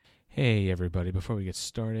Hey everybody, before we get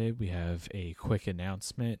started, we have a quick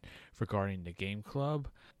announcement regarding the game club.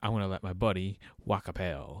 I'm going to let my buddy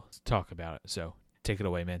Wakapel talk about it, so take it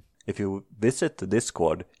away, man. If you visit the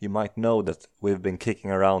Discord, you might know that we've been kicking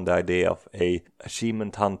around the idea of a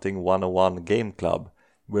Achievement Hunting 101 game club,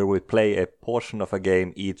 where we play a portion of a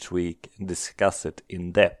game each week and discuss it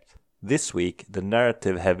in depth. This week, the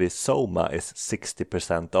narrative-heavy Soma is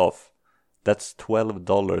 60% off. That's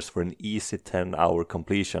 $12 for an easy 10-hour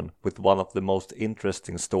completion with one of the most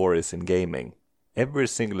interesting stories in gaming. Every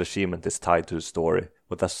single achievement is tied to the story,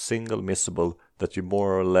 with a single missable that you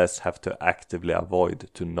more or less have to actively avoid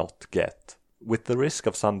to not get. With the risk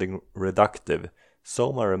of sounding reductive,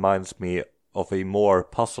 Soma reminds me of a more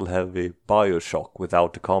puzzle-heavy Bioshock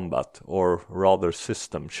without the combat, or rather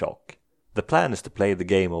System Shock. The plan is to play the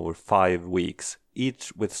game over 5 weeks,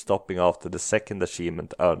 each with stopping after the second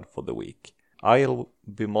achievement earned for the week. I'll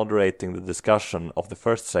be moderating the discussion of the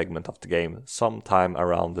first segment of the game sometime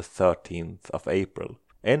around the 13th of April.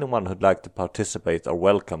 Anyone who'd like to participate are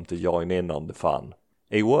welcome to join in on the fun.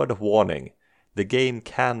 A word of warning, the game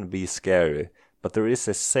can be scary, but there is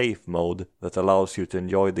a safe mode that allows you to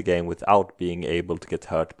enjoy the game without being able to get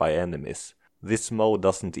hurt by enemies. This mode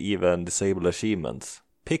doesn't even disable achievements.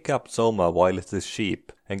 Pick up Soma while it is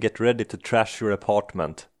cheap and get ready to trash your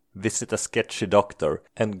apartment, visit a sketchy doctor,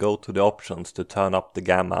 and go to the options to turn up the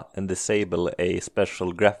gamma and disable a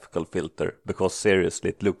special graphical filter, because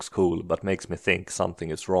seriously it looks cool but makes me think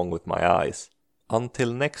something is wrong with my eyes.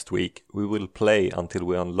 Until next week, we will play until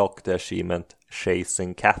we unlock the achievement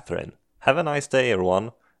Chasing Catherine. Have a nice day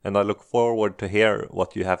everyone, and I look forward to hear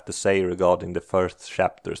what you have to say regarding the first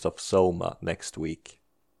chapters of Soma next week.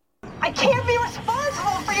 I can't be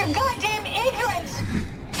responsible for your goddamn ignorance!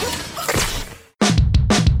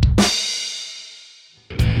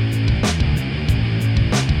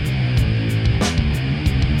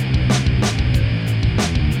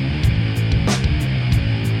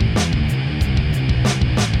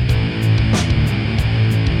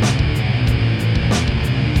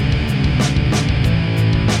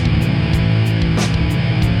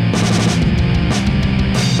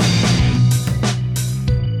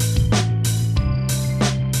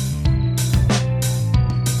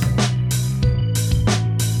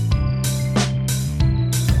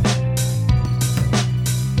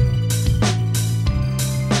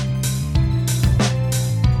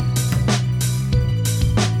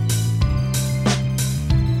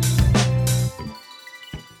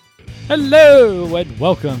 Hello and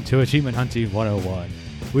welcome to Achievement Hunting 101.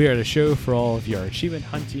 We are the show for all of your achievement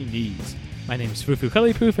hunting needs. My name is Fufu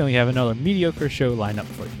Cullipoof, and we have another mediocre show lined up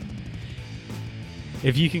for you.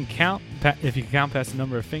 If you can count past the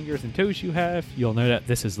number of fingers and toes you have, you'll know that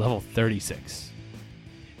this is level 36.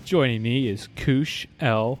 Joining me is Koosh,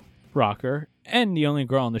 L, Rocker, and the only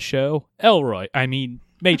girl on the show,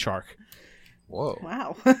 Matriarch. Whoa.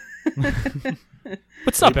 Wow.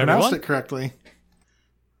 What's up, You pronounced everyone? it correctly.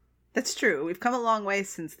 That's true. We've come a long way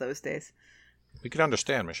since those days. We can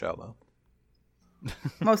understand Michelle, though.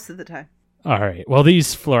 Most of the time. All right. Well,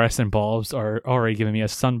 these fluorescent bulbs are already giving me a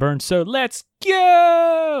sunburn, so let's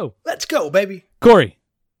go! Let's go, baby. Corey,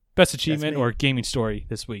 best achievement me. or gaming story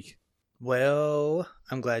this week? Well,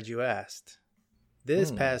 I'm glad you asked. This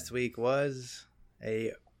past week was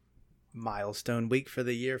a milestone week for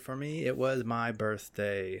the year for me. It was my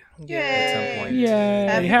birthday. Yay! At some point. Yay!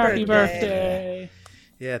 Happy birthday. birthday!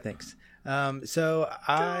 Yeah, thanks. So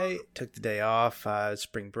I took the day off,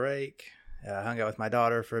 spring break, hung out with my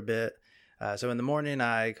daughter for a bit. So in the morning,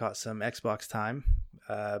 I caught some Xbox time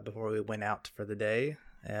before we went out for the day,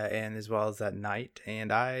 and as well as that night.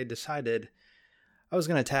 And I decided I was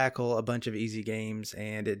going to tackle a bunch of easy games,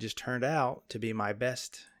 and it just turned out to be my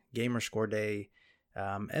best gamer score day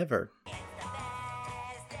ever.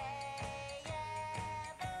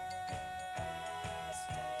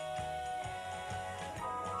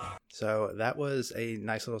 So that was a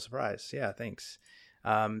nice little surprise. Yeah, thanks.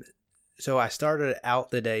 So I started out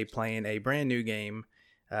the day playing a brand new game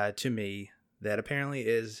to me that apparently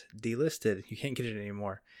is delisted. You can't get it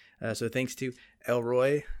anymore. So thanks to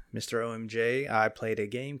Elroy, Mr. OMJ, I played a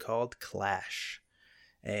game called Clash.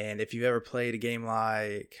 And if you've ever played a game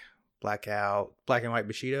like Black and White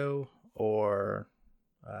Bushido, or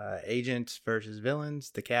Agents versus Villains,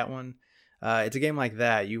 the cat one, it's a game like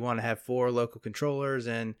that. You want to have 4 local controllers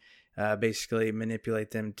and basically manipulate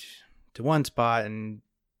them to one spot and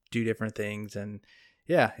do different things. And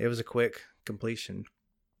yeah, it was a quick completion.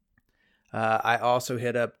 I also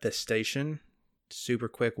hit up The Station, super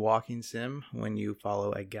quick walking sim when you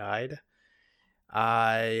follow a guide.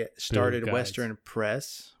 I started guides. Western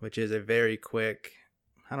Press, which is a very quick,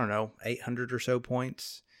 800 or so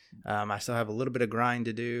points I still have a little bit of grind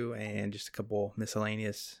to do and just a couple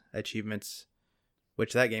miscellaneous achievements,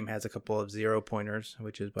 which that game has a couple of 0 pointers,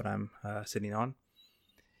 which is what I'm sitting on.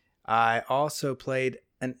 I also played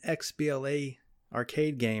an XBLA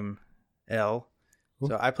arcade game, L.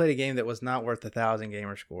 So I played a game that was not worth 1,000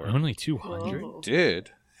 gamer score. Only 200. Whoa.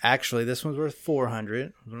 Did. Actually, this one's worth 400.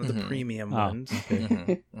 It was one of the premium ones.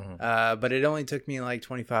 But it only took me like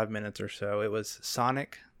 25 minutes or so. It was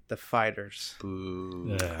Sonic the Fighters.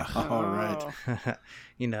 Boo. All right.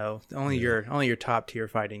 You know, only your top tier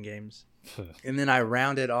fighting games. And then I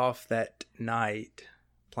rounded off that night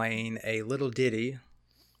playing a little ditty,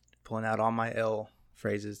 pulling out all my L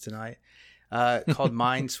phrases tonight, called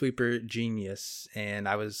Minesweeper Genius. And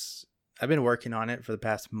I've been working on it for the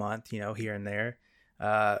past month, you know, here and there.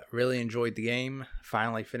 Really enjoyed the game.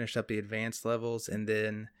 Finally finished up the advanced levels, and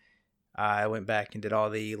then I went back and did all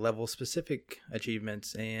the level specific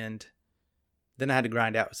achievements, and then I had to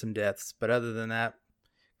grind out some deaths. But other than that,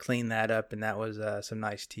 clean that up, and that was some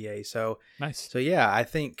nice TA. So Nice. So yeah, I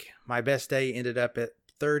think my best day ended up at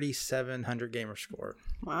 3,700 gamer score.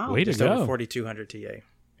 Wow. Way to Just over go. 4,200 TA.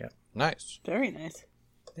 Yeah. Nice. Very nice.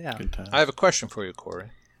 Yeah. Good time. I have a question for you, Corey.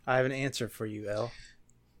 I have an answer for you, L.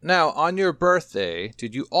 Now, on your birthday,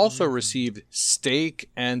 did you also receive steak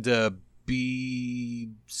and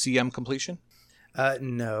BCM completion?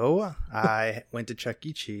 No, I went to Chuck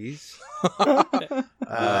E. Cheese. Uh,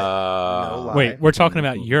 No lie. Wait, we're talking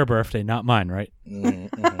about your birthday, not mine, right? No,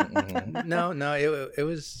 it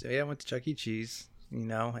was. Yeah, I went to Chuck E. Cheese. You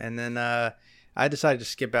know, and then I decided to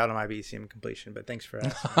skip out on my BCM completion. But thanks for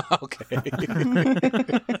asking. Okay.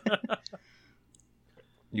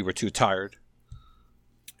 You were too tired.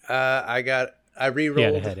 I He had a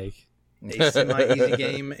re-rolled headache. a semi-easy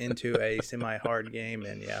game into a semi-hard game,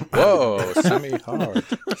 and yeah, Whoa, semi-hard.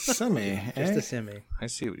 Semi, just eh? a semi. I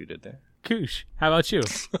see what you did there. Koosh, how about you?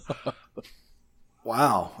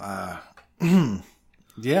 Wow.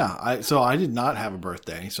 Yeah. I did not have a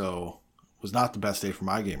birthday, so it was not the best day for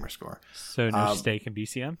my gamer score. So no steak and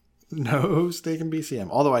BCM? No steak and BCM.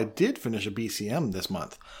 Although I did finish a BCM this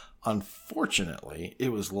month. Unfortunately,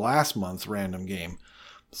 it was last month's random game.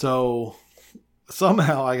 So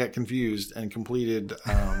somehow I got confused and completed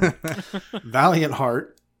Valiant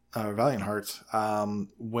Hearts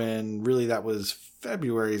when really that was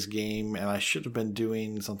February's game, and I should have been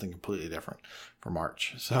doing something completely different for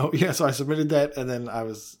March. So yeah, so I submitted that, and then I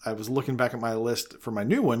was looking back at my list for my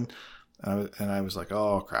new one, and I was like,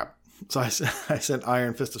 oh crap. So I sent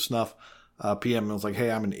Iron Fist of Snuff PM and was like, hey,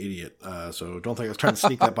 I'm an idiot, so don't think I was trying to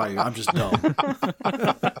sneak that by you. I'm just dumb.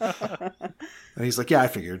 And he's like, yeah, I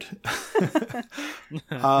figured.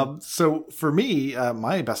 So for me,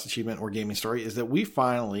 my best achievement or gaming story is that we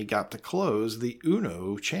finally got to close the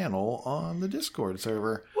Uno channel on the Discord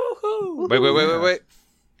server. Woohoo! Wait.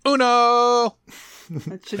 Uno!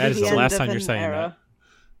 That should That be is the the end last of time you're an saying era.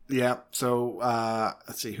 Yeah. So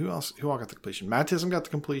let's see who all got the completion. Matism got the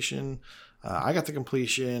completion. I got the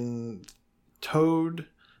completion. Toad.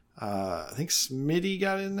 I think Smitty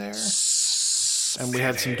got in there. And we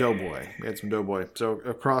had some Doughboy. So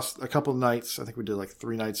across a couple of nights, I think we did like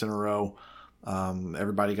 3 nights in a row.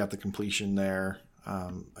 Everybody got the completion there.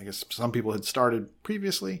 I guess some people had started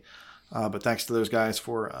previously. But thanks to those guys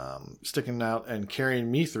for sticking out and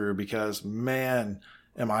carrying me through, because, man,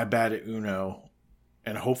 am I bad at Uno.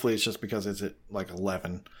 And hopefully it's just because it's at like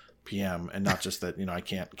 11 p.m. and not just that, I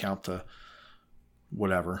can't count to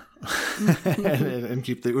whatever and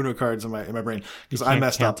keep the Uno cards in my brain, because I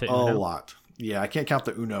messed up a lot. Yeah, I can't count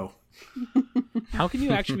the Uno. How can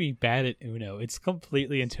you actually be bad at Uno? It's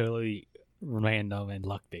completely and totally random and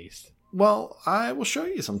luck based. Well, I will show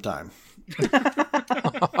you sometime. I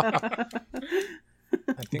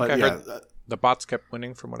think I heard the bots kept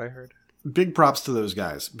winning from what I heard. Big props to those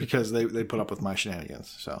guys, because they put up with my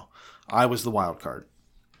shenanigans. So I was the wild card.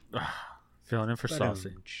 Filling in for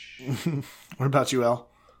sausage. What about you, El?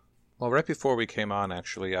 Well, right before we came on,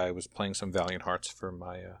 actually, I was playing some Valiant Hearts for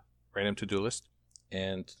my random to-do list,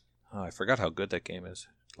 and I forgot how good that game is.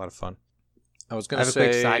 A lot of fun. I was going to say... I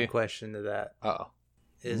have a quick side question to that. Uh-oh.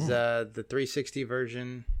 Is the 360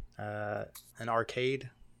 version an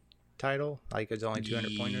arcade title? Like it's only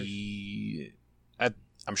 200 pointers?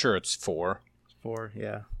 I'm sure it's 4. 4,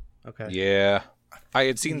 yeah. Okay. Yeah. I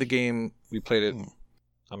had seen the game. We played it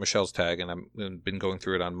on Michelle's tag, and I've been going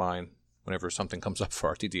through it on mine whenever something comes up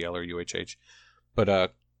for RTDL or UHH.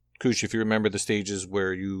 But, Koosh, if you remember the stages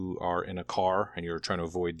where you are in a car and you're trying to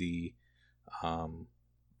avoid the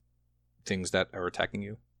things that are attacking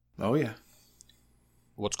you. Oh, yeah.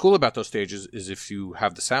 What's cool about those stages is if you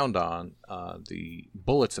have the sound on, the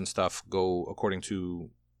bullets and stuff go according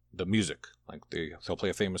to the music. Like they'll play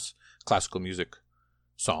a famous classical music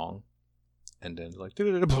song, and then like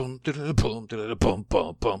boom, boom, boom,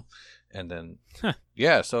 boom, boom, and then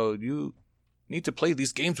yeah. So you need to play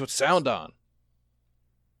these games with sound on.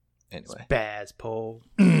 Anyway, Spaz pole.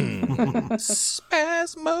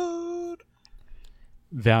 spaz mode.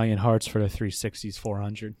 Valiant Hearts for the 360's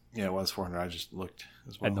 400, Yeah, it was 400. I just looked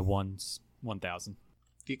as well. and the ones 1000.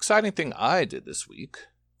 The exciting thing I did this week,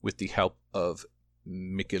 with the help of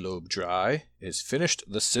Michelob Dry, is finished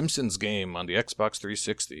the Simpsons game on the Xbox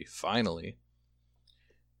 360. Finally.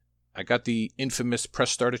 I got the infamous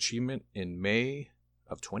Press Start achievement in May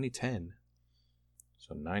of 2010.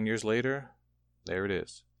 So 9 years later, there it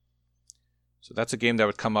is. So that's a game that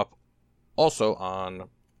would come up also on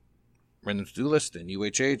Random To-Do List and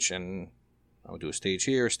UHH, and I would do a stage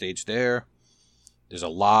here, stage there. There's a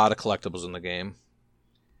lot of collectibles in the game.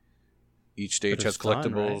 Each stage But has it's fun,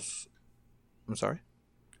 collectibles. right? I'm sorry?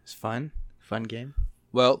 It's fun. Fun game.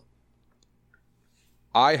 Well,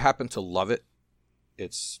 I happen to love it.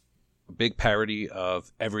 It's a big parody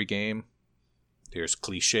of every game. There's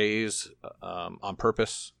cliches on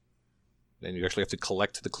purpose. Then you actually have to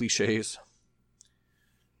collect the cliches.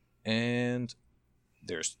 And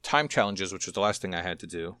there's time challenges, which was the last thing I had to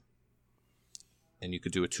do. And you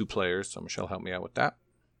could do it 2 players, so Michelle helped me out with that,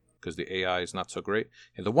 because the AI is not so great.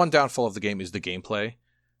 And the one downfall of the game is the gameplay,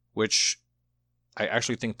 which I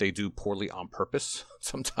actually think they do poorly on purpose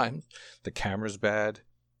sometimes. The camera's bad.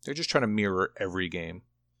 They're just trying to mirror every game.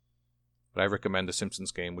 But I recommend the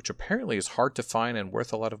Simpsons game, which apparently is hard to find and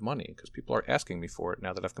worth a lot of money, because people are asking me for it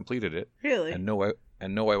now that I've completed it. Really? And no,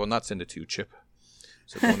 I will not send it to you, Chip.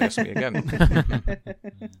 So don't ask me again.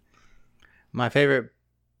 My favorite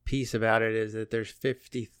piece about it is that there's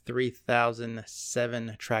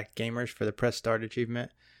 53,007 tracked gamers for the Press Start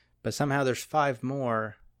achievement, but somehow there's 5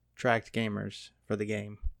 more tracked gamers for the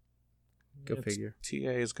game. Go figure.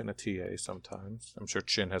 TA is going to TA sometimes. I'm sure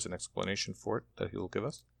Chin has an explanation for it that he'll give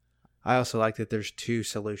us. I also like that there's 2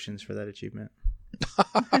 solutions for that achievement.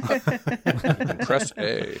 Press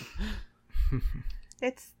A.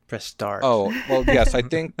 It's Press Start. Oh, well, yes, I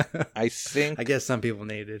think I guess some people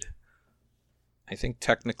needed. I think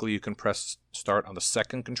technically you can press start on the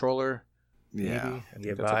second controller. Yeah. Maybe. I think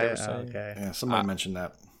Get that's what by they were it? saying. Okay. Yeah, somebody mentioned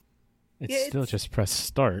that. It's Yeah, still just press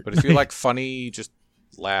start. But if you like funny, just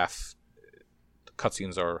laugh. The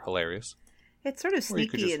cutscenes are hilarious. It's sort of Or you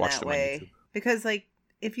could sneaky just in watch that them on way YouTube. because, like,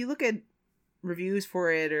 if you look at reviews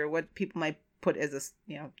for it or what people might put as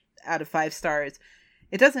a out of 5 stars,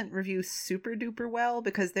 it doesn't review super duper well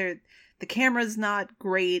because the camera's not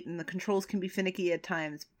great and the controls can be finicky at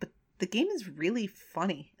times. But the game is really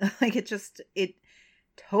funny. Like it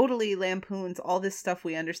totally lampoons all this stuff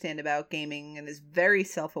we understand about gaming and is very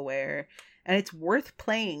self-aware, and it's worth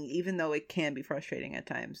playing even though it can be frustrating at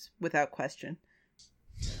times, without question.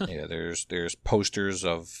 Yeah, there's posters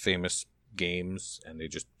of famous games, and they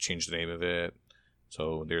just changed the name of it.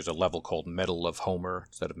 So there's a level called Medal of Homer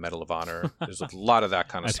instead of Medal of Honor. There's a lot of that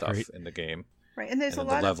kind of That's stuff great. in the game. Right, and there's And a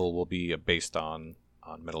then lot the of level will be based on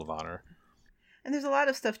Medal of Honor. And there's a lot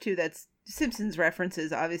of stuff too that's Simpsons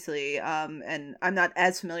references, obviously. And I'm not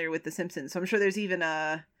as familiar with The Simpsons, so I'm sure there's even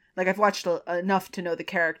I've watched enough to know the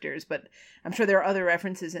characters, but I'm sure there are other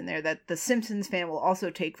references in there that the Simpsons fan will also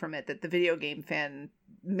take from it that the video game fan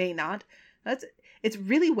may not. It's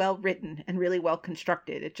really well written and really well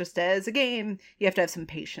constructed. It just, as a game, you have to have some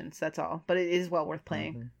patience. That's all, but it is well worth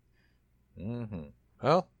playing. Mm-hmm.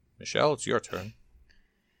 Well, Michelle, it's your turn.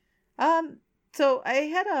 So I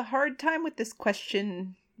had a hard time with this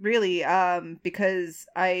question, really, because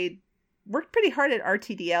I worked pretty hard at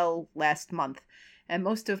RTDL last month, and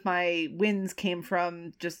most of my wins came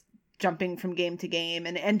from just jumping from game to game,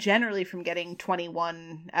 and generally from getting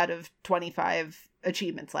 21 out of 25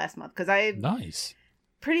 achievements last month, because I'm Nice.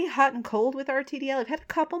 pretty hot and cold with RTDL. I've had a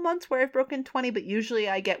couple months where I've broken 20, but usually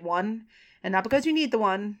I get 1. And not because you need the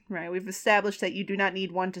 1, right? We've established that you do not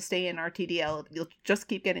need 1 to stay in RTDL. You'll just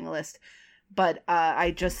keep getting a list. But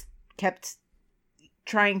I just kept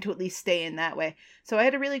trying to at least stay in that way. So I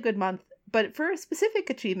had a really good month. But for a specific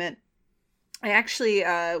achievement, I actually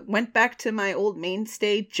went back to my old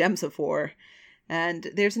mainstay, Gems of War.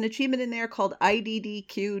 And there's an achievement in there called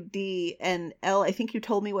IDDQDNL. I think you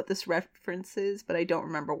told me what this reference is, but I don't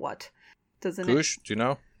remember what. Doesn't it? Kush, do you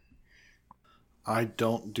know? I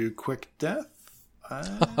don't do quick death.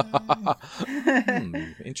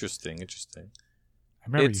 Interesting. I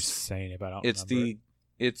remember you It's- saying about it.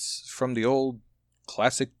 It's from the old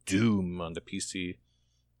classic Doom on the PC,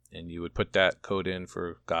 and you would put that code in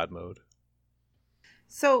for God mode.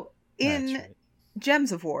 So in That's right.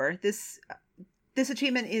 Gems of War, this this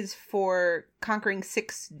achievement is for conquering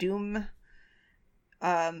 6 Doom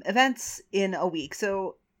events in a week.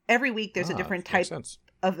 So every week there's a different type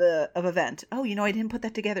of event. Oh, I didn't put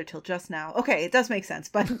that together till just now. Okay, it does make sense,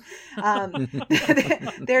 but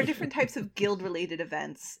there are different types of guild-related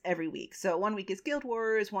events every week. So one week is Guild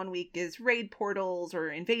Wars, one week is raid portals or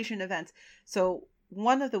invasion events. So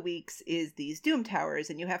one of the weeks is these Doom Towers,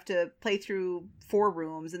 and you have to play through 4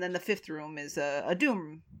 rooms, and then the 5th room is a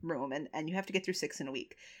Doom room, and you have to get through 6 in a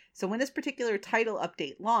week. So when this particular title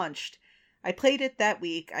update launched, I played it that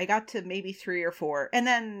week. I got to maybe 3 or 4, and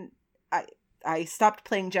then I stopped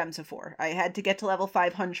playing Gems of War. I had to get to level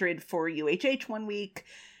 500 for UHH one week,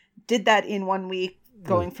 did that in 1 week,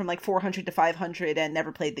 going from like 400 to 500, and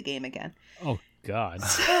never played the game again. Oh, God.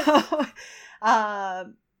 So,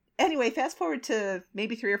 anyway, fast forward to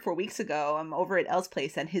maybe 3 or 4 weeks ago, I'm over at Elle's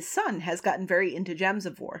place, and his son has gotten very into Gems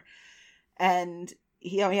of War. And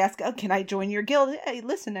he asked, "Oh, can I join your guild?" Hey,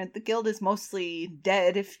 listen, the guild is mostly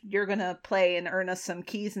dead. If you're going to play and earn us some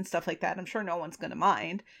keys and stuff like that, I'm sure no one's going to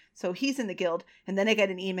mind. So he's in the guild, and then I get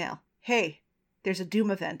an email. "Hey, there's a Doom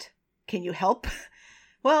event. Can you help?"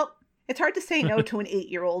 Well, it's hard to say no to an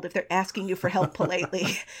 8-year-old if they're asking you for help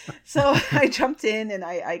politely. So I jumped in and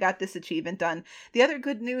I got this achievement done. The other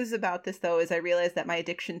good news about this, though, is I realized that my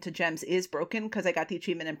addiction to gems is broken because I got the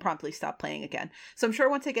achievement and promptly stopped playing again. So I'm sure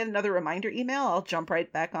once I get another reminder email, I'll jump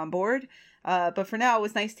right back on board. But for now, it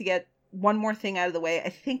was nice to get one more thing out of the way. I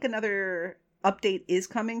think another update is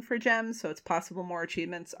coming for gems, so it's possible more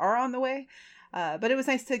achievements are on the way. But it was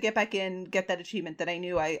nice to get back in, get that achievement that I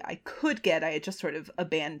knew I could get. I had just sort of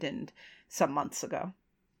abandoned some months ago.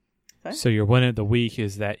 So your win of the week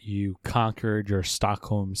is that you conquered your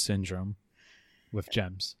Stockholm Syndrome with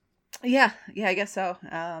gems. Yeah, I guess so.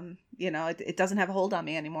 It doesn't have a hold on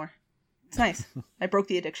me anymore. It's nice. I broke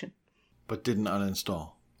the addiction. But didn't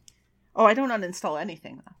uninstall. Oh, I don't uninstall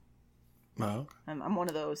anything, though. No. I'm one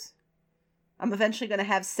of those. I'm eventually going to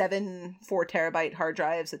have 7 4-terabyte hard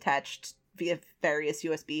drives attached via various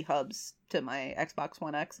USB hubs to my Xbox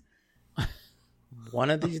One X. One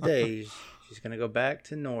of these days, she's going to go back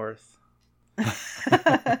to North.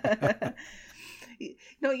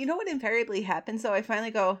 No, you know what invariably happens, though? I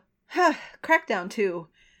finally go, Crackdown 2.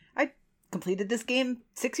 I completed this game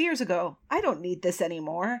 6 years ago. I don't need this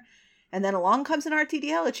anymore. And then along comes an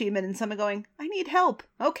RTDL achievement and someone going, "I need help."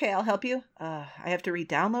 "Okay, I'll help you." I have to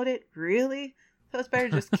re-download it? Really? So it's better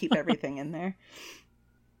to just keep everything in there.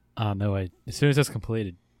 No, as soon as that's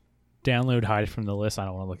completed, download, hide from the list. I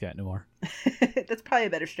don't want to look at it anymore. That's probably a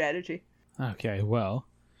better strategy. Okay, well,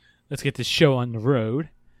 let's get this show on the road.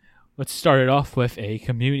 Let's start it off with a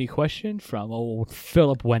community question from old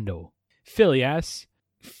Philip Wendell. Philly asks,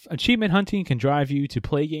 achievement hunting can drive you to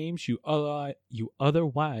play games you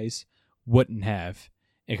otherwise wouldn't have.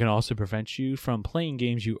 It can also prevent you from playing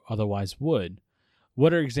games you otherwise would.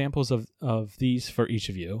 What are examples of these for each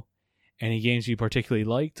of you? Any games you particularly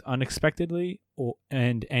liked unexpectedly,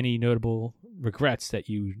 and any notable regrets that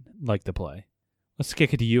you like to play? Let's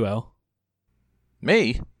kick it to you, El.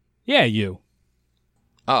 Me? Yeah, you.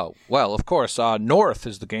 Oh, well, of course. North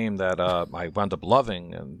is the game that I wound up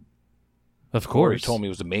loving, and of Corey course told me it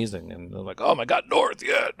was amazing, and I'm like, "Oh my God, North!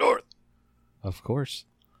 Yeah, North!" Of course.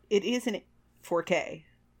 It is in 4K.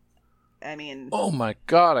 I mean, oh my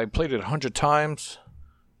God, I played it 100 times.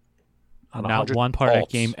 Not one part of that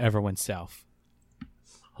game ever went south.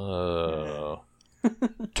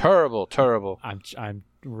 Terrible. I'm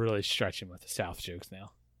really stretching with the south jokes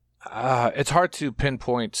now. It's hard to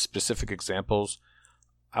pinpoint specific examples.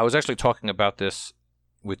 I was actually talking about this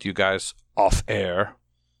with you guys off air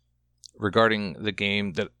regarding the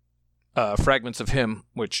game that Fragments of Him,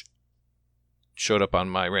 which showed up on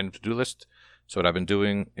my random to-do list. So what I've been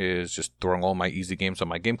doing is just throwing all my easy games on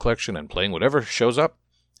my game collection and playing whatever shows up.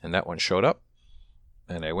 And that one showed up.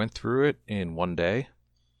 And I went through it in one day.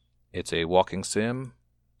 It's a walking sim.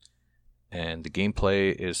 And the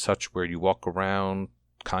gameplay is such where you walk around,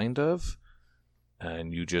 kind of.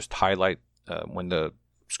 And you just highlight, when the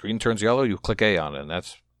screen turns yellow, you click A on it. And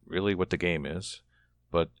that's really what the game is.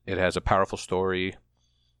 But it has a powerful story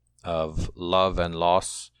of love and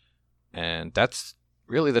loss. And that's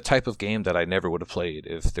really the type of game that I never would have played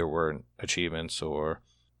if there weren't achievements or,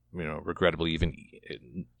 regrettably, even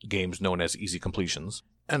games known as easy completions.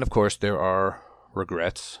 And of course, there are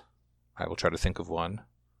regrets. I will try to think of one.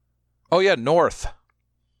 Oh yeah, North.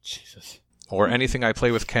 Jesus. Or anything I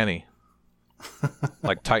play with Kenny.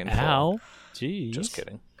 Like Titanfall. Ow. Jeez. Just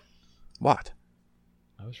kidding. What?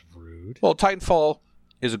 That was rude. Well, Titanfall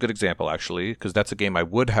is a good example, actually, because that's a game I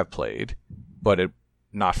would have played, but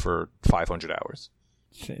not for 500 hours.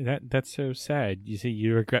 That's so sad. You see,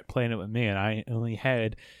 you regret playing it with me, and I only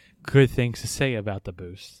had good things to say about the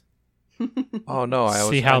boost. Oh no,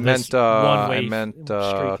 See how I this meant one-way I meant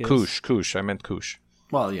streak is. Koosh. I meant Koosh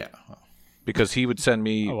Well, yeah. because he would send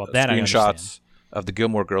me Oh, well, that I screenshots understand. of the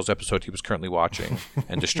Gilmore Girls episode he was currently watching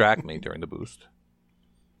and distract me during the boost.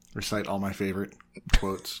 Recite all my favorite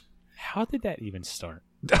quotes. How did that even start?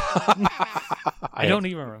 I don't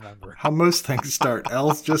even remember. How most things start.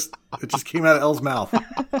 It just came out of L's mouth.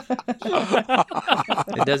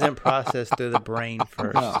 It doesn't process through the brain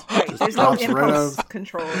first. No, Right, just there's no drops right impulse out.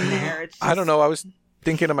 control in there. It's I don't know. I was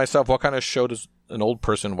thinking to myself, what kind of show does an old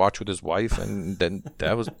person watch with his wife? And then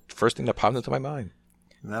that was the first thing that popped into my mind.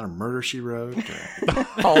 Is that a Murder, She Wrote? Or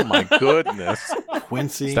Oh my goodness.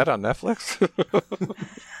 Quincy? Is that on Netflix?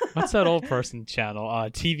 What's that old person channel?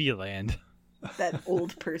 TV Land. that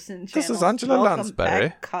old person channel. This is Angela Welcome Lansbury.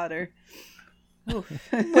 back, Cotter. Oof.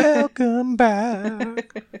 Welcome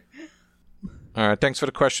back. All right. Thanks for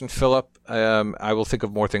the question, Philip. I will think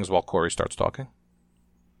of more things while Corey starts talking.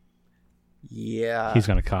 Yeah. He's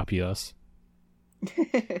gonna copy us.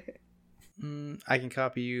 I can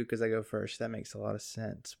copy you because I go first. That makes a lot of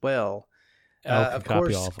sense. Well, Elle can of copy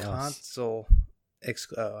course, all of us. console.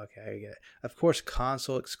 Oh, okay, I get it. Of course,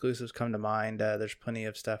 console exclusives come to mind. There's plenty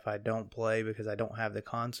of stuff I don't play because I don't have the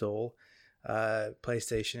console.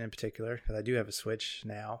 PlayStation in particular, because I do have a Switch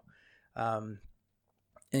now. And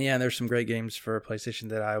yeah, there's some great games for PlayStation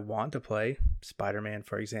that I want to play. Spider-Man,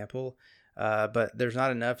 for example. But there's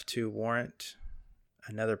not enough to warrant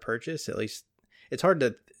another purchase. At least it's hard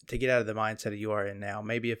to get out of the mindset you are in now.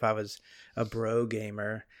 Maybe if I was a bro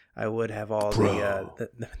gamer, I would have all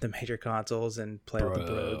the major consoles and play all the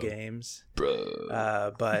bro games.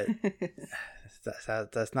 But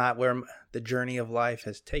that's not where the journey of life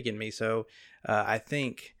has taken me. So I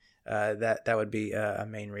think that would be a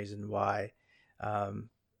main reason why.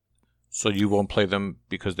 So you won't play them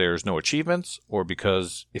because there's no achievements, or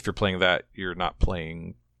because if you're playing that, you're not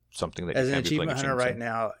playing something that As you an can't be playing achievement hunter achievements right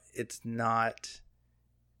in? now, it's not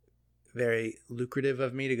very lucrative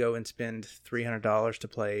of me to go and spend $300 to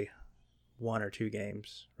play 1 or 2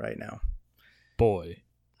 games right now. Boy.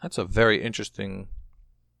 That's a very interesting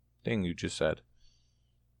thing you just said.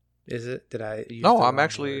 Is it? Did I? Use No, the I'm wrong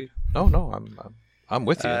actually word? no. I'm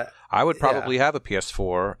with you. I would yeah. probably have a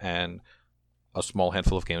PS4 and a small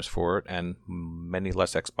handful of games for it, and many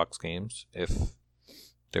less Xbox games if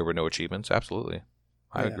there were no achievements. Absolutely,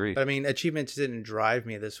 I Yeah. agree. But I mean, achievements didn't drive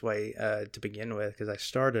me this way to begin with because I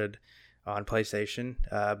started on PlayStation.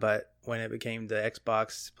 But when it became the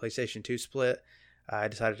Xbox PlayStation 2 split, I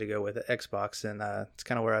decided to go with the Xbox, and it's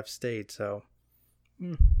kind of where I've stayed. So,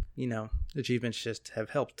 achievements just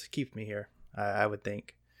have helped keep me here, I would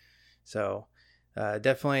think. So,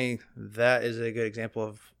 definitely that is a good example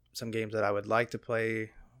of some games that I would like to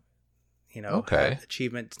play. Okay.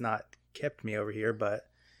 Achievements not kept me over here, but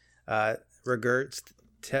regrets,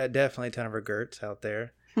 definitely a ton of regrets out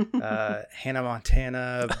there. Hannah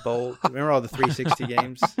Montana, Bolt. Remember all the 360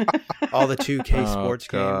 games? All the 2K sports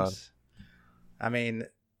games? I mean,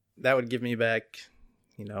 that would give me back,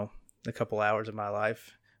 a couple hours of my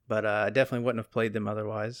life. But I definitely wouldn't have played them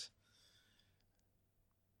otherwise.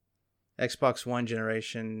 Xbox One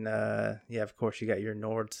generation, of course, you got your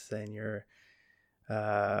Nords and your...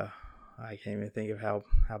 I can't even think of how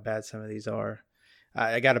bad some of these are.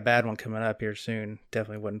 I got a bad one coming up here soon.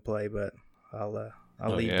 Definitely wouldn't play, but I'll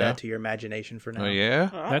leave that to your imagination for now. Oh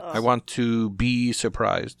yeah, I want to be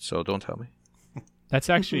surprised, so don't tell me. That's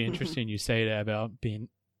actually interesting you say that about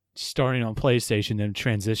starting on PlayStation and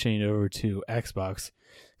transitioning over to Xbox.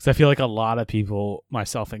 Because I feel like a lot of people,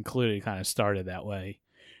 myself included, kind of started that way.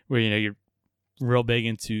 Where, you're real big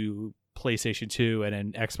into PlayStation 2 and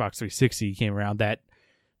then Xbox 360 came around. That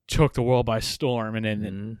took the world by storm, and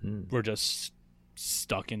then we're just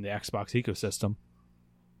stuck in the Xbox ecosystem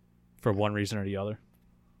for one reason or the other.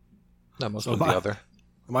 That must So be the other.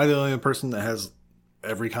 Am I the only person that has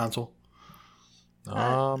every console?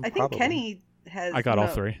 I think Probably. Kenny has. I got all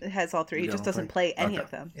 3. Has all 3. He You just got all doesn't 3? play any Okay.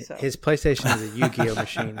 of them. So. His PlayStation is a Yu-Gi-Oh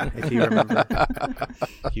machine, if you remember.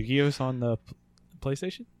 Yu-Gi-Oh's on the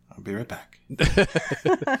PlayStation? I'll be right back.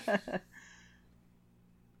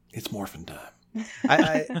 It's morphin' time.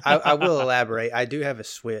 I will elaborate. I do have a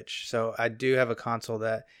Switch, so I do have a console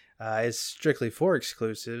that is strictly for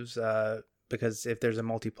exclusives. Because if there's a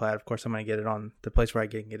multi-plat, of course, I'm going to get it on the place where I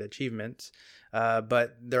can get achievements.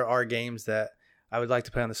 But there are games that I would like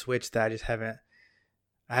to play on the Switch that I just haven't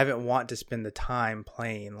want to spend the time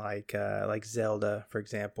playing, like Zelda, for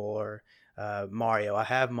example, or Mario. I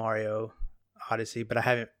have Mario Odyssey, but I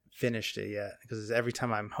haven't finished it yet because every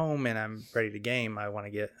time I'm home and I'm ready to game, I want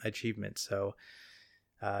to get achievements. So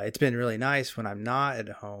It's been really nice when I'm not at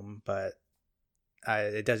home, but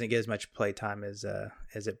it doesn't get as much playtime as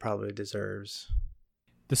it probably deserves.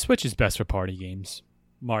 The Switch is best for party games.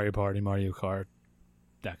 Mario Party, Mario Kart,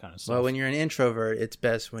 that kind of stuff. Well, when you're an introvert, it's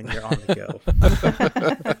best when you're on the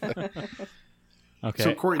go. Okay,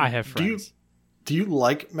 So, Corey, I have friends. Do you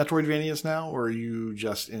like Metroidvanias now, or are you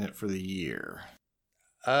just in it for the year?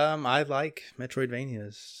 I like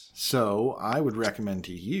Metroidvanias. So I would recommend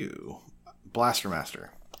to you Blaster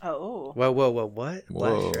Master. Oh. Whoa, what?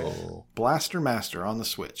 Whoa. Blaster Master on the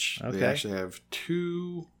Switch. They Okay. actually have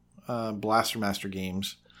 2 Blaster Master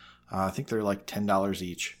games. I think they're like $10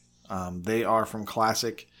 each. They are from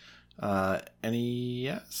classic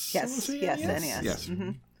NES. Yes, NES. Yes.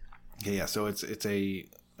 Mhm. Okay, yeah. So it's a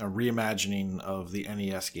reimagining of the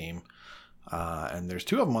NES game, and there's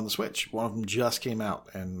 2 of them on the Switch. One of them just came out,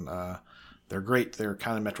 and they're great. They're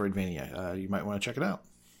kind of Metroidvania. You might want to check it out.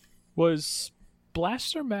 Was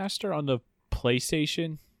Blaster Master on the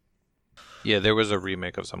PlayStation? Yeah, there was a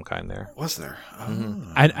remake of some kind there. Was there?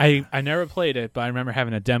 Mm-hmm. I never played it, but I remember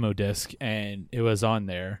having a demo disc, and it was on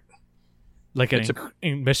there. Like an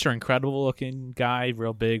Mr. Incredible looking guy,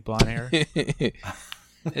 real big, blonde hair.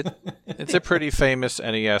 It's a pretty famous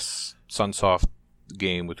NES Sunsoft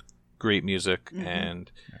game with great music,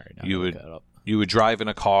 and All right, now you I'll look would that up. you would drive in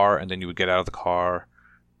a car, and then you would get out of the car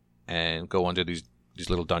and go under these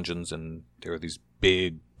little dungeons, and there were these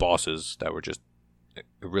big bosses that were just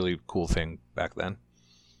a really cool thing back then.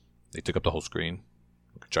 They took up the whole screen,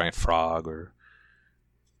 like a giant frog or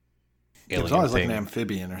It was alien always like thing. an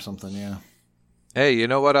amphibian or something. Yeah. Hey, you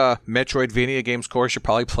know what? Metroidvania games Corey should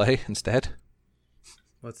probably play instead.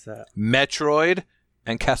 What's that? Metroid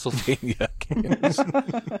and Castlevania games.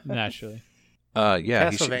 Naturally. Yeah,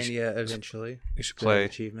 Castlevania eventually. he should Good play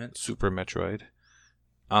achievement. Super Metroid.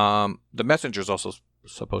 The Messenger's also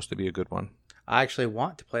supposed to be a good one. I actually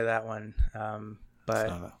want to play that one, but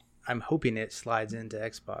So, I'm hoping it slides into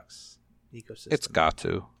Xbox ecosystem. It's got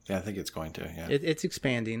to. yeah, I think it's going to. Yeah. It's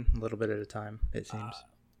expanding a little bit at a time, it seems.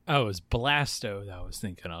 Oh, it was Blasto that I was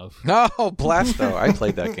thinking of. No, Blasto. I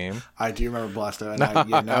played that game. I do remember Blasto, and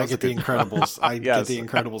now I get the Incredibles. I Yes. get the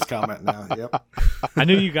Incredibles comment now. Yep. I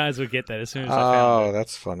knew you guys would get that as soon as I found Oh, it.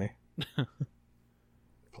 that's funny.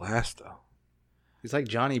 Blasto. He's like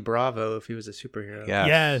Johnny Bravo if he was a superhero. Yeah.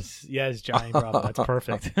 Yes, Johnny Bravo. That's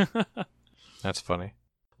perfect. That's funny.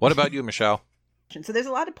 What about you, Michelle? So there's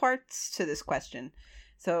a lot of parts to this question.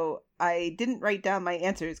 So I didn't write down my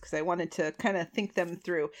answers because I wanted to kind of think them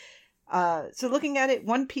through. So looking at it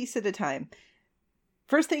one piece at a time.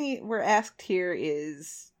 First thing we're asked here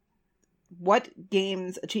is what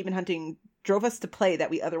games achievement hunting drove us to play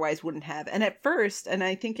that we otherwise wouldn't have. And at first, and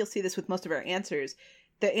I think you'll see this with most of our answers,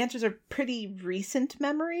 the answers are pretty recent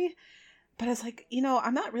memory. But I was like,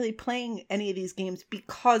 I'm not really playing any of these games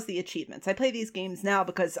because the achievements. I play these games now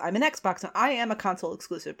because I'm an Xbox. I am a console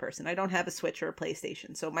exclusive person. I don't have a Switch or a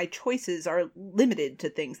PlayStation. So my choices are limited to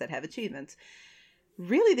things that have achievements.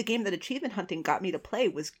 Really, the game that achievement hunting got me to play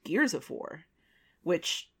was Gears of War,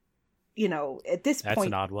 which, at this That's point,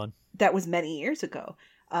 an odd one. that was many years ago.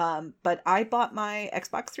 But I bought my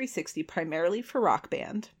Xbox 360 primarily for Rock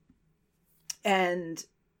Band. And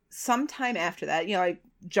sometime after that, I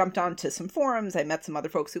jumped onto some forums. I met some other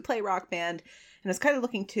folks who play Rock Band, and I was kind of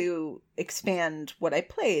looking to expand what I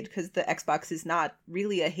played because the Xbox is not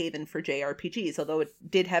really a haven for JRPGs, although it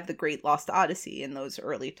did have the great Lost Odyssey in those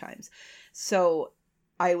early times. So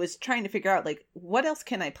I was trying to figure out, what else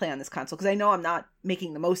can I play on this console? Because I know I'm not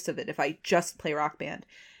making the most of it if I just play Rock Band.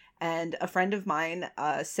 And a friend of mine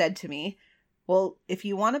said to me, well, if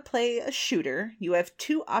you want to play a shooter, you have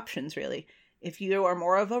 2 options, really. If you are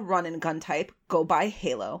more of a run and gun type, go buy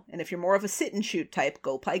Halo. And if you're more of a sit and shoot type,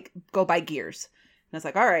 go buy Gears. And I was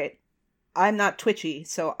like, all right, I'm not twitchy,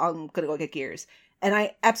 so I'm going to go get Gears. And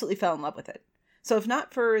I absolutely fell in love with it. So if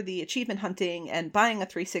not for the achievement hunting and buying a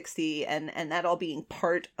 360 and that all being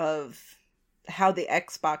part of how the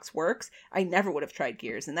Xbox works, I never would have tried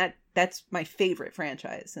Gears. And that's my favorite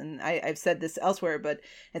franchise. And I've said this elsewhere, but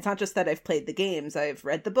it's not just that I've played the games. I've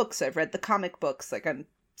read the books. I've read the comic books. I'm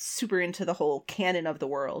super into the whole canon of the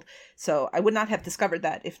world. So I would not have discovered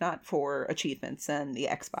that if not for achievements and the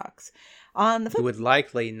Xbox. On the flip, You would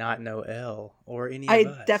likely not know L or any of I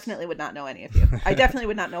us. definitely would not know any of you. I definitely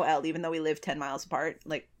would not know Elle, even though we live 10 miles apart.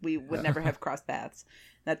 We would never have crossed paths.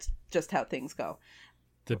 That's just how things go.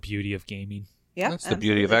 The beauty of gaming. Yeah, That's the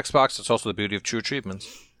beauty of Xbox. It's also the beauty of True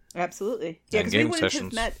Achievements. Absolutely. Yeah, And because we game wouldn't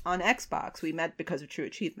sessions. have met on Xbox. We met because of True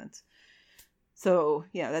Achievements. So,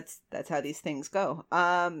 that's how these things go.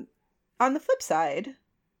 On the flip side,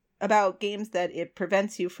 about games that it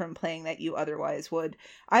prevents you from playing that you otherwise would.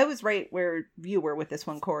 I was right where you were with this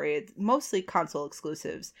one, Corey. It's mostly console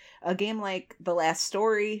exclusives. A game like The Last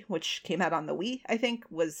Story, which came out on the Wii, I think,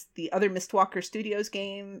 was the other Mistwalker Studios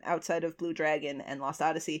game outside of Blue Dragon and Lost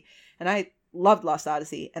Odyssey. And I loved Lost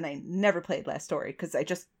Odyssey, and I never played Last Story because I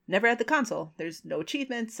just never had the console. There's no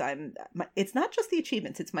achievements. It's not just the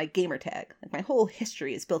achievements, it's my gamer tag. Like, my whole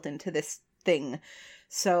history is built into this thing.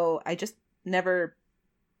 So I just never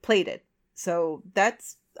played it. So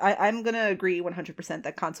I'm gonna agree 100%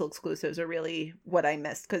 that console exclusives are really what I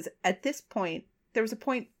missed, because at this point, there was a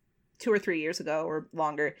point 2 or 3 years ago or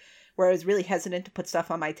longer where I was really hesitant to put stuff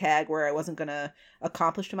on my tag where I wasn't gonna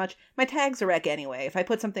accomplish too much. My tag's a wreck anyway. If I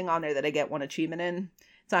put something on there that I get one achievement in,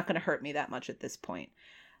 it's not gonna hurt me that much at this point.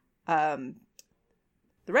 The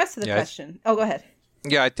rest of the question, go ahead.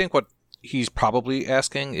 Yeah, I think what he's probably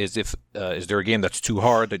asking is if is there a game that's too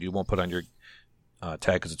hard that you won't put on your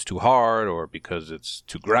tag because it's too hard or because it's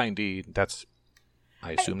too grindy.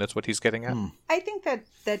 I assume that's what he's getting at. I think that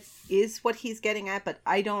is what he's getting at, but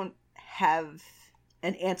I don't have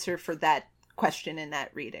an answer for that question in that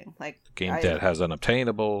reading. Like, game that has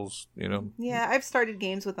unobtainables, you know. Yeah, I've started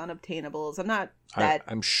games with unobtainables. I'm not that.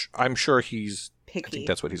 I'm sure he's picky. I think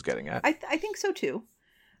that's what he's getting at. I think so too.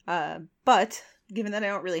 But given that I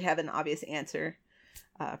don't really have an obvious answer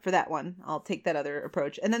for that one, I'll take that other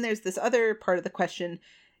approach. And then there's this other part of the question: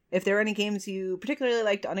 if there are any games you particularly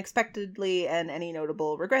liked unexpectedly and any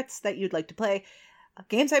notable regrets that you'd like to play.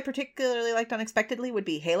 Games I particularly liked unexpectedly would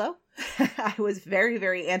be Halo. I was very,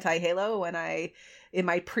 very anti-Halo when in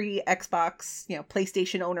my pre-Xbox,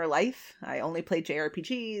 PlayStation owner life, I only played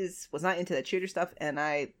JRPGs, was not into that shooter stuff, and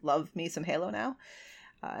I love me some Halo now.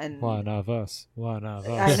 And One of us.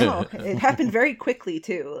 I know. It happened very quickly,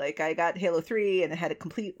 too. Like, I got Halo 3 and I had it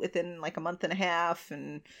complete within like a month and a half,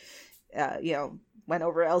 and, went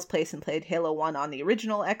over Elle's place and played Halo 1 on the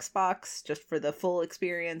original Xbox just for the full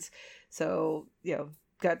experience. So,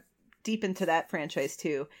 got deep into that franchise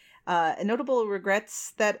too. And notable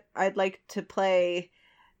regrets that I'd like to play,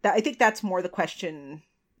 that I think that's more the question,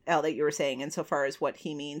 Elle, that you were saying insofar as what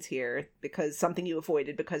he means here, because something you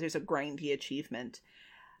avoided because there's a grindy achievement.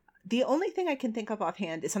 The only thing I can think of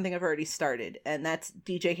offhand is something I've already started, and that's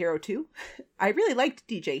DJ Hero 2. I really liked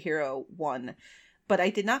DJ Hero 1, but I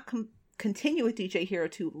did not continue with DJ Hero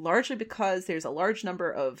 2 largely because there's a large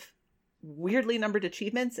number of weirdly numbered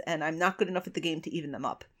achievements and I'm not good enough at the game to even them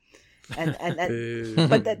up. And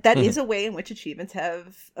but that is a way in which achievements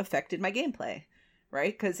have affected my gameplay,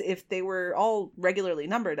 right? Because if they were all regularly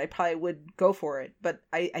numbered, I probably would go for it. But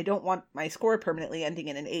I don't want my score permanently ending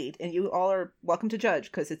in an 8, and you all are welcome to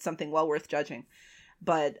judge because it's something well worth judging.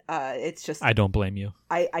 But it's just... I don't blame you.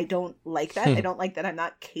 I don't like that. I don't like that I'm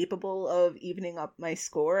not capable of evening up my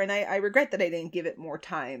score. And I regret that I didn't give it more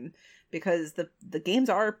time because the games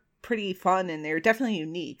are pretty fun and they're definitely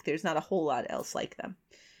unique. There's not a whole lot else like them.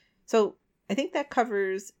 So I think that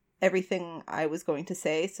covers everything I was going to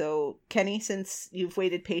say. So Kenny, since you've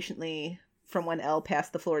waited patiently from when Elle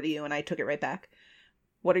passed the floor to you and I took it right back,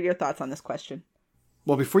 what are your thoughts on this question?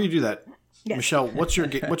 Well, before you do that, yes. Michelle, what's your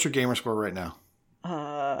gamer score right now?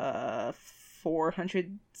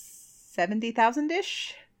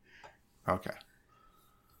 470,000-ish. Okay.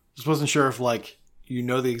 Just wasn't sure if you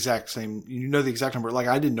know the exact number. Like,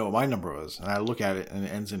 I didn't know what my number was, and I look at it and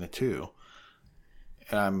it ends in a 2,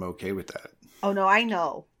 and I'm okay with that. Oh no, I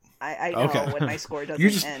know. I know okay. when my score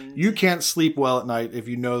doesn't end. You can't sleep well at night if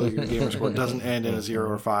you know that your gamer score doesn't end in a 0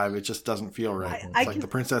 or 5. It just doesn't feel right. It's like the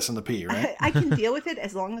Princess and the Pea, right? I can deal with it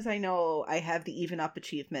as long as I know I have the even up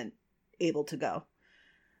achievement able to go.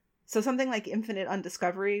 So something like Infinite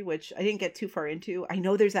Undiscovery, which I didn't get too far into, I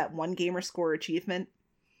know there's that one gamer score achievement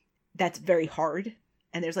that's very hard.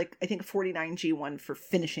 And there's I think a 49G one for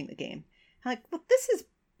finishing the game. I'm like, well,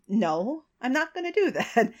 no, I'm not going to do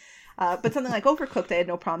that. But something like Overcooked, I had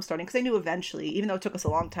no problem starting because I knew eventually, even though it took us a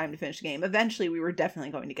long time to finish the game, eventually we were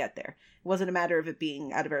definitely going to get there. It wasn't a matter of it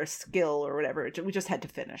being out of our skill or whatever. We just had to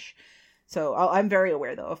finish. So I'm very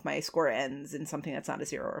aware, though, if my score ends in something that's not a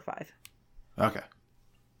 0 or a 5. Okay.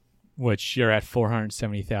 Which you're at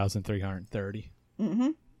 470,330. Mm-hmm.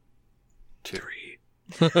 3.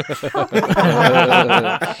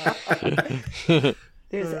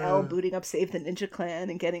 There's Elle booting up Save the Ninja Clan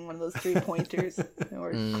and getting one of those 3 pointers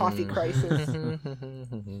or Coffee Crisis.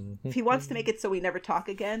 If he wants to make it so we never talk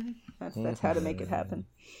again, that's how to make it happen.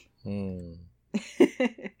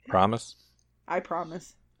 Promise? I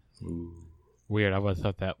promise. Ooh. Weird. I would have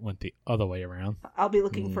thought that went the other way around. I'll be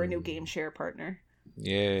looking for a new game share partner.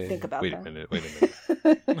 Yeah. Think about Wait that. Wait a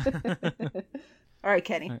minute. All right,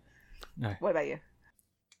 Kenny. All right. What about you?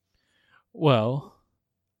 Well,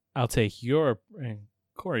 I'll take your and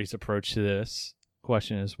Corey's approach to this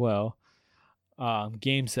question as well.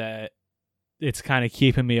 Games that it's kind of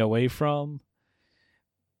keeping me away from.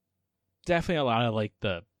 Definitely a lot of like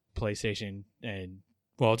the PlayStation and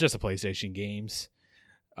just the PlayStation games.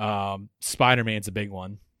 Spider-Man's a big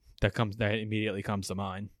one that immediately comes to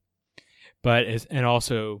mind. But and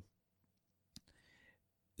also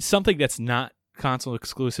something that's not console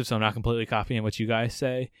exclusive, so I'm not completely copying what you guys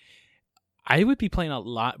say. I would be playing a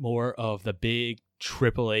lot more of the big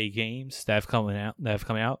AAA games that have come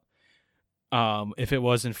out. If it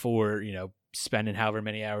wasn't for, spending however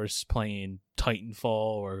many hours playing Titanfall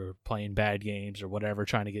or playing bad games or whatever,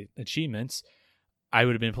 trying to get achievements, I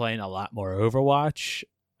would have been playing a lot more Overwatch.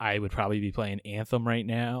 I would probably be playing Anthem right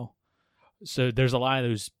now. So there's a lot of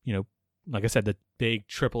those, like I said, the big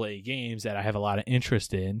AAA games that I have a lot of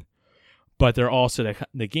interest in, but they're also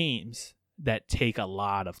the games that take a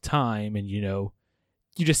lot of time, and you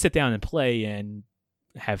just sit down and play and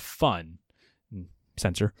have fun.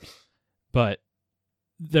 Censor. But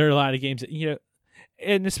there are a lot of games that,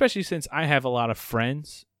 and especially since I have a lot of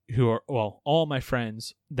friends who are, all my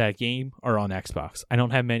friends that game are on Xbox. I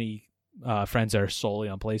don't have many friends that are solely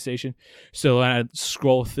on PlayStation. So when I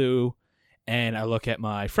scroll through and I look at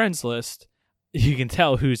my friends list, you can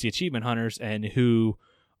tell who's the achievement hunters and who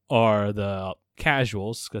are the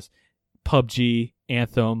casuals, because PUBG,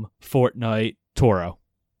 Anthem, Fortnite, Toro.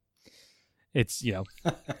 It's,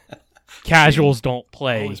 casuals don't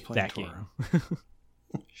play that Toro. game.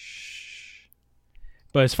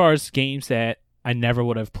 But as far as games that I never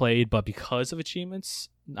would have played, but because of achievements,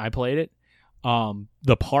 I played it.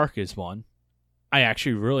 The Park is one. I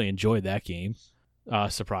actually really enjoyed that game,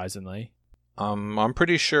 surprisingly. I'm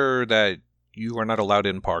pretty sure that you are not allowed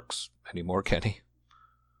in parks anymore, Kenny.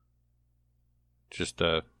 Just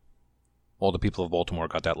all the people of Baltimore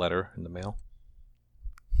got that letter in the mail.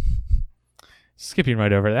 Skipping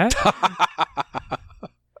right over that.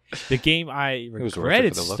 The game I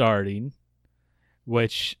regretted starting,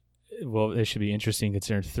 which, it should be interesting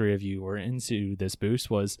considering 3 of you were into this boost,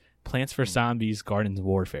 was Plants vs. Zombies Garden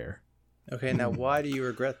Warfare. Okay, now why do you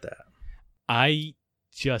regret that? I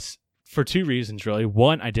just, for 2 reasons really.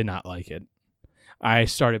 One, I did not like it. I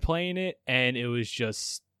started playing it and it was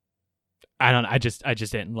just, I just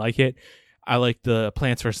didn't like it. I like the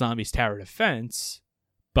Plants vs. Zombies Tower Defense,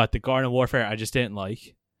 but the Garden Warfare I just didn't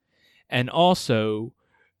like. And also,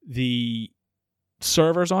 the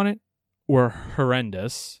servers on it were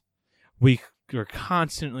horrendous. We were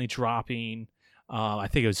constantly dropping. I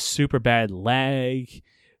think it was super bad lag,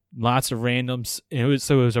 lots of randoms. It was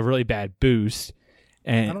a really bad boost.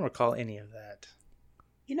 And I don't recall any of that.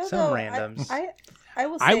 Some Some randoms. I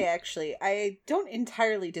will say, actually, I don't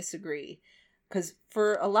entirely disagree. Because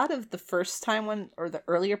for a lot of the first time or the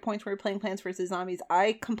earlier points where we were playing Plants vs. Zombies,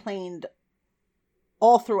 I complained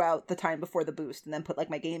all throughout the time before the boost, and then put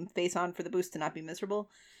my game face on for the boost to not be miserable.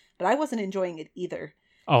 But I wasn't enjoying it either.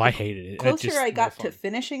 Oh, I hated it. The closer I got to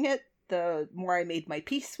finishing it, the more I made my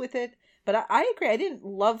peace with it. But I agree, I didn't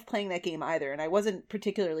love playing that game either, and I wasn't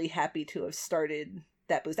particularly happy to have started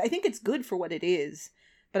that boost. I think it's good for what it is,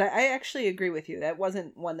 but I actually agree with you. That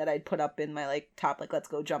wasn't one that I'd put up in my top, let's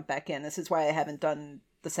go jump back in. This is why I haven't done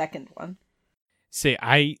the second one. See,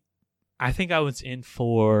 I think I was in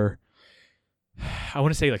for, I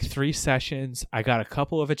want to say 3 sessions. I got a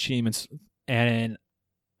couple of achievements, and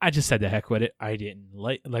I just said the heck with it. I didn't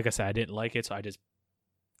like I said, I didn't like it, so I just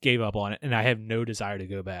gave up on it, and I have no desire to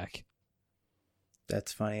go back.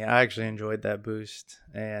 That's funny. I actually enjoyed that boost,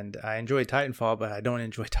 and I enjoyed Titanfall, but I don't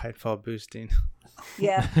enjoy Titanfall boosting.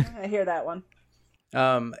 Yeah, I hear that one.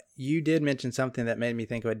 You did mention something that made me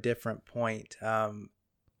think of a different point.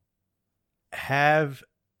 Had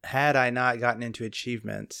I not gotten into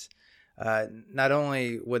achievements, not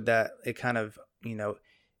only would that, it kind of,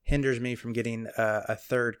 hinders me from getting a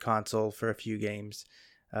third console for a few games,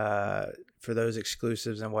 for those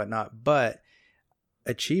exclusives and whatnot, but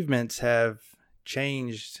achievements have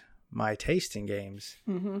changed my taste in games.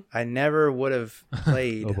 Mm-hmm. I never would have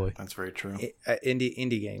played Oh boy. That's very true.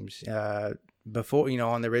 indie games before,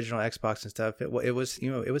 on the original Xbox and stuff. It was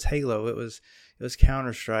it was Halo, it was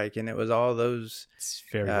Counter-Strike, and it was all those It's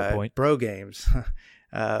a very good point. bro games.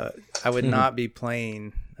 I would not be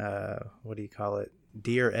playing what do you call it,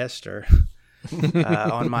 Dear Esther,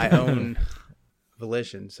 on my own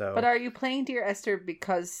volition. So, But are you playing Dear Esther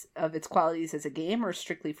because of its qualities as a game, or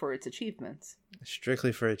strictly for its achievements?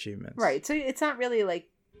 strictly for achievements, Right, so it's not really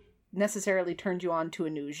necessarily turned you on to a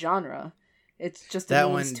new genre. It's just a That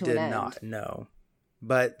means one to did an end. not, no.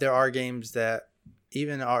 But there are games that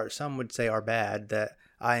even some would say are bad that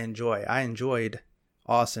I enjoy. I enjoyed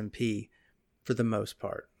Awesome P for the most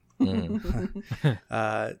part.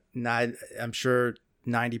 I'm sure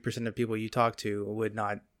 90% of people you talk to would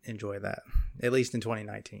not enjoy that, at least in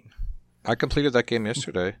 2019. I completed that game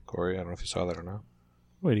yesterday, Corey. I don't know if you saw that or not.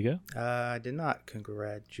 Way to go. I did not.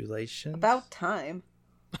 Congratulations. About time.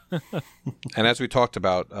 And as we talked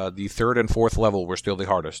about, the third and fourth level were still the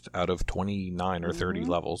hardest out of 29 or 30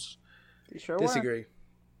 levels. You sure Disagree,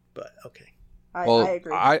 but okay. I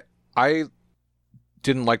agree. I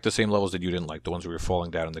didn't like the same levels that you didn't like, the ones where you're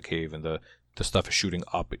falling down in the cave and the stuff is shooting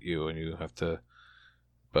up at you and you have to...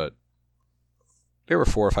 But there were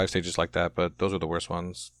 4 or 5 stages like that, but those were the worst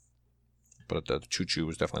ones. But the choo-choo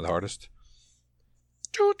was definitely the hardest.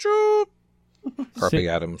 Choo-choo! Carpe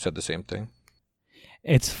Adam said the same thing.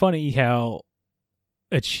 It's funny how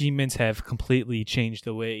achievements have completely changed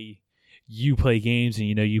the way you play games, and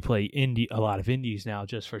you play a lot of indies now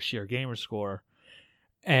just for sheer gamer score.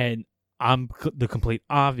 And I'm the complete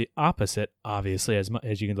opposite, obviously,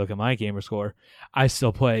 as you can look at my gamer score. I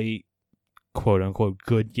still play quote unquote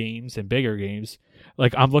good games and bigger games.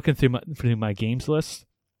 Like, I'm looking through my games list,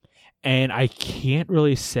 and I can't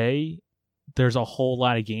really say there's a whole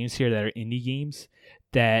lot of games here that are indie games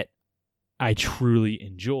that I truly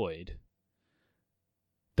enjoyed.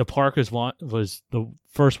 The Park was the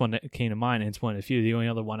first one that came to mind, and it's one of the few. The only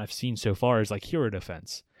other one I've seen so far is like Hero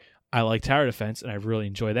Defense. I like Tower Defense, and I really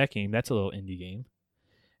enjoy that game. That's a little indie game.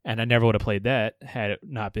 And I never would have played that had it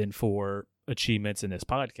not been for achievements in this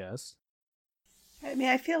podcast. I mean,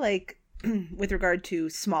 I feel like with regard to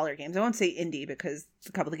smaller games, I won't say indie because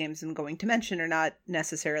a couple of games I'm going to mention are not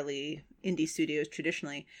necessarily indie studios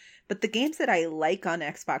traditionally, but the games that I like on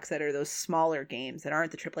Xbox that are those smaller games that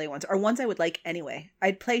aren't the AAA ones are ones I would like anyway.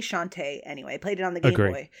 I'd play Shantae anyway. I played it on the Game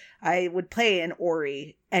Boy. I would play an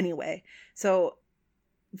Ori anyway. So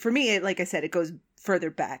for me, like I said, it goes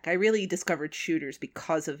further back. I really discovered shooters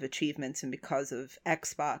because of achievements and because of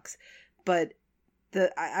Xbox. But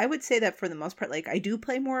I would say that for the most part, like, I do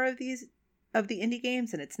play more of the indie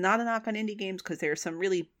games, and it's not a knock on indie games because there are some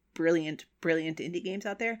really brilliant indie games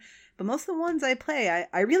out there. But most of the ones I play,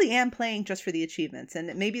 I really am playing just for the achievements.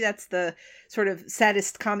 And maybe that's the sort of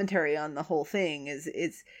saddest commentary on the whole thing is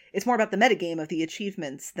it's more about the metagame of the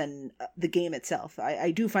achievements than the game itself.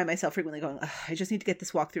 I do find myself frequently going, I just need to get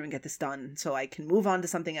this walkthrough and get this done so I can move on to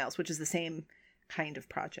something else, which is the same kind of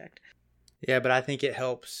project. Yeah, but I think it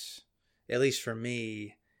helps, at least for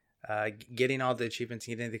me, getting all the achievements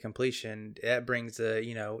and getting the completion. That brings a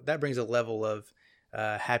level of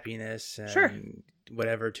happiness and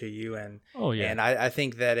whatever to you, and and I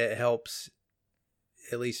think that it helps,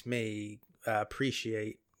 at least me,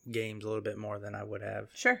 appreciate games a little bit more than I would have.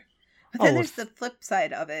 Sure. But then there's the flip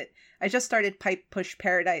side of it. I just started Pipe Push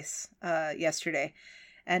Paradise yesterday,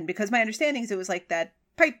 and because my understanding is it was like that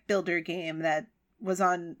pipe builder game that was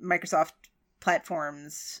on Microsoft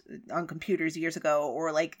platforms on computers years ago,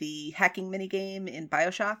 or like the hacking minigame in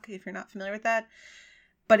BioShock, if you're not familiar with that.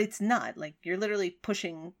 But it's not. Like, you're literally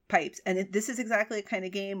pushing pipes. And this is exactly the kind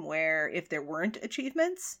of game where if there weren't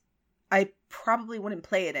achievements, I probably wouldn't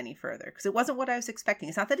play it any further. Because it wasn't what I was expecting.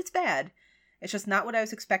 It's not that it's bad. It's just not what I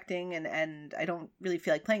was expecting. And I don't really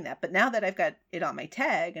feel like playing that. But now that I've got it on my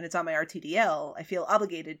tag and it's on my RTDL, I feel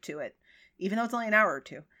obligated to it. Even though it's only an hour or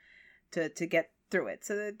two to get through it.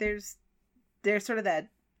 So there's sort of that,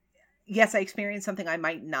 yes, I experienced something I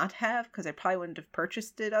might not have because I probably wouldn't have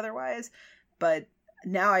purchased it otherwise. But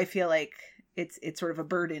now I feel like it's sort of a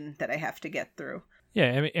burden that I have to get through. Yeah,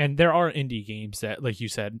 I mean, and there are indie games that, like you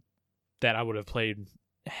said, that I would have played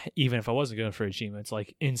even if I wasn't going for achievements.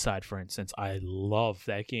 Like Inside, for instance, I love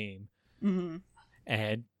that game. Mm-hmm.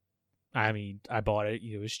 And I mean, I bought it.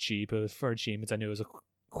 It was cheap. It was for achievements. I knew it was a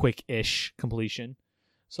quick-ish completion.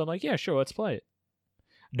 So I'm like, yeah, sure, let's play it.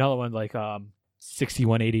 Another one like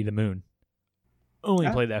 6180 The Moon. Only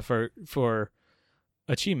played that for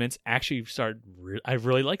achievements. Actually I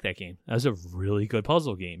really like that game. That was a really good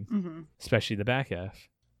puzzle game, especially the back half.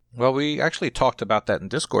 Well, we actually talked about that in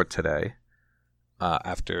Discord today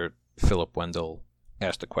after Philip Wendell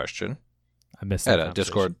asked a question. I missed that at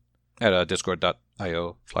Discord at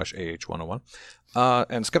discord.io/ah101.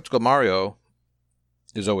 And Skeptical Mario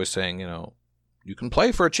is always saying, you can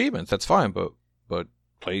play for achievements, that's fine, but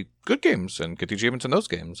play good games and get the achievements in those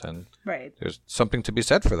games, and there's something to be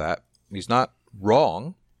said for that. He's not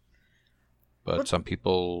wrong, but some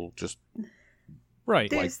people just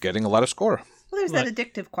like getting a lot of score. Well, there's that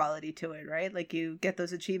addictive quality to it, right? Like, you get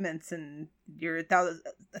those achievements and you're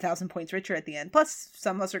 1,000 points richer at the end. Plus,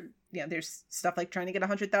 some of us are, there's stuff like trying to get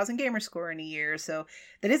 100,000 gamer score in a year, so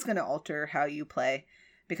that is going to alter how you play,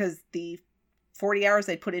 because the 40 hours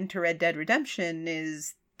I put into Red Dead Redemption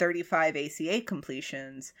is 35 ACA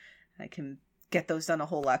completions. I can get those done a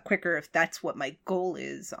whole lot quicker if that's what my goal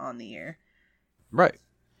is on the year. Right.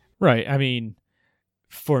 Right. I mean,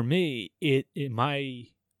 for me,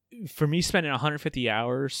 for me spending 150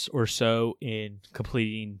 hours or so in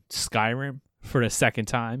completing Skyrim for the second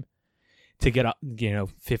time to get up,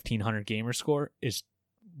 1,500 gamer score is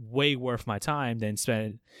way worth my time than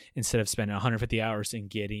instead of spending 150 hours in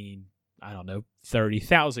getting,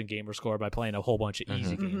 30,000 gamer score by playing a whole bunch of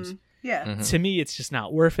easy games. Yeah. To me, it's just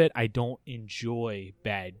not worth it. I don't enjoy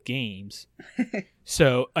bad games.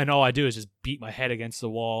 And all I do is just beat my head against the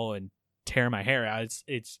wall and tear my hair out.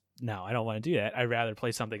 No, I don't want to do that. I'd rather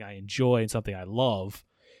play something I enjoy and something I love,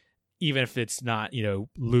 even if it's not,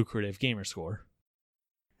 lucrative gamer score.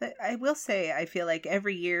 I will say, I feel like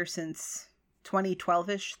every year since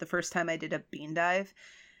 2012-ish, the first time I did a bean dive,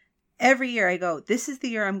 every year I go, this is the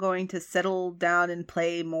year I'm going to settle down and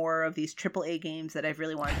play more of these AAA games that I've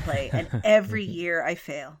really wanted to play. And every year I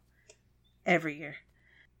fail. Every year.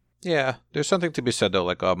 Yeah, there's something to be said, though.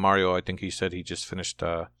 Like Mario, I think he said he just finished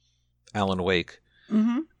Alan Wake.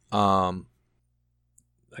 Mm-hmm.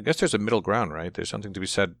 I guess there's a middle ground, right? There's something to be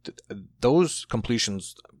said. Those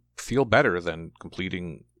completions feel better than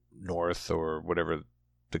completing North or whatever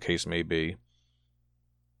the case may be.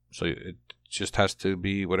 So it just has to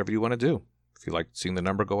be whatever you want to do. If you like seeing the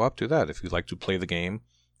number go up, do that. If you like to play the game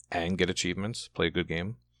and get achievements, play a good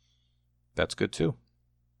game, that's good too.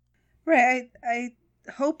 Right. I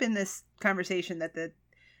hope in this conversation that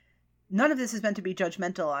none of this is meant to be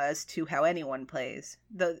judgmental as to how anyone plays.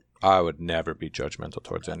 I would never be judgmental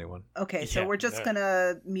towards anyone. Okay, so Yeah, we're just going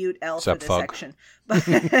to mute L Except for this Fug. section.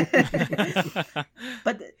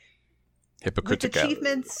 But with Hypocritical.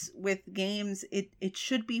 achievements, with games, it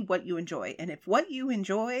should be what you enjoy. And if what you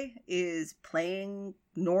enjoy is playing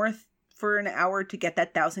North for an hour to get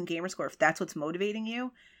that 1,000 gamer score, if that's what's motivating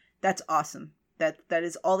you, that's awesome. That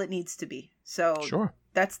is all it needs to be. So Sure.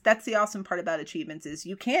 that's the awesome part about achievements is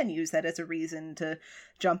you can use that as a reason to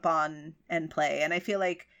jump on and play. And I feel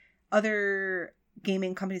like other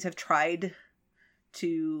gaming companies have tried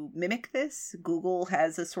to mimic this. Google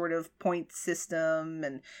has a sort of point system,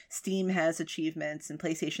 and Steam has achievements, and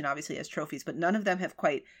PlayStation obviously has trophies, but none of them have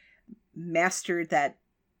quite mastered that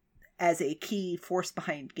as a key force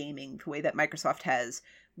behind gaming the way that Microsoft has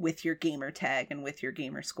with your gamer tag and with your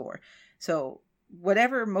gamer score. So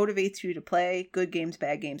whatever motivates you to play, good games,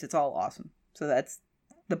 bad games, it's all awesome. So that's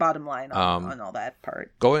the bottom line on all that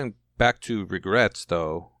part. Going back to regrets,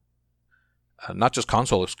 though, not just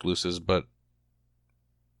console exclusives, but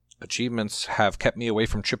achievements have kept me away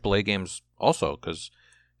from AAA games also, because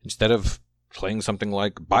instead of playing something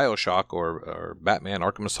like Bioshock or Batman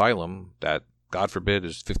Arkham Asylum, that, God forbid,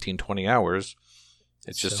 is 15, 20 hours,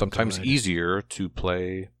 it's just So sometimes good. easier to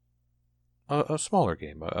play a smaller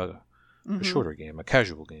game, a shorter game, a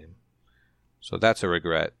casual game. So that's a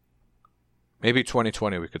regret. Maybe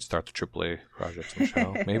 2020 we could start the AAA projects,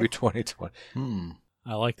 Michelle. Maybe 2020.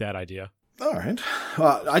 I like that idea. All right.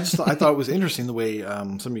 Well, I thought it was interesting the way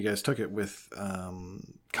some of you guys took it with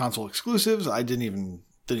console exclusives. I didn't even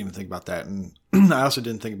think about that, and I also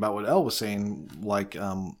didn't think about what Elle was saying, like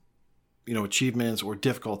achievements or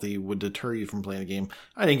difficulty would deter you from playing a game.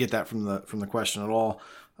 I didn't get that from the question at all.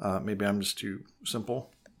 Maybe I'm just too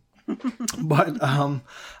simple. But and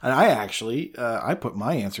I actually I put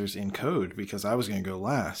my answers in code because I was going to go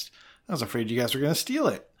last. I was afraid you guys were going to steal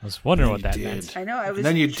it. I was wondering And what you that did. meant. I know, I was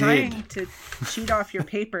Then you trying did. to cheat off your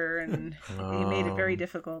paper, and you made it very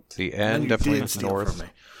difficult. The And end you definitely did steal north. from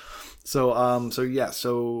me. So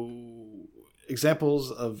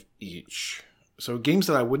examples of each. So games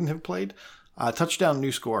that I wouldn't have played. Touchdown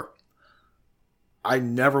New Score. I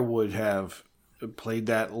never would have played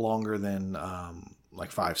that longer than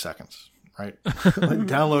like 5 seconds. Right?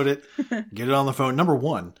 Download it, get it on the phone. Number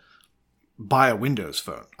one, buy a Windows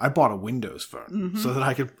phone. I bought a Windows phone so that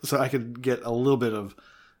I could get a little bit of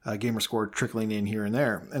gamer score trickling in here and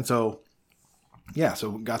there. And so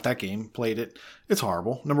got that game, played it. It's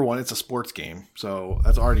horrible. Number one, it's a sports game, so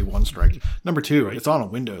that's already one strike. Number two, it's on a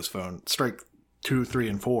Windows phone. Strike 2, 3,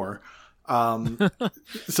 and 4.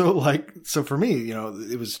 So for me,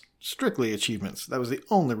 it was strictly achievements. That was the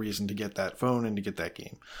only reason to get that phone and to get that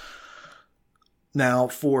game. Now,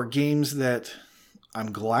 for games that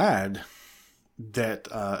I'm glad that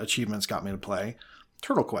achievements got me to play,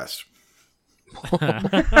 Turtle Quest.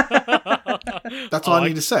 That's all I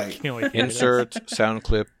need to say. Can't wait to hear Insert sound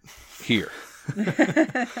clip here.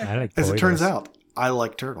 this. I like As it boy turns this. out, I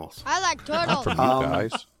like turtles. I like turtles. From you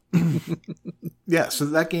guys. Yeah, so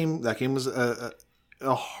that game was a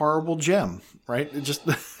horrible gem, right? It just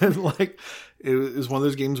it was one of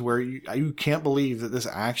those games where you can't believe that this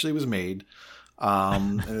actually was made.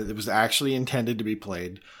 And it was actually intended to be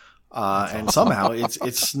played. And somehow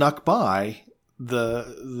it snuck by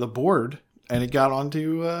the board and it got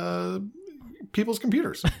onto people's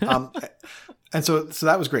computers. And so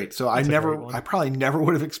that was great. So I probably never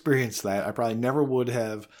would have experienced that. I probably never would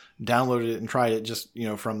have downloaded it and tried it just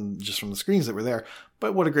from the screens that were there.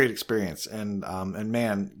 But what a great experience. And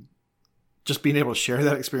man, just being able to share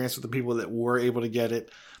that experience with the people that were able to get it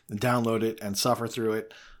and download it and suffer through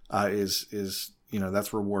it is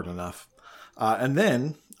that's reward enough. And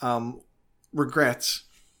then regrets,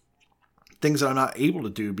 things that I'm not able to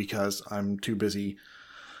do because I'm too busy,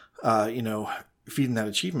 feeding that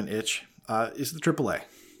achievement itch, is the AAA.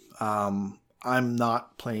 I'm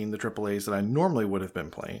not playing the AAAs that I normally would have been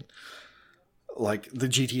playing, like the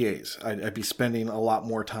GTAs. I'd be spending a lot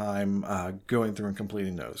more time going through and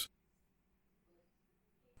completing those.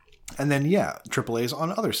 And then, AAAs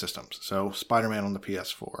on other systems. So Spider-Man on the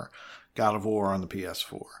PS4, God of War on the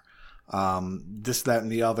PS4. This, that,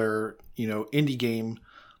 and the other, indie game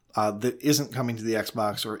that isn't coming to the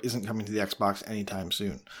Xbox or isn't coming to the Xbox anytime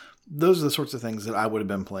soon. Those are the sorts of things that I would have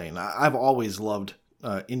been playing. I've always loved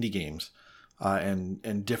indie games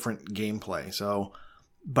and different gameplay. So,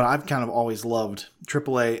 but I've kind of always loved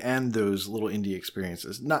AAA and those little indie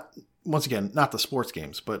experiences. Not the sports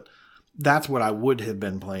games, but that's what I would have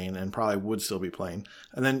been playing and probably would still be playing.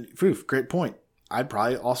 And then, great point. I'd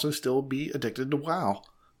probably also still be addicted to WoW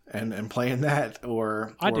and playing that,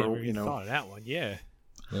 or I didn't even thought of that one. Yeah.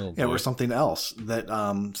 Or something else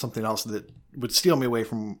that would steal me away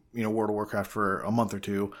from World of Warcraft for a month or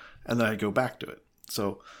two, and then I'd go back to it.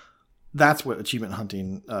 So that's what achievement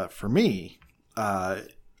hunting for me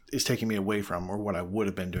is taking me away from, or what I would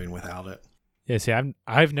have been doing without it. Yeah, see,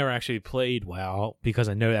 I've never actually played WoW because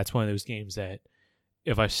I know that's one of those games that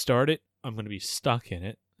if I start it, I'm going to be stuck in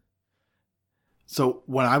it. So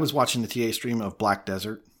when I was watching the TA stream of Black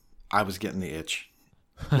Desert, I was getting the itch.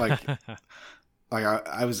 Like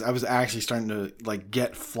I was actually starting to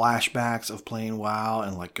get flashbacks of playing WoW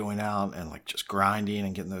and going out and just grinding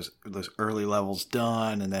and getting those early levels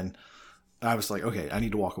done, and then I was like, okay, I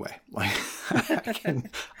need to walk away.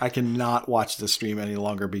 I cannot watch the stream any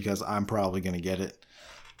longer because I'm probably going to get it.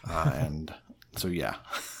 And so, yeah.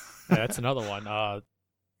 That's another one.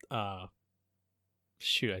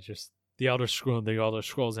 The Elder Scrolls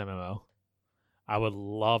MMO. I would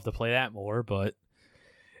love to play that more, but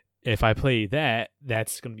if I play that,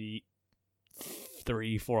 that's going to be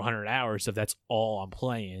 300-400 hours. If that's all I'm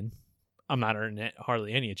playing, I'm not earning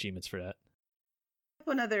hardly any achievements for that.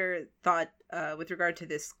 One other thought with regard to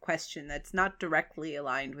this question that's not directly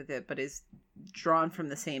aligned with it, but is drawn from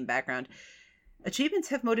the same background. Achievements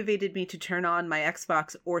have motivated me to turn on my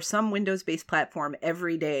Xbox or some Windows-based platform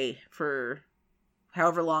every day for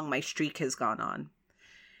however long my streak has gone on.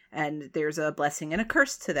 And there's a blessing and a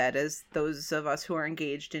curse to that, as those of us who are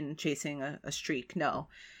engaged in chasing a streak know.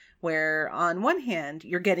 Where on one hand,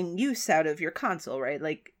 you're getting use out of your console, right?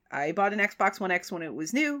 Like, I bought an Xbox One X when it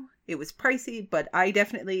was new. It was pricey, but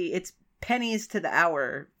it's pennies to the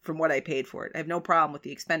hour from what I paid for it. I have no problem with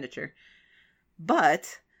the expenditure.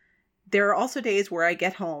 But there are also days where I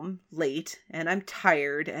get home late and I'm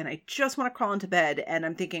tired and I just want to crawl into bed and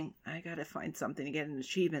I'm thinking, I got to find something to get an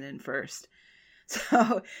achievement in first.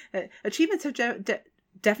 So achievements have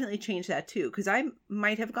definitely changed that too, because I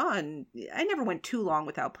never went too long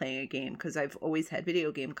without playing a game because I've always had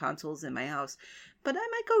video game consoles in my house, but I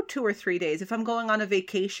might go 2 or 3 days. If I'm going on a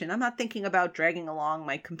vacation, I'm not thinking about dragging along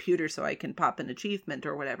my computer so I can pop an achievement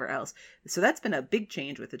or whatever else. So that's been a big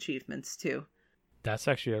change with achievements too. That's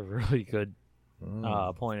actually a really good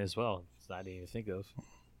point as well. It's not even think of.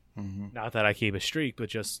 Mm-hmm. Not that I keep a streak, but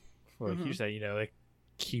just like you said, it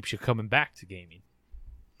keeps you coming back to gaming.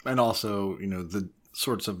 And also, the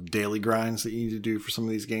sorts of daily grinds that you need to do for some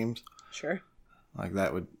of these games. Sure. Like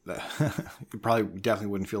you definitely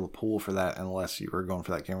wouldn't feel the pull for that unless you were going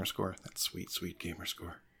for that gamer score. That sweet, sweet gamer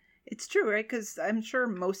score. It's true, right? Because I'm sure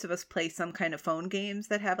most of us play some kind of phone games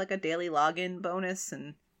that have a daily login bonus,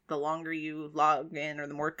 and the longer you log in or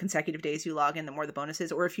the more consecutive days you log in, the more the bonus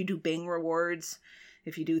is. Or if you do Bing rewards,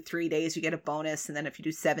 if you do 3 days, you get a bonus. And then if you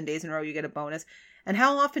do 7 days in a row, you get a bonus. And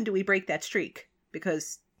how often do we break that streak?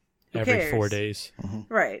 Because every 4 days.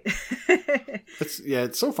 Mm-hmm. Right.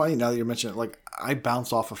 It's so funny now that you mention it. I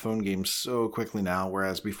bounce off of phone games so quickly now,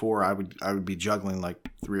 whereas before I would be juggling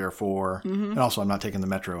 3 or 4. Mm-hmm. And also I'm not taking the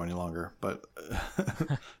Metro any longer. But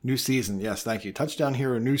new season, yes, thank you. Touchdown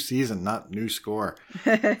Hero, new season, not new score.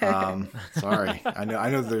 Sorry, I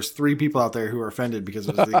know there's 3 people out there who are offended because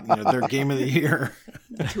it was their game of the year.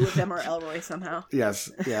 2 of them are Elroy somehow. Yes,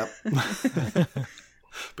 yeah.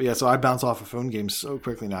 But yeah, so I bounce off of phone games so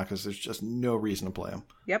quickly now because there's just no reason to play them.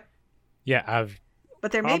 Yep. Yeah, I've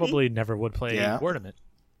But there may probably be. never would play Yeah. Wordament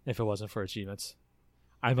if it wasn't for achievements.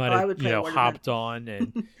 I might I have, would play Wordament. hopped on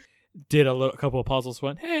and did a couple of puzzles.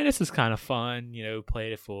 Went, hey, this is kind of fun.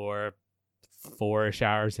 Played it for 4-ish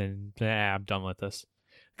hours, and I'm done with this.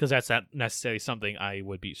 Because that's not necessarily something I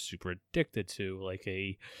would be super addicted to, like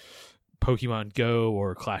a Pokemon Go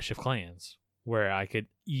or Clash of Clans, where I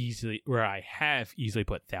have easily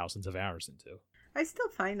put thousands of hours into. I still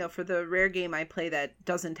find, though, for the rare game I play that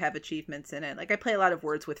doesn't have achievements in it, like I play a lot of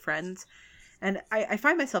Words with Friends, and I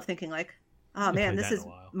find myself thinking like, oh haven't man, played this that in is a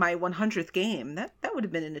while. my 100th game. That would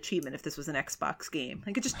have been an achievement if this was an Xbox game.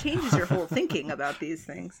 Like, it just changes your whole thinking about these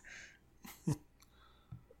things.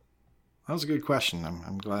 That was a good question.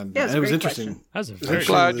 I'm glad. Yeah, it was a and it was great interesting. question. That was a It was very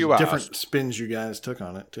interesting glad the you different asked. spins you guys took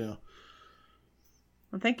on it too.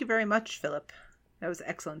 Well, thank you very much, Philip. That was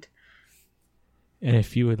excellent. And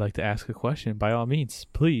if you would like to ask a question, by all means,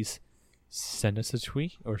 please send us a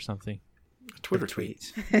tweet or something. Twitter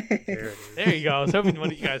tweet. There it is. There you go. I was hoping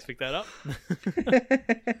one of you guys picked that up.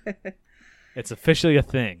 It's officially a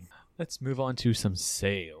thing. Let's move on to some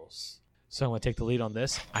sales. So I'm going to take the lead on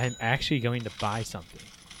this. I'm actually going to buy something.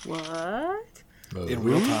 What? In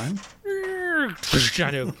real time.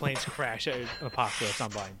 I know planes crash at apocalypse. I'm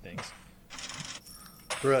buying things.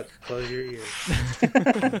 Brooke, close your ears.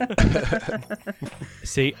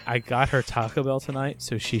 See, I got her Taco Bell tonight,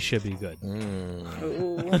 so she should be good. Ooh.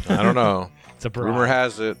 I don't know. It's a bribe. Rumor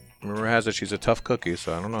has it she's a tough cookie,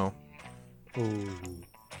 so I don't know. Ooh.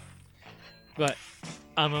 But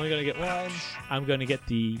I'm only going to get one. I'm going to get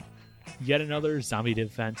the yet another Zombie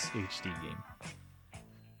Defense HD game.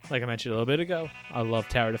 Like I mentioned a little bit ago, I love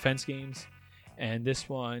tower defense games, and this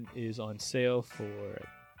one is on sale for,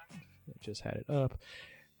 I just had it up.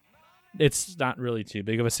 It's not really too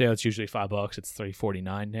big of a sale. It's usually $5. It's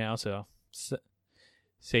 $3.49 now, so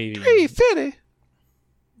saving $3.50.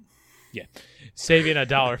 saving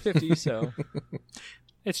 $1.50, so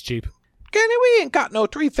it's cheap. Kenny, we ain't got no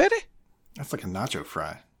 $3.50. That's like a nacho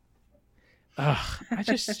fry. Ugh, I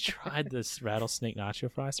just tried this rattlesnake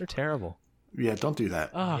nacho fries. They're terrible. Yeah, don't do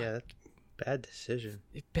that. Ugh, Yeah, bad decision.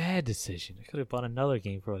 bad decision. I could have bought another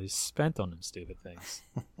game for what I spent on them stupid things.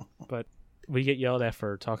 But we get yelled at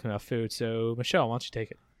for talking about food, so Michelle, why don't you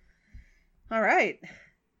take it? All right.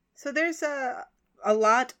 So there's a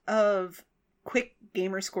lot of quick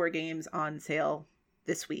gamer score games on sale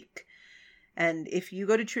this week. And if you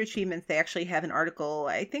go to True Achievements, they actually have an article,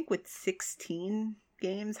 I think with 16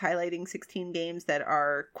 games, highlighting 16 games that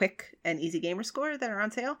are quick and easy gamer score that are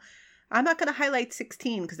on sale. I'm not going to highlight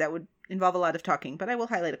 16 because that would involve a lot of talking, but I will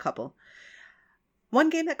highlight a couple. One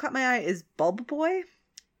game that caught my eye is Bulb Boy.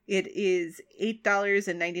 It is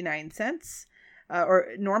 $8.99 or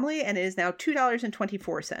normally, and it is now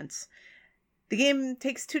 $2.24. The game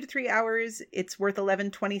takes 2 to 3 hours. It's worth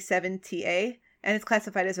 $11.27 TA, and it's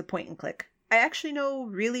classified as a point and click. I actually know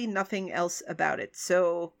really nothing else about it.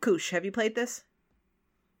 So, Koosh, have you played this?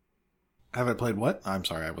 Have I played what? I'm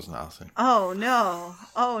sorry, I wasn't listening. Oh no!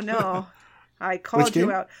 Oh no! I called Which you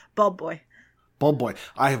game? out, Bulb Boy. Bulb Boy.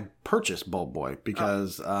 I have purchased Bulb Boy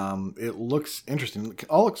because it looks interesting. It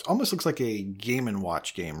almost looks like a Game &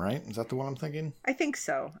 Watch game, right? Is that the one I'm thinking? I think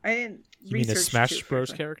so. I didn't. You mean the research Smash too Bros.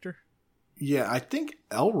 carefully. character? Yeah, I think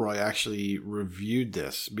Elroy actually reviewed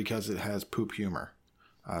this because it has poop humor.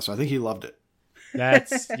 So I think he loved it.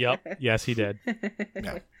 That's, yep. Yes, he did.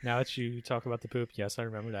 Yeah. Now that you talk about the poop, yes, I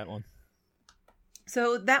remember that one.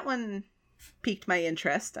 So that one piqued my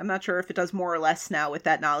interest. I'm not sure if it does more or less now with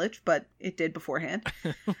that knowledge, but it did beforehand.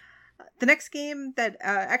 The next game that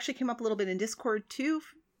actually came up a little bit in Discord too,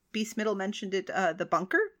 Beast Middle mentioned it, The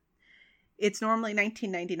Bunker. It's normally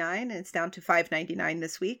 $19.99 and it's down to $5.99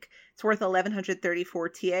 this week. It's worth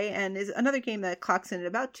 $1,134 TA and is another game that clocks in at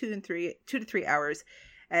about 2 to 3 hours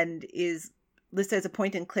and is listed as a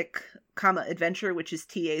point and click, adventure, which is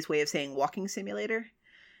TA's way of saying walking simulator.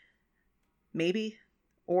 Maybe,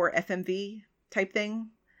 or FMV type thing.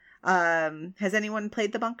 Has anyone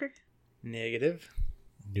played The Bunker? Negative.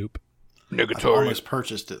 Nope. I've almost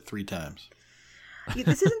purchased it 3 times.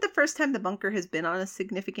 This isn't the first time The Bunker has been on a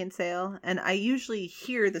significant sale, and I usually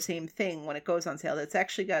hear the same thing when it goes on sale. It's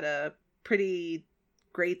actually got a pretty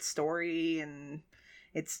great story, and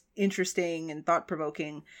it's interesting and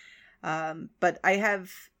thought-provoking. But I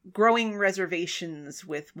have growing reservations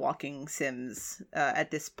with walking sims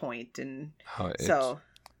at this point, and so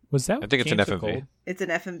Was that I think it's an Games with FMV. Gold? it's an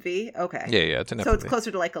FMV. Okay, Yeah, it's an so it's FMV.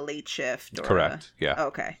 closer to like a late shift. Or Correct, yeah.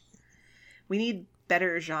 Okay. We need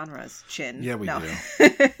better genres, Chin. Yeah, we do.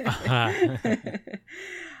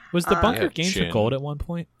 Was the Bunker Yeah, Games Chin. with Gold at one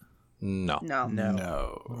point? No. No.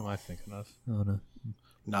 No. What am I thinking of? Oh no.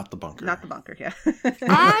 Not the bunker. Not the bunker, yeah.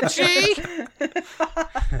 Archie!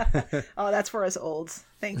 Oh, that's for us olds.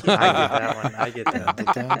 Thank you. I get that one. I get that.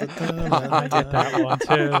 I get that one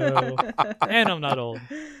too. And I'm not old.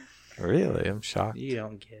 Really? I'm shocked. You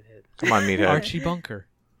don't get it. Come on, Meathead. Archie Bunker.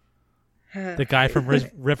 The guy from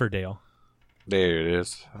Riverdale. There it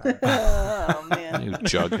is. Oh, man. You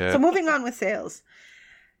jughead. So moving on with sales.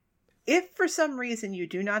 If for some reason you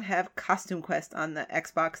do not have Costume Quest on the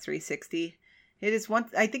Xbox 360, it is one.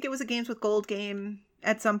 I think it was a Games with Gold game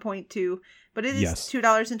at some point too, but it is Yes.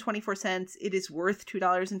 $2.24. It is worth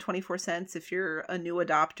 $2.24 if you're a new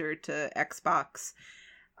adopter to Xbox.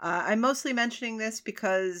 I'm mostly mentioning this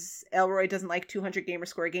because Elroy doesn't like 200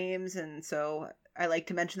 Gamerscore games, and so I like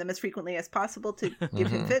to mention them as frequently as possible to give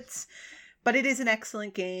him fits. But it is an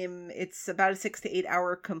excellent game. It's about a 6 to 8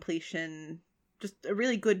 hour completion. Just a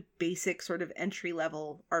really good basic sort of entry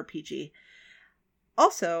level RPG.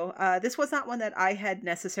 Also, this was not one that I had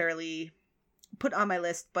necessarily put on my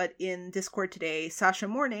list, but in Discord today, Sasha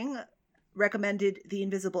Morning recommended The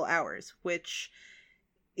Invisible Hours, which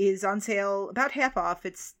is on sale about half off.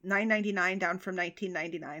 It's $9.99 down from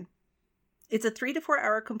 $19.99. It's a 3 to 4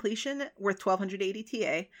 hour completion worth 1280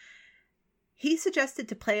 TA. He suggested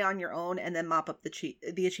to play on your own and then mop up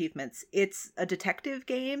the achievements. It's a detective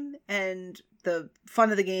game, and the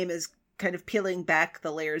fun of the game is kind of peeling back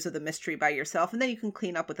the layers of the mystery by yourself, and then you can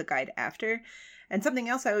clean up with a guide after. And something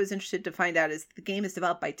else I was interested to find out is the game is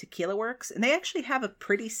developed by Tequila Works, and they actually have a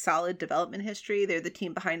pretty solid development history. They're the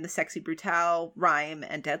team behind the Sexy Brutale, Rhyme,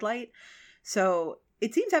 and Deadlight. So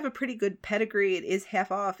it seems to have a pretty good pedigree. It is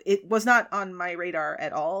half off. It was not on my radar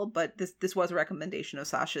at all, but this was a recommendation of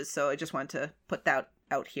Sasha's, so I just wanted to put that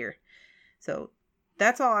out here. So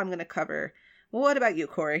that's all I'm going to cover. Well, what about you,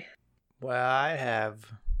 Corey? Well, I have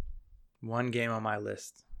one game on my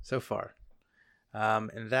list so far,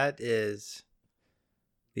 and that is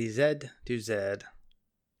the Z2Z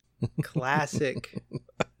classically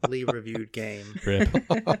reviewed game, Rip.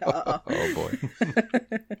 Oh, boy.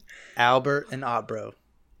 Albert and Otbro.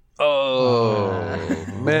 Oh,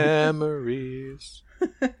 memories.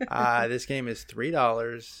 This game is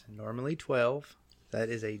 $3, normally $12. That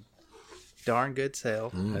is a darn good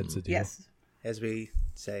sale, That's a deal. Yes. as we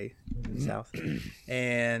say in the South.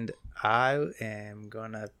 And I am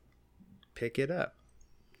gonna pick it up,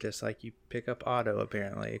 just like you pick up Auto,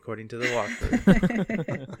 apparently, according to the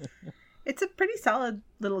walkthrough. It's a pretty solid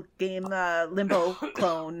little game, Limbo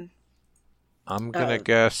clone. I'm gonna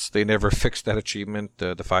guess they never fixed that achievement,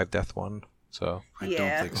 the 5 death one. So I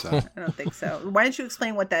Yeah. don't think so. I don't think so. Why don't you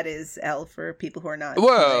explain what that is, Elle, for people who are not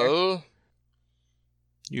familiar? well,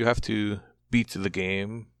 you have to beat the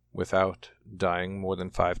game without dying more than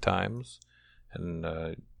 5 times,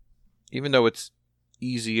 and even though it's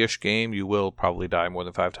easy-ish game, you will probably die more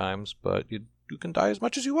than 5 times, but you can die as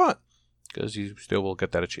much as you want because you still will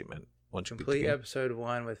get that achievement once you beat the Complete game. episode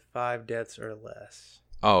 1 with 5 deaths or less.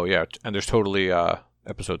 Oh yeah, and there's totally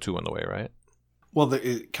episode 2 on the way, right? Well,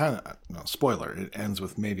 it kind of, no, spoiler, it ends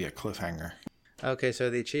with maybe a cliffhanger. Okay, so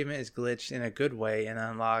the achievement is glitched in a good way and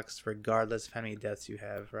unlocks regardless of how many deaths you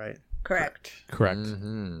have, right? Correct. Correct.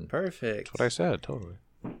 Mm-hmm. Perfect. That's what I said, totally.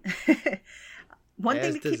 One As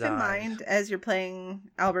thing to keep in designed. mind as you're playing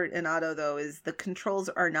Albert and Otto, though, is the controls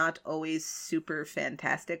are not always super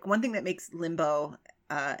fantastic. One thing that makes Limbo,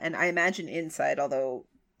 and I imagine Inside, although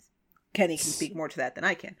Kenny can speak more to that than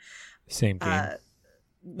I can. Same game. Right,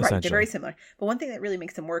 they're Essentially. very similar. But one thing that really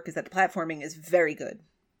makes them work is that the platforming is very good.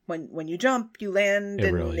 When you jump, you land, It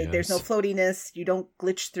and really there's no is. floatiness. You don't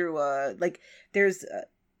glitch through there's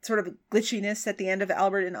sort of a glitchiness at the end of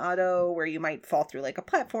Albert and Otto where you might fall through like a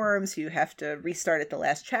platform, so you have to restart at the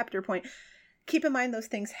last chapter point. Keep in mind those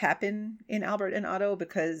things happen in Albert and Otto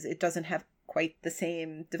because it doesn't have quite the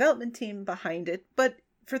same development team behind it. But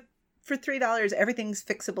for $3, everything's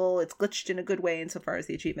fixable. It's glitched in a good way insofar as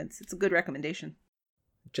the achievements. It's a good recommendation.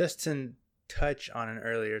 Just to touch on an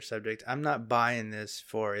earlier subject, I'm not buying this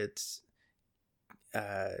for its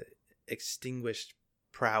extinguished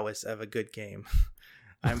prowess of a good game.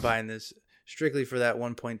 I'm buying this strictly for that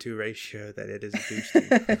 1.2 ratio that it is boosting.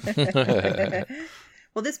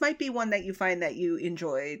 Well, this might be one that you find that you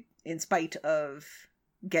enjoy in spite of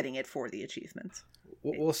getting it for the achievements.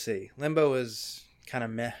 We'll see. Limbo is kind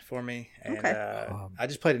of meh for me. And Okay. I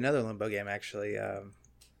just played another Limbo game, actually.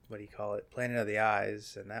 What do you call it? Planet of the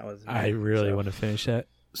Eyes. And that was meh. I really want to finish that.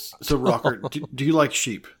 So, Rocker, do you like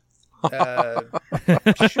sheep? Sure,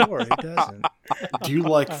 who doesn't? Do you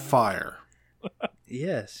like fire?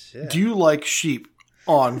 Yes. Yeah. Do you like sheep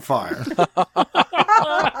on fire?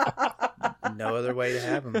 No other way to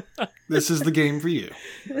have them. This is the game for you.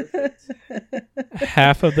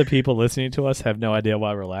 Half of the people listening to us have no idea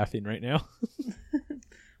why we're laughing right now.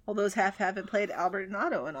 Well, those half haven't played Albert and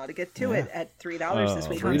Otto and ought to get to it at $3 this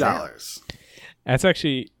week. on sale. $3. That's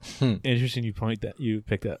actually interesting. You pointed that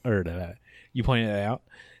out.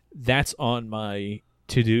 That's on my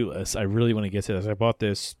to-do list. I really want to get to this. I bought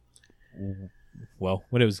this, well,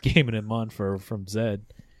 when it was Game of the Month from Zed,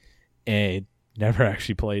 and never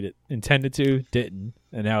actually played it. Intended to, didn't,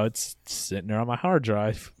 and now it's sitting there on my hard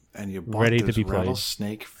drive, And you bought ready those to be played.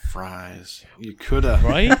 rattlesnake fries. You could have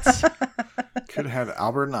Right? could have had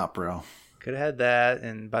Albert Knopro. Could have had that,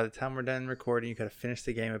 and by the time we're done recording, you could have finished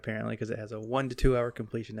the game apparently because it has a 1 to 2 hour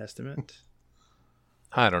completion estimate.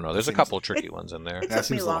 I don't know. There's a couple of tricky ones in there. It That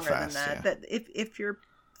took me seems a little longer fast, than that. yeah. That if you're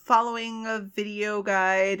following a video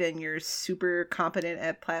guide and you're super competent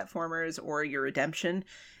at platformers or your redemption,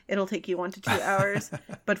 it'll take you 1 to 2 hours.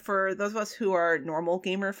 But for those of us who are normal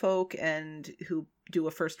gamer folk and who do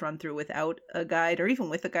a first run through without a guide, or even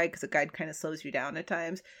with a guide, because a guide kind of slows you down at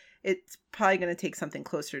times, it's probably going to take something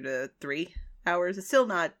closer to 3 hours. It's still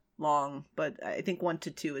not long, but I think 1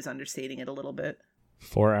 to 2 is understating it a little bit.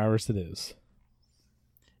 4 hours it is.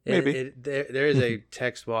 Maybe. There is a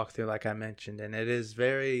text walkthrough, like I mentioned, and it is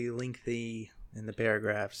very lengthy in the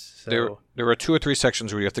paragraphs. So There are 2 or 3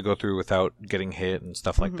 sections where you have to go through without getting hit and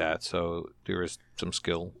stuff like that. So there is some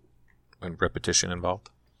skill and repetition involved.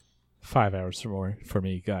 5 hours or more for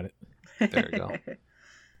me. Got it. There you go.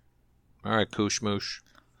 All right, Koosh Moosh.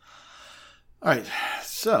 All right,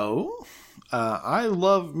 so I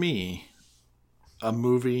love me a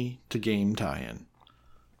movie to game tie-in.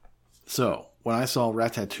 So when I saw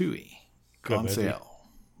Ratatouille Good on movie. sale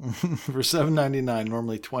for $7.99,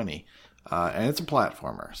 normally $20, and it's a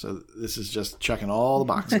platformer, so this is just checking all the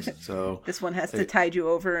boxes. So This one has to tide you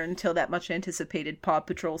over until that much anticipated Paw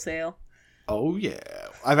Patrol sale. oh yeah,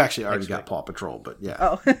 I've actually already got Paw Patrol, but yeah,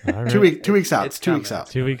 Oh, All right. 2 weeks out. It's It's 2 weeks coming. out.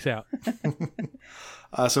 2 weeks out.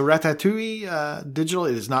 So Ratatouille digital,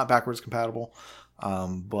 it is not backwards compatible,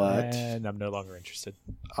 but And I'm no longer interested.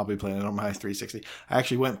 I'll be playing it on my 360. I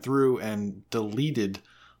actually went through and deleted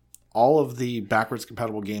all of the backwards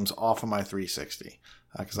compatible games off of my 360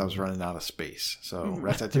 because I was running out of space. So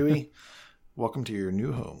Ratatouille, welcome to your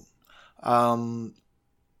new home.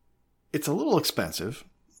 It's a little expensive,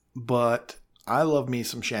 but I love me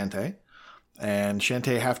some Shantae. And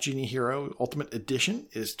Shantae Half Genie Hero Ultimate Edition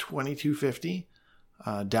is $22.50,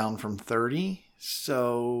 down from $30.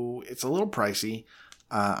 So it's a little pricey.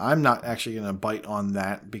 I'm not actually going to bite on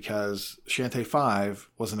that because Shantae 5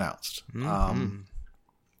 was announced.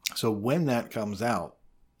 So when that comes out,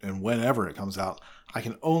 and whenever it comes out, I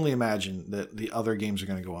can only imagine that the other games are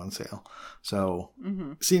going to go on sale. So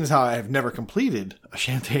seeing as how I have never completed a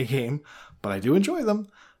Shantae game, but I do enjoy them,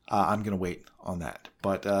 I'm going to wait on that.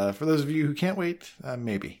 But for those of you who can't wait,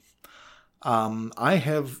 maybe. I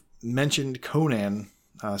have mentioned Conan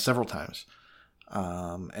several times.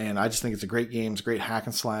 And I just think it's a great game. It's a great hack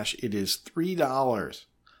and slash. It is $3.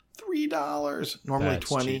 $3. Normally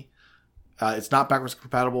That's $20. cheap. It's not backwards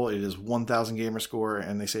compatible. It is 1,000 gamer score,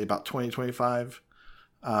 and they say about 25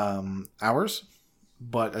 hours.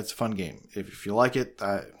 But it's a fun game. If you like it,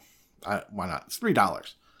 why not? It's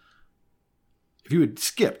 $3. If you had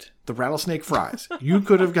skipped the rattlesnake fries, you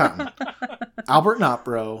could have gotten Albert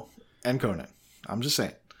Knopro and Conan. I'm just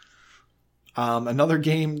saying. Another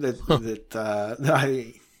game that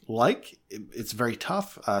I like, it's very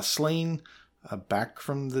tough. Slain, Back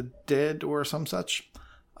from the Dead or some such.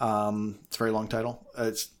 It's a very long title.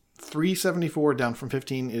 It's $3.74 down from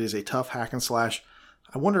 $15. It is a tough hack and slash.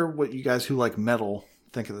 I wonder what you guys who like metal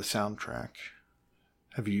think of the soundtrack.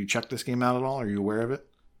 Have you checked this game out at all? Are you aware of it?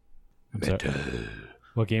 I'm sorry.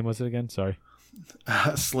 What game was it again? Sorry.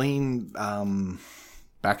 Slain,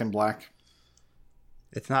 Back in Black.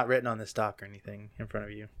 it's not written on this dock or anything in front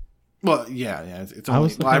of you. Well, yeah. It's I only,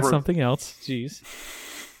 was looking at something else. Jeez.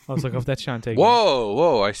 I was looking off that Shantae game.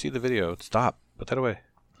 Whoa! I see the video. Stop. Put that away.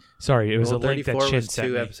 Sorry, it was Well, a link that 34 Shin was sent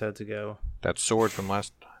 2 me. episodes ago. That sword from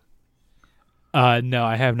last time. No,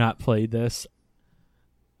 I have not played this.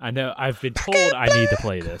 I know I've been told I need to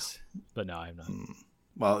play this, but no, I'm not.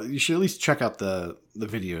 Well, you should at least check out the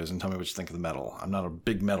videos and tell me what you think of the metal. I'm not a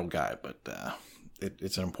big metal guy, but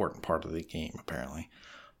it's an important part of the game, apparently.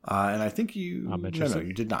 And I think I'm no, interested.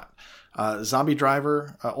 you did not. Zombie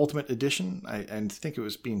Driver Ultimate Edition, I think it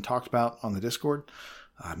was being talked about on the Discord.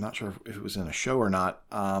 I'm not sure if it was in a show or not.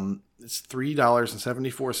 It's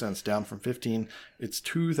 $3.74 down from $15. It's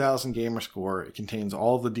 2,000 gamer score. It contains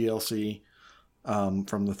all of the DLC from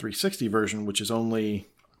the 360 version, which is only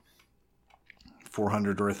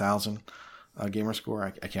 400 or 1,000. gamer score.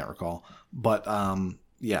 I can't recall, but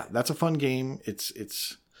yeah, that's a fun game.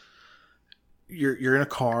 It's you're in a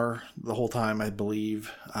car the whole time, I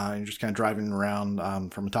believe. You're just kind of driving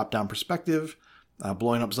around from a top-down perspective,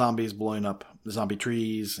 blowing up zombies, blowing up zombie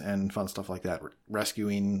trees, and fun stuff like that.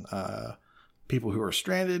 Rescuing people who are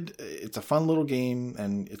stranded. It's a fun little game,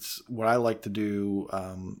 and it's what I like to do,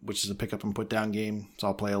 which is a pick up and put down game. So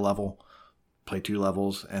I'll play a level, play 2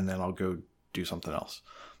 levels, and then I'll go do something else.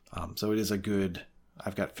 So it is a good.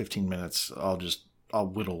 I've got 15 minutes. I'll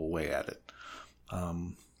whittle away at it.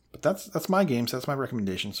 But that's my games. That's my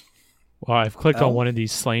recommendations. Well, I've clicked on one of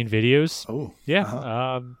these Slain videos. Oh, Yeah,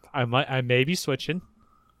 uh-huh. I may be switching.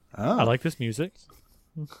 Oh. I like this music.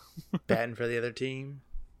 Batting for the other team.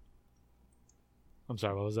 I'm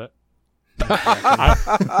sorry, what was that?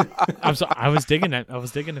 I'm sorry. I was digging that. I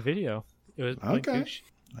was digging the video. It was Okay.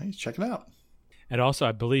 Nice. Check it out. And also,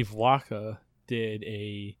 I believe Waka did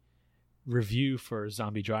a review for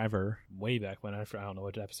Zombie Driver way back when. I don't know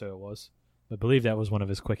what episode it was. I believe that was one of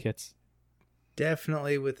his quick hits.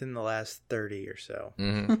 Definitely within the last 30 or so.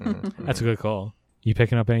 That's a good call. You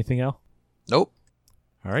picking up anything else? Nope.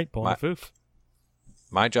 All right, pulling the foof.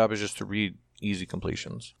 My job is just to read easy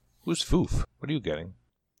completions. Who's Foof? What are you getting?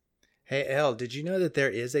 Hey, El, did you know that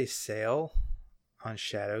there is a sale on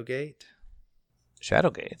Shadowgate?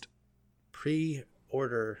 Shadowgate.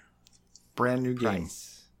 Pre-order Brand new game.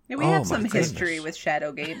 price. Yeah, we Oh, have my some history goodness. with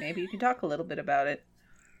Shadowgate. Maybe you can talk a little bit about it.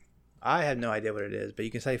 I have no idea what it is, but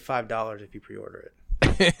you can save $5 if you pre-order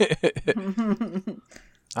it.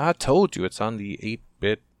 I told you it's on the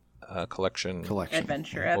 8-bit collection.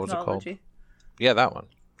 Adventure What was it called? Anthology. Yeah, that one.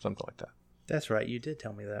 Something like that. That's right, you did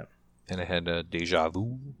tell me that. And it had Deja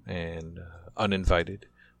Vu and Uninvited,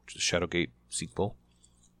 which is a Shadowgate sequel.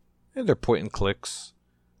 And they're point and clicks.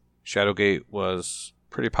 Shadowgate was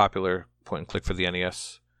pretty popular point and click for the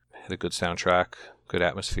NES. Had a good soundtrack, good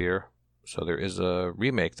atmosphere. So there is a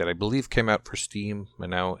remake that I believe came out for Steam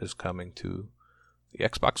and now is coming to the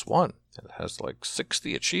Xbox One. It has like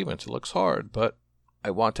 60 achievements. It looks hard, but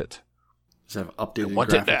I want it. Does it have updated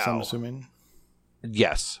want it graphics, now. I'm assuming?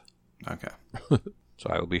 Yes. Okay. So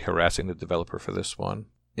I will be harassing the developer for this one.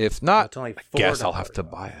 If not, It's only I guess I'll $4. have to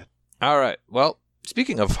buy it. All right. Well,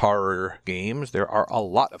 speaking of horror games, there are a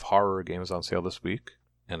lot of horror games on sale this week.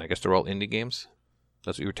 And I guess they're all indie games.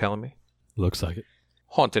 That's what you were telling me? Looks like it.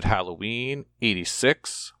 Haunted Halloween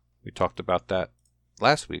 86. We talked about that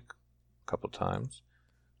last week a couple times.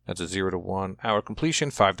 That's a 0 to 1 hour completion,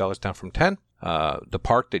 $5 down from 10. The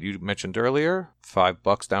Park that you mentioned earlier,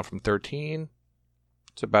 $5 down from 13.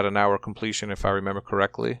 It's about an hour completion if I remember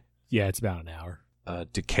correctly. Yeah, it's about an hour.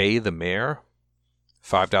 Decay the Mayor,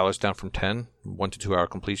 $5 down from 10, 1 to 2 hour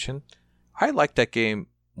completion. I like that game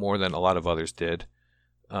more than a lot of others did.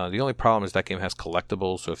 The only problem is that game has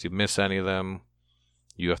collectibles, so if you miss any of them,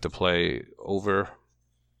 you have to play over.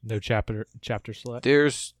 No chapter select.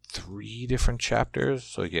 There's 3 different chapters,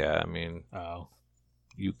 so yeah, I mean, Oh,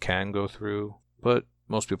 you can go through, but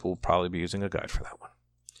most people will probably be using a guide for that one.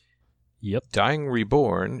 yep. Dying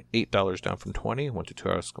Reborn, $8 down from 20, 1 to 2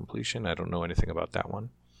 hours completion. I don't know anything about that one.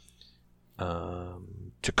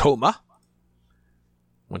 Tacoma,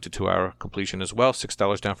 1 to 2 hour completion as well,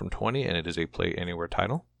 $6 down from 20, and it is a play anywhere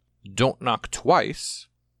title. Don't Knock Twice,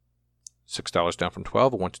 $6 down from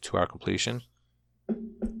 12, a 1 to 2 hour completion.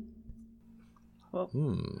 Well,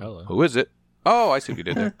 Hello. Who is it? Oh, I see what you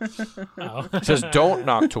did there. Oh. It says Don't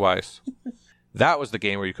Knock Twice. That was the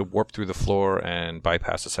game where you could warp through the floor and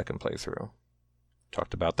bypass the second playthrough.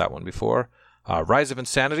 Talked about that one before. Rise of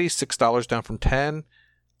Insanity, $6 down from 10.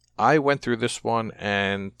 I went through this one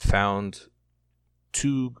and found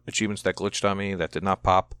 2 achievements that glitched on me that did not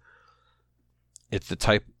pop. It's the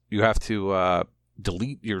type you have to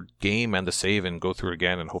delete your game and the save and go through it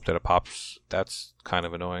again and hope that it pops. That's kind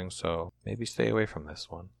of annoying, so maybe stay away from this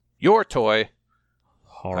one. Your Toy.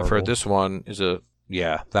 Horrible. I've heard this one is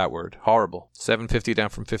that word. Horrible. $7.50 down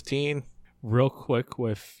from 15. Real quick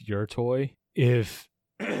with Your Toy, if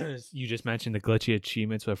you just mentioned the glitchy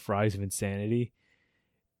achievements with Rise of Insanity,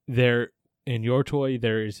 there in Your Toy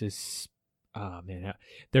there is this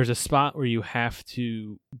there's a spot where you have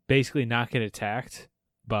to basically not get attacked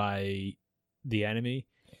by the enemy,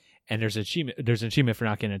 and there's an achievement for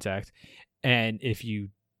not getting attacked, and if you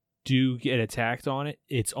do get attacked on it,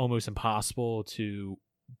 it's almost impossible to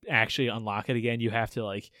actually unlock it again. You have to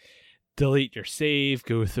like delete your save,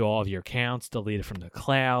 go through all of your accounts, delete it from the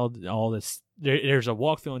cloud, all this. There's a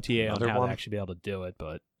walkthrough on TA Another on how one? to actually be able to do it,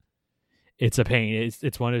 but it's a pain.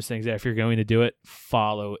 It's one of those things that if you're going to do it,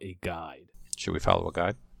 follow a guide. Should we follow a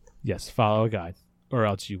guide? Yes, follow a guide, or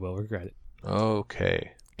else you will regret it.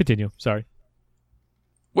 Okay. Continue. Sorry.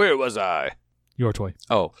 Where was I? Your toy.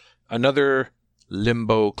 Oh, another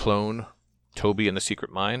Limbo clone, Toby and the Secret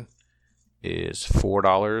Mine, is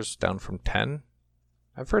 $4, down from $10.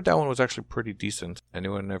 I've heard that one was actually pretty decent.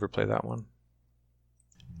 Anyone ever play that one?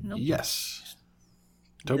 Nope. Yes.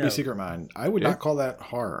 Toby No. Secret Mine. I would Yeah. not call that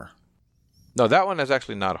horror. No, that one is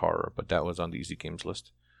actually not horror, but that was on the easy games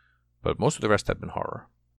list. But most of the rest have been horror.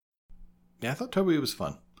 Yeah, I thought Toby was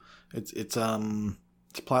fun. It's a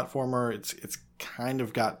platformer. It's kind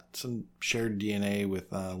of got some shared DNA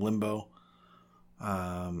with Limbo,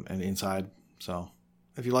 and Inside. So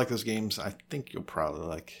if you like those games, I think you'll probably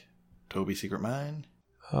like Toby Secret Mine.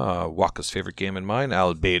 Waka's favorite game and mine,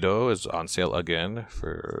 Albedo, is on sale again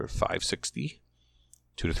for $5.60.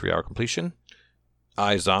 2 to 3 hour completion.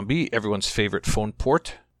 iZombie, everyone's favorite phone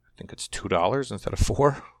port. I think it's $2 instead of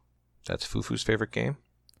 $4. That's Fufu's favorite game.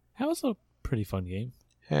 That was a pretty fun game.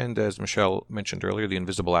 And as Michelle mentioned earlier, The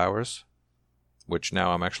Invisible Hours, which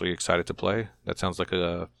now I'm actually excited to play. That sounds like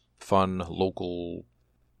a fun, local,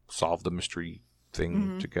 solve the mystery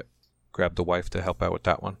thing to grab the wife to help out with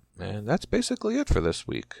that one. And that's basically it for this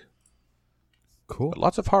week. Cool. But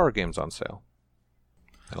lots of horror games on sale.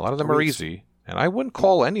 And a lot of them are easy. And I wouldn't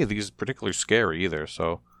call any of these particularly scary either,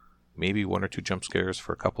 so maybe 1 or 2 jump scares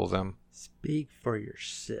for a couple of them. Speak for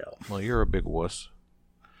yourself. Well, you're a big wuss.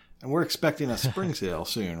 And we're expecting a spring sale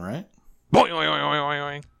soon, right? Boing, boing, boing, boing,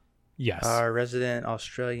 boing. Yes. Our resident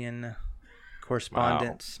Australian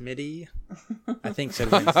correspondent, Smitty, I think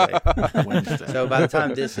said Wednesday. Wednesday. So by the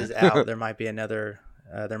time this is out, there might be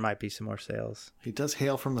some more sales. He does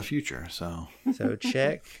hail from the future, so So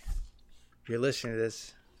check. If you're listening to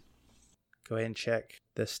this, go ahead and check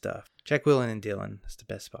this stuff. Check Willin and Dylan. That's the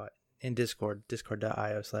best spot. In Discord,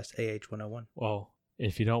 discord.io/AH101. Well,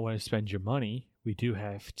 if you don't want to spend your money, we do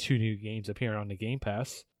have 2 new games appearing on the Game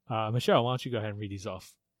Pass. Michelle, why don't you go ahead and read these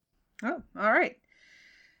off? Oh, all right.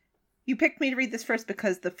 You picked me to read this first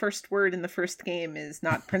because the first word in the first game is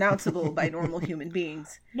not pronounceable by normal human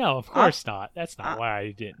beings. No, of course not. That's not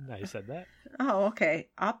why I said that. Oh, okay.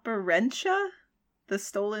 Operentia? The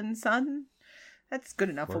Stolen Sun? That's good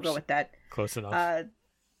enough. We'll go course. with that. Close enough.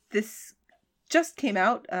 This just came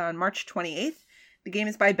out on March 28th. The game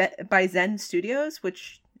is by Zen Studios,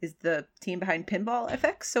 which is the team behind Pinball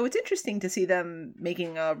FX. So it's interesting to see them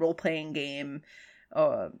making a role-playing game.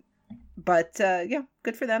 But yeah,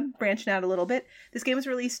 good for them, branching out a little bit. This game was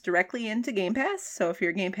released directly into Game Pass, so if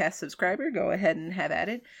you're a Game Pass subscriber, go ahead and have at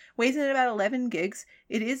it. Weighs in at about 11 gigs.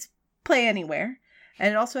 It is play anywhere,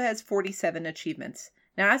 and it also has 47 achievements.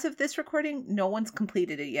 Now, as of this recording, no one's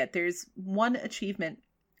completed it yet. There's one achievement,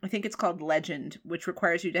 I think it's called Legend, which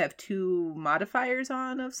requires you to have 2 modifiers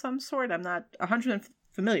on of some sort. I'm not 100%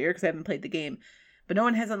 familiar because I haven't played the game, but no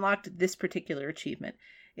one has unlocked this particular achievement.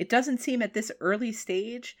 It doesn't seem at this early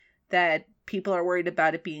stage that people are worried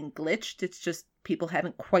about it being glitched. It's just people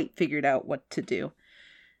haven't quite figured out what to do.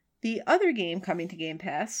 The other game coming to Game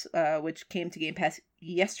Pass, which came to Game Pass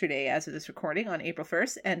yesterday as of this recording on April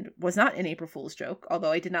 1st, and was not an April Fool's joke,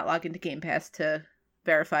 although I did not log into Game Pass to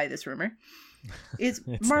verify this rumor, is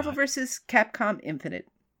Marvel vs. Capcom Infinite.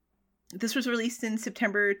 This was released in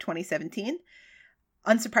September 2017.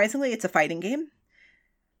 Unsurprisingly, it's a fighting game.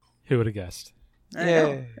 Who would have guessed? I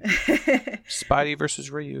know. Spidey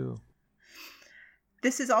versus Ryu.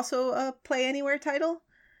 This is also a Play Anywhere title,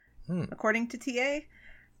 according to TA.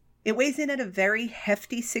 It weighs in at a very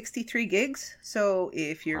hefty 63 gigs, so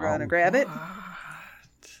if you're going to grab it,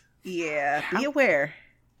 yeah, be aware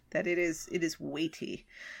that it is weighty.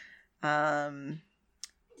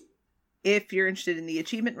 If you're interested in the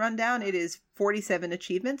achievement rundown, it is 47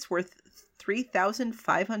 achievements worth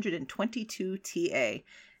 3,522 TA,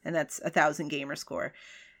 and that's 1,000 gamer score.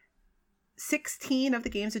 16 of the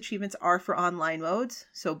game's achievements are for online modes,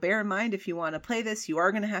 so bear in mind if you want to play this, you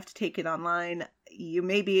are going to have to take it online. You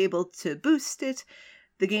may be able to boost it.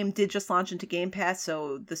 The game did just launch into Game Pass,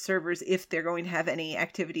 so the servers, if they're going to have any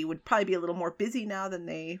activity, would probably be a little more busy now than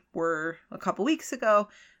they were a couple weeks ago,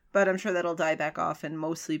 but I'm sure that'll die back off and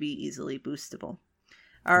mostly be easily boostable.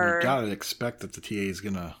 you gotta expect that the TA is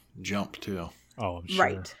gonna jump too. Oh, I'm sure.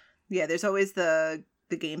 Right. Yeah, there's always the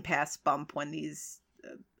Game Pass bump when these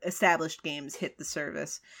established games hit the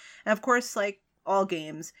service. And of course, like all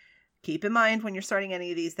games, keep in mind when you're starting any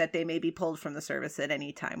of these that they may be pulled from the service at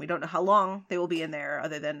any time. We don't know how long they will be in there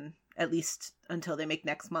other than at least until they make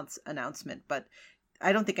next month's announcement. But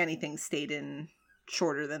I don't think anything stayed in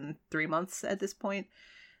shorter than 3 months at this point.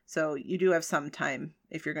 So you do have some time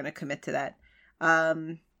if you're going to commit to that.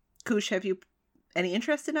 Kush, have you any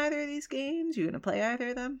interest in either of these games? You going to play either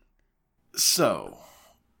of them? So,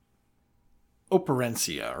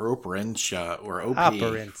 Operencia, or OP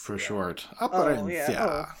Operencia. for short. Oh, Operencia.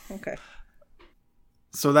 yeah. Oh, okay.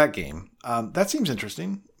 So that game, that seems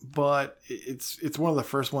interesting, but it's one of the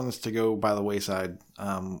first ones to go by the wayside.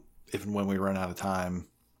 If and when we run out of time,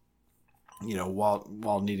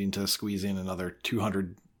 while needing to squeeze in another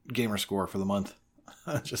 200 gamer score for the month,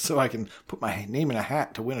 just so I can put my name in a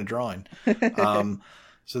hat to win a drawing.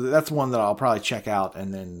 So that's one that I'll probably check out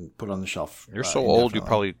and then put on the shelf. You're so old, you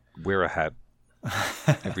probably wear a hat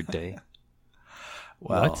every day.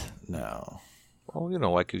 Well, What? No.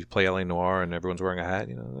 Well, like you play LA Noire and everyone's wearing a hat,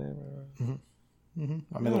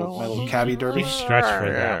 My little cabbie derby. You stretch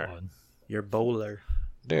for that one. Your bowler.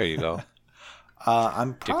 There you go.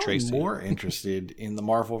 I'm probably Tracy. more interested in the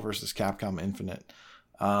Marvel vs. Capcom Infinite.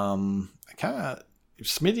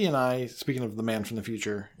 Smitty and I, speaking of the man from the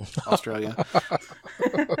future, Australia,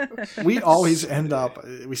 we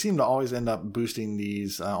seem to always end up boosting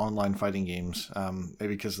these online fighting games,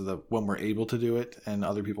 maybe because of when we're able to do it and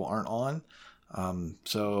other people aren't on.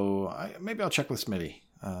 Maybe I'll check with Smitty,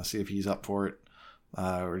 see if he's up for it,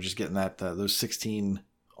 or just getting those 16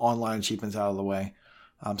 online achievements out of the way.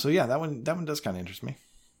 That one does kind of interest me.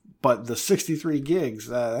 But the 63 gigs,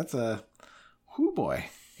 that's a whoo boy.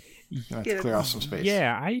 You have to clear off some space.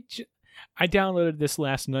 Yeah, I downloaded this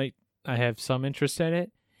last night. I have some interest in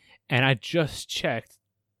it, and I just checked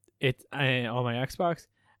it on my Xbox.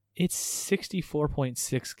 It's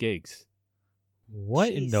 64.6 gigs.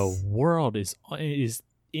 What in the world is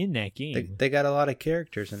in that game? They got a lot of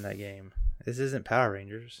characters in that game. This isn't Power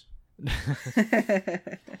Rangers.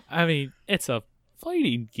 I mean, it's a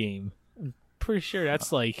fighting game. I'm pretty sure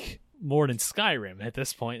that's like more than Skyrim at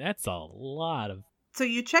this point. That's a lot of... So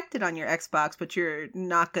you checked it on your Xbox, but you're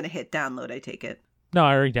not going to hit download, I take it. No,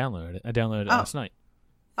 I already downloaded it. I downloaded it last night.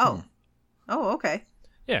 Oh. Oh, okay.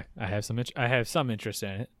 Yeah, I have some interest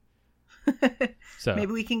in it. So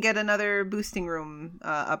maybe we can get another boosting room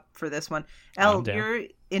up for this one. Elle, you're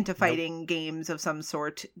into fighting games of some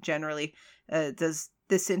sort generally. Does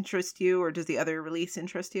this interest you, or does the other release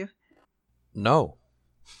interest you? No.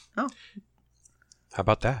 Oh. How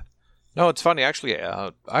about that? No, it's funny. Actually,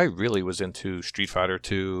 I really was into Street Fighter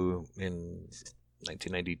 2 in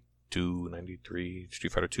 1992, 93.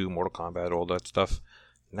 Street Fighter 2, Mortal Kombat, all that stuff.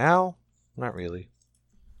 Now, not really.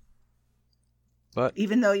 But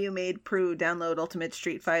even though you made Prue download Ultimate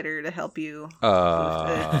Street Fighter to help you.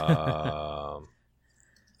 Hi,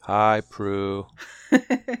 Prue.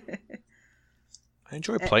 I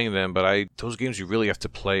enjoy playing them, but those games you really have to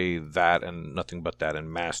play that and nothing but that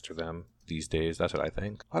and master them these days. That's what I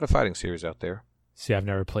think. A lot of fighting series out there. See, I've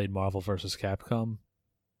never played Marvel vs. Capcom,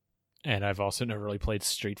 and I've also never really played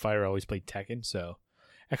Street Fighter. I always played Tekken, so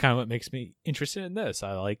that kind of what makes me interested in this.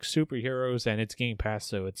 I like superheroes, and it's Game Pass,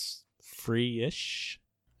 so it's free-ish.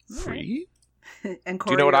 Free? And Do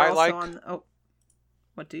Corey, you know what I also like?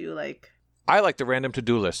 What do you like? I like the random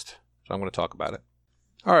to-do list, so I'm going to talk about it.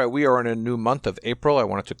 All right, we are in a new month of April. I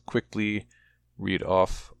wanted to quickly read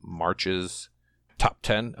off March's top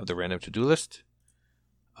 10 of the random to-do list.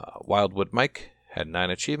 Wildwood Mike had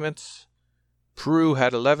 9 achievements. Prue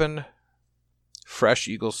had 11. Fresh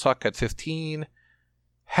Eagle Suck had 15.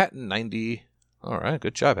 Hatton 90. All right,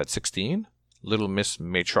 good job. Had 16. Little Miss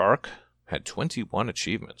Matriarch had 21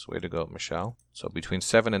 achievements. Way to go, Michelle. So between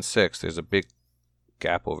 7 and 6, there's a big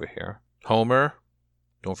gap over here. Homer,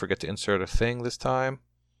 don't forget to insert a thing this time.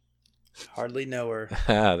 Hardly know her.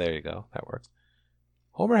 There you go. That works.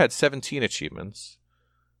 Homer had 17 achievements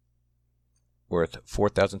worth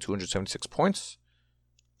 4,276 points.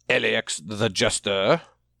 LAX the Jester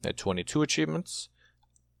had 22 achievements.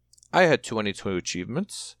 I had 22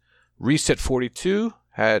 achievements. Reset 42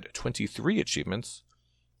 had 23 achievements.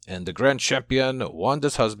 And the grand champion,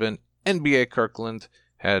 Wanda's husband, NBA Kirkland,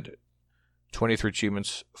 had 23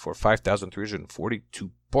 achievements for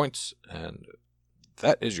 5,342 points. And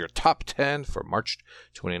that is your top 10 for March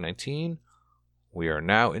 2019. We are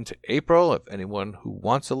now into April. If anyone who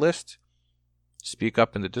wants a list, speak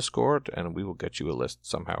up in the Discord and we will get you a list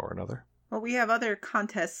somehow or another. Well, we have other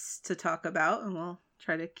contests to talk about, and we'll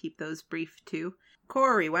try to keep those brief too.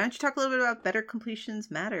 Corey, why don't you talk a little bit about Better Completions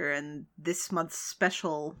Matter and this month's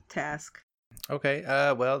special task? Okay,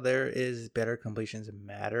 well, there is Better Completions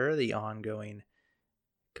Matter, the ongoing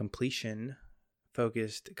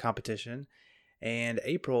completion-focused competition. And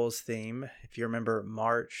April's theme, if you remember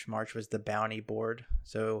March was the bounty board.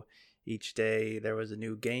 So each day there was a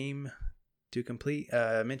new game to complete,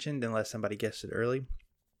 mentioned, unless somebody guessed it early.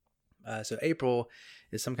 So April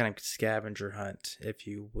is some kind of scavenger hunt, if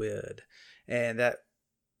you would. And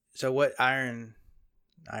so what Iron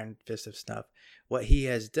Fist of Snuff, what he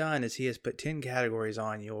has done is he has put 10 categories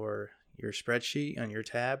on your spreadsheet, on your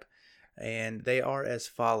tab, and they are as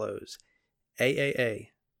follows: AAA,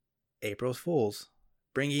 April's Fools;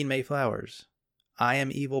 Bringing May Flowers, I Am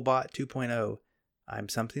Evilbot 2.0, I'm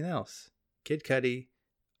Something Else, Kid Cudi,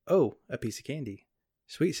 Oh, A Piece of Candy,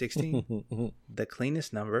 Sweet 16, The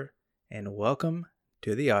Cleanest Number, and Welcome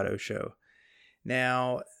to the Auto Show.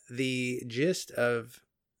 Now, the gist of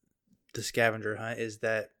the scavenger hunt is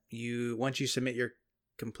that once you submit your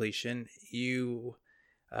completion, you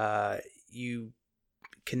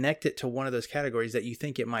connect it to one of those categories that you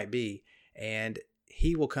think it might be, and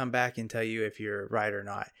he will come back and tell you if you're right or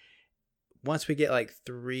not. Once we get like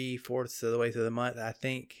 3/4 of the way through the month, I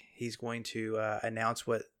think he's going to announce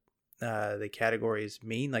what the categories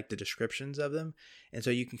mean, like the descriptions of them, and so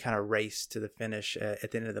you can kind of race to the finish at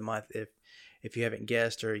the end of the month if you haven't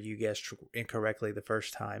guessed or you guessed incorrectly the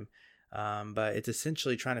first time. But it's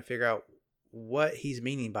essentially trying to figure out what he's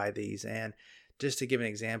meaning by these. And just to give an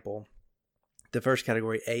example, the first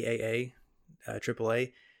category, AAA,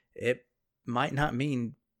 AAA, it might not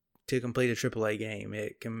mean to complete a AAA game.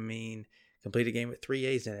 It can mean complete a game with 3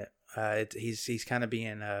 A's in it. He's kind of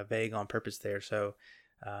being vague on purpose there. So,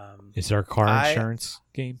 is there a car insurance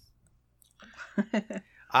game?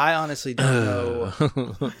 I honestly don't know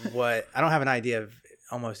I don't have an idea of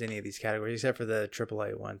almost any of these categories except for the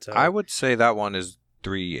AAA one. So I would say that one is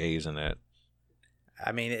 3 A's in it.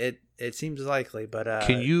 I mean, it seems likely, but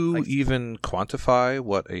can you even quantify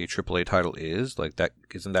what a AAA title is? Like that,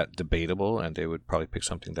 isn't that debatable? And they would probably pick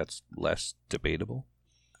something that's less debatable.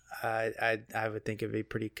 I would think it'd be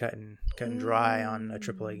pretty cut and dry on a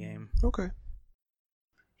AAA game. Okay.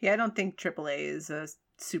 Yeah, I don't think AAA is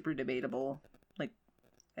super debatable. Like,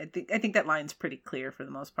 I think that line's pretty clear for the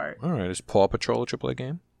most part. All right. Is Paw Patrol a AAA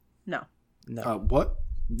game? No. What?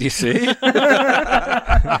 You see?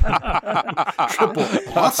 Triple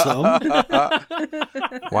awesome.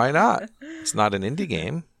 Why not? It's not an indie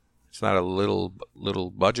game. It's not a little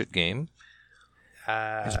budget game.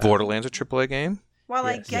 Is Borderlands a AAA game? While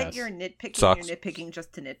I Yes. get your nitpicking, Sucks. you're nitpicking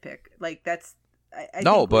just to nitpick. Like, that's... I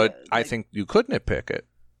No, think, but I think you could nitpick it,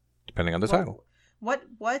 depending on the title.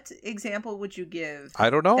 What example would you give? I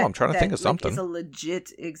don't know. I'm trying to think of something. It's a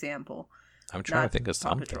legit example. I'm trying to not think of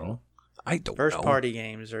Paw Patrol. something. I don't First know. party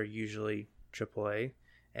games are usually AAA,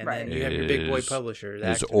 and Right. then you have your big boy publishers.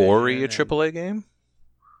 Is Activision Ori a and- AAA game?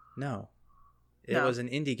 No, it No. was an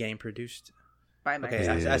indie game produced. By my Okay,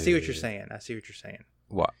 I see what you're saying.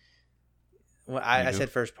 What? Well, You I do?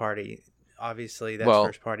 said first party. Obviously, that's Well-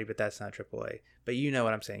 first party, but that's not AAA. But you know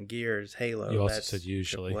what I'm saying. Gears, Halo. You also that's said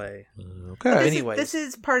usually. AAA. Okay. Anyways. This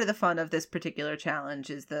is part of the fun of this particular challenge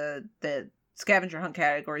is the scavenger hunt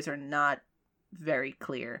categories are not very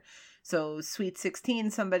clear. So Sweet 16,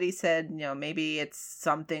 somebody said, maybe it's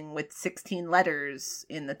something with 16 letters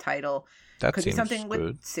in the title. That Could be seems something good.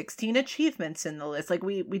 with 16 achievements in the list. Like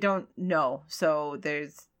we don't know. So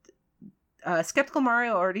there's Skeptical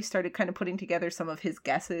Mario already started kind of putting together some of his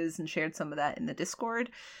guesses and shared some of that in the Discord.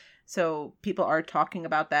 So people are talking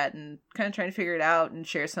about that and kind of trying to figure it out and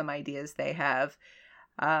share some ideas they have.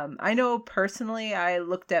 I know personally, I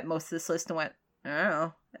looked at most of this list and went, I don't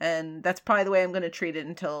know. And that's probably the way I'm going to treat it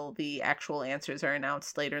until the actual answers are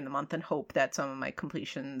announced later in the month and hope that some of my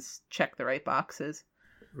completions check the right boxes.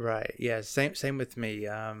 Right. Yeah. Same with me.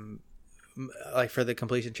 Like for the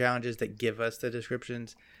completion challenges that give us the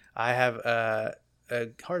descriptions, I have a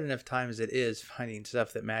hard enough time as it is finding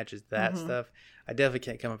stuff that matches that stuff. I definitely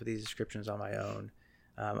can't come up with these descriptions on my own.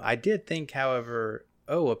 I did think, however,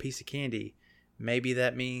 a piece of candy. Maybe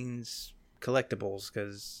that means collectibles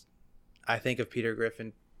because I think of Peter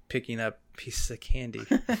Griffin picking up pieces of candy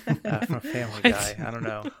from Family Guy. I don't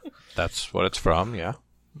know. That's what it's from, yeah.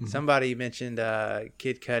 Somebody mentioned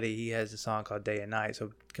Kid Cudi. He has a song called Day and Night.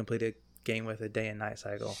 So complete a game with a day and night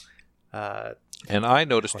cycle. And I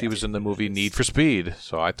noticed he was in the movie Need for Speed,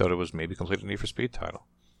 so I thought it was maybe complete a Need for Speed title.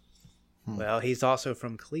 Well, he's also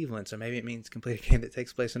from Cleveland, so maybe it means complete a game that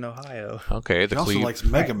takes place in Ohio. Okay, He the also Cleve. likes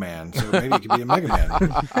Mega Man, so maybe it could be a Mega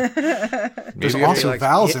Man. There's Maybe also likes-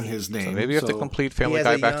 vowels yeah, in his name. So maybe you have to so- complete He Family has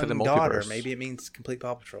Guy a back to the young daughter. multiverse. Maybe it means complete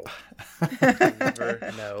Paw Patrol.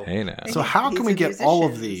 Never know. Hey now. So how He's can we a get all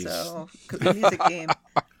of musician, these? So could be a music game.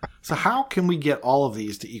 So how can we get all of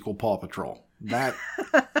these to equal Paw Patrol? That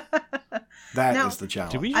is Now- the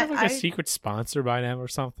challenge. Do we have like a I- secret sponsor by now or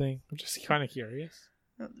something? I'm just kind of curious.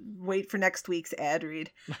 Wait for next week's ad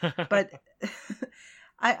read. But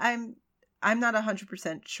I'm not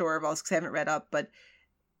 100% sure of all this because I haven't read up, but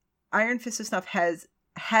Iron Fist of Snuff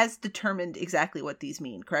has determined exactly what these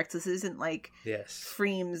mean, correct? This isn't like Yes.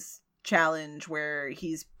 Freem's challenge where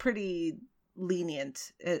he's pretty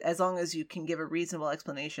lenient as long as you can give a reasonable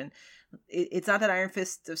explanation. It's not that Iron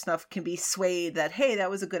Fist of Snuff can be swayed that, hey, that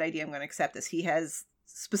was a good idea, I'm going to accept this. He has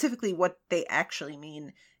specifically what they actually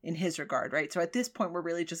mean in his regard, right? So at this point, we're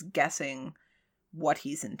really just guessing what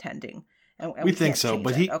he's intending. And we think can't so, change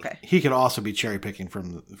but that. he could also be cherry picking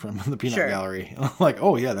from the peanut Sure. gallery. Like,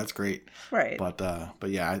 oh yeah, that's great. Right. But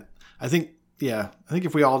yeah, I think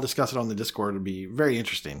if we all discuss it on the Discord, it'd be very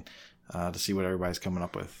interesting to see what everybody's coming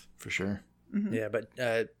up with for sure. Mhm. Yeah, but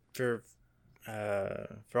for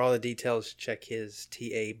all the details, check his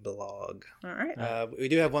TA blog. All right. We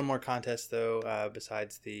do have one more contest though,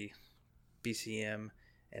 besides the BCM,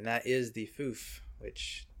 and that is the FOOF,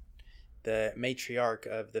 which the matriarch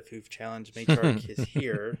of the FOOF challenge, Matriarch, is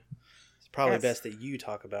here. It's probably Yes. best that you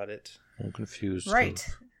talk about it. I'm confused. Right.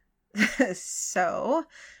 So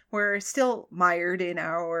we're still mired in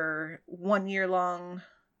our 1 year long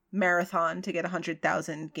marathon to get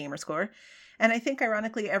 100,000 gamer score. And I think,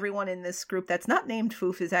 ironically, everyone in this group that's not named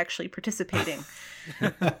FOOF is actually participating.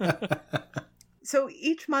 So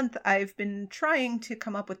each month I've been trying to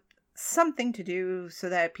come up with something to do so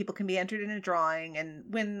that people can be entered in a drawing and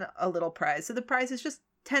win a little prize. So the prize is just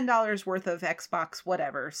 $10 worth of Xbox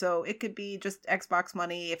whatever. So it could be just Xbox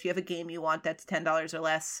money. If you have a game you want that's $10 or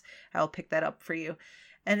less, I'll pick that up for you.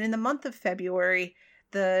 And in the month of February,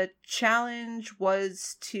 the challenge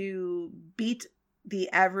was to beat the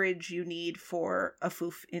average you need for a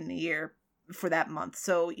FOOF in the year for that month.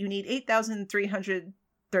 So you need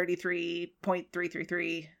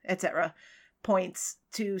 8,333.333, etc. points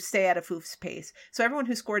to stay at a FOOF's pace. So everyone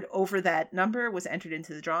who scored over that number was entered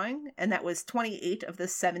into the drawing, and that was 28 of the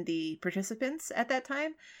 70 participants at that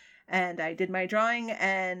time. And I did my drawing,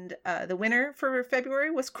 and the winner for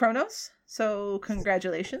February was Kronos. So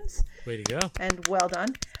congratulations Way to go. and well done.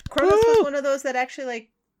 Kronos was one of those that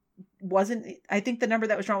actually wasn't. I think the number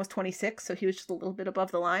that was drawn was 26, so he was just a little bit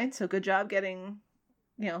above the line. So good job getting,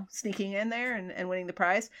 sneaking in there and winning the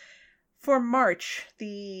prize. For March,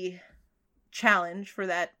 the challenge for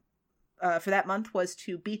that month was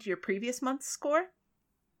to beat your previous month's score.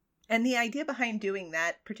 And the idea behind doing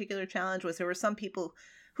that particular challenge was there were some people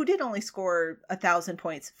who did only score 1,000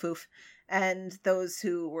 points, FOOF, and those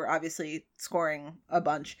who were obviously scoring a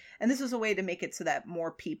bunch. And this was a way to make it so that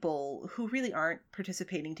more people who really aren't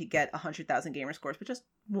participating to get 100,000 gamer scores, but just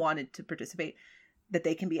wanted to participate, that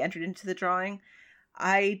they can be entered into the drawing.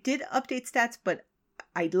 I did update stats, but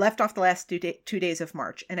I left off the last 2 days of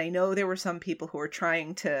March, and I know there were some people who were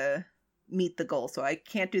trying to meet the goal, so I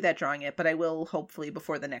can't do that drawing yet, but I will hopefully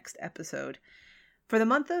before the next episode. For the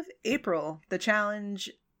month of April, the challenge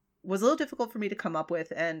was a little difficult for me to come up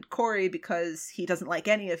with, and Corey, because he doesn't like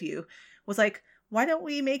any of you, was like, why don't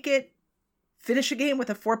we make it finish a game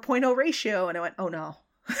with a 4.0 ratio? And I went, oh no.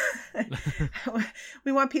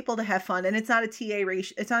 We want people to have fun, and it's not a TA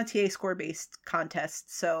ratio, it's not a TA score based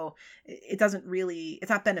contest, so it's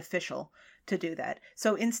not beneficial to do that.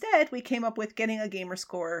 So instead, we came up with getting a gamer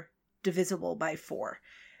score divisible by 4.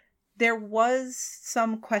 There was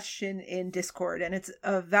some question in Discord, and it's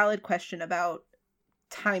a valid question about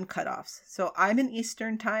time cutoffs. So I'm in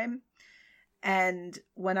Eastern time, and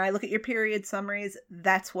when I look at your period summaries,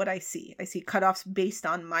 that's what I see. I see cutoffs based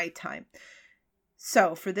on my time.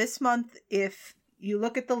 So for this month, if you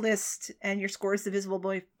look at the list and your score is divisible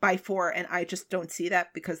by 4, and I just don't see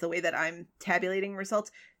that because the way that I'm tabulating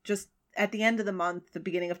results, just at the end of the month, the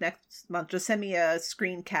beginning of next month, just send me a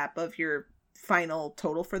screen cap of your final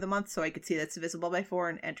total for the month so I could see that's divisible by 4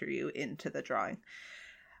 and enter you into the drawing.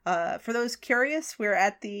 For those curious, we're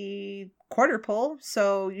at the quarter poll,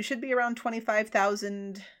 so you should be around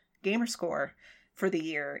 25,000 gamer score for the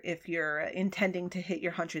year if you're intending to hit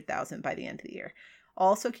your 100,000 by the end of the year.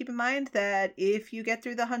 Also keep in mind that if you get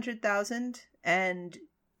through the 100,000 and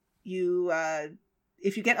if you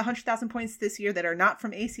get 100,000 points this year that are not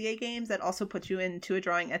from ACA games, that also puts you into a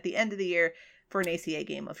drawing at the end of the year for an ACA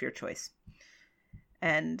game of your choice.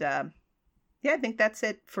 And I think that's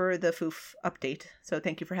it for the FOOF update. So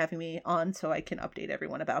thank you for having me on so I can update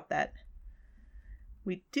everyone about that.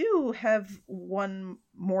 We do have one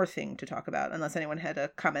more thing to talk about, unless anyone had a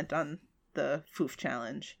comment on the FOOF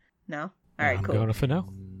challenge. No? All right, I'm cool. going for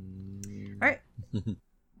no. All right.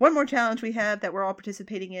 One more challenge we have that we're all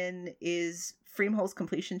participating in is Freemhole's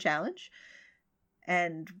Completion Challenge.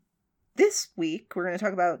 And this week, we're going to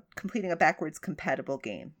talk about completing a backwards compatible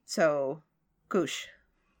game. So, Goosh,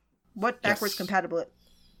 what backwards compatible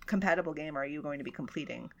game are you going to be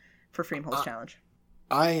completing for Freemhole's Challenge?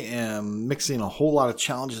 I am mixing a whole lot of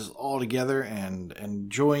challenges all together and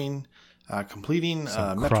enjoying completing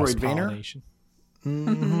Metroidvania.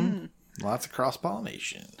 Mm-hmm. Lots of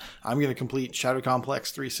cross-pollination. I'm going to complete Shadow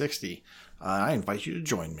Complex 360. I invite you to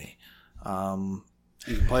join me. You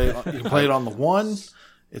can play it on the 1.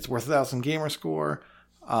 It's worth 1,000 gamer score.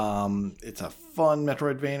 It's a fun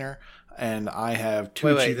Metroidvania, and I have two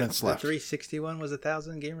achievements the left. 360 one was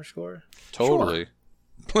 1,000 gamer score? Totally.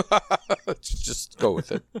 Just go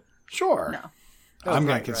with it. Sure. No. I'm going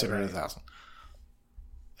right, to consider right. it 1,000.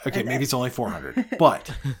 Okay, maybe it's only 400, but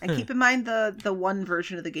And keep in mind the one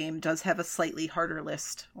version of the game does have a slightly harder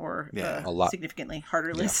list, or Yeah. A lot. significantly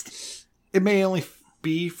harder list. it may only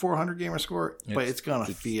be 400 gamer score, but It's- it's going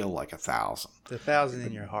to feel like 1,000 The 1,000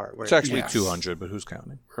 in your heart. Where It's actually Yes. 200, but who's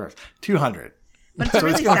counting? or 200. But it's a So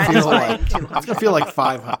it's really going to feel satisfying like 200. it's going to feel like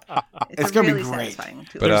 500. It's a gonna be really great. satisfying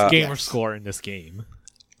 200. But, There's gamer yes. score in this game.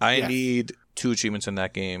 I Yes. need 2 achievements in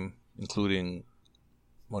that game, including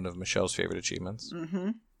one of Michelle's favorite achievements. Mm-hmm.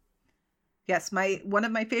 Yes, one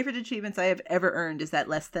of my favorite achievements I have ever earned is that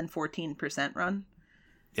less than 14% run.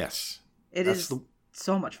 Yes. It That's is the-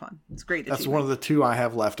 so much fun. It's great. That's achievement. one of the 2 I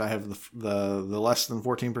have left. I have the less than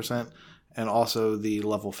 14% and also the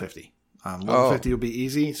level 50. Level 50 will be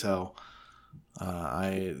easy, so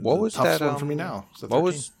What was toughest that? one for me now? So What 13.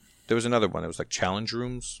 was? There was another one. It was like challenge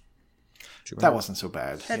rooms. Do you that? remember? Wasn't so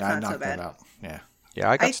bad. That's yeah, I not so knocked that bad. out. Yeah. Yeah,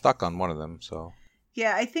 I got I- stuck on one of them. So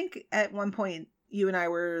Yeah, I think at one point you and I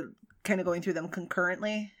were kind of going through them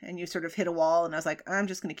concurrently, and you sort of hit a wall, and I was like, I'm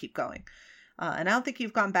just going to keep going. And I don't think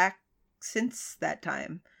you've gone back since that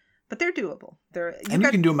time, but they're doable. And you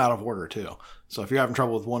can do them out of order too. So if you're having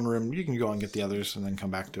trouble with one room, you can go and get the others and then come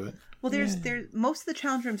back to it. Well, there's most of the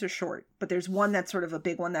challenge rooms are short, but there's one that's sort of a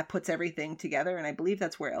big one that puts everything together, and I believe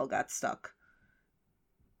that's where Elle got stuck.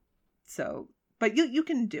 So, but you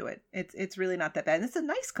can do it. It's really not that bad. And it's a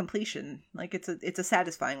nice completion. Like it's a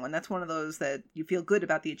satisfying one. That's one of those that you feel good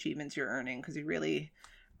about the achievements you're earning because you really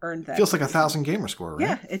earned that. Feels like 1,000 gamer score, right?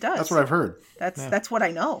 Yeah, it does. That's what I've heard. That's what I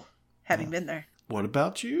know, having been there. What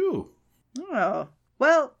about you? Oh,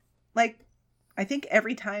 well, like, I think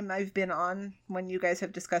every time I've been on when you guys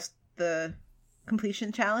have discussed the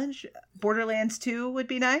completion challenge, Borderlands 2 would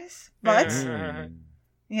be nice, but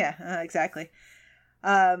yeah, exactly.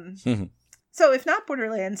 So if not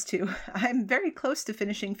Borderlands 2, I'm very close to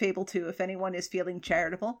finishing Fable 2 if anyone is feeling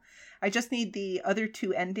charitable. I just need the other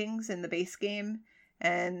 2 endings in the base game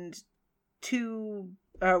and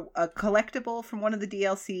a collectible from one of the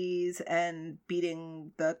DLCs and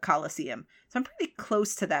beating the Colosseum. So I'm pretty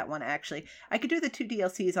close to that one, actually. I could do the 2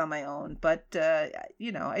 DLCs on my own, but,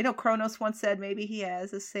 I know Kronos once said maybe he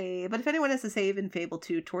has a save. But if anyone has a save in Fable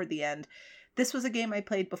 2 toward the end, this was a game I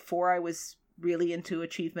played before I was really into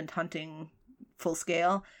achievement hunting full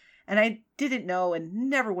scale. And I didn't know and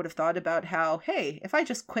never would have thought about how, hey, if I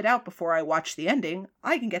just quit out before I watch the ending,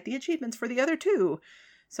 I can get the achievements for the other 2.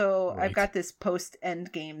 So Right. I've got this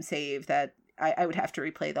post-end game save that I would have to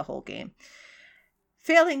replay the whole game.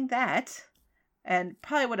 Failing that, and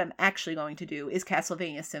probably what I'm actually going to do, is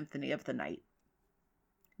Castlevania Symphony of the Night.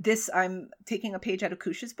 This, I'm taking a page out of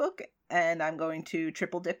Kush's book, and I'm going to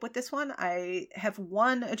triple dip with this one. I have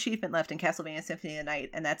 1 achievement left in Castlevania Symphony of the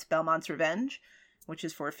Night, and that's Belmont's Revenge, which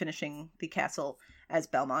is for finishing the castle as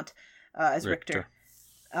Belmont, as Richter.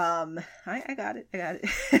 I got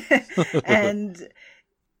it. And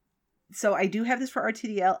so I do have this for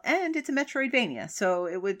RTDL, and it's a Metroidvania, so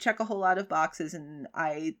it would check a whole lot of boxes, and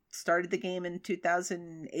I started the game in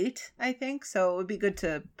 2008, I think, so it would be good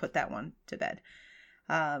to put that one to bed.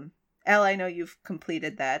 Elle, I know you've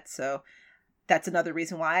completed that, so that's another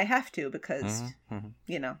reason why I have to, because,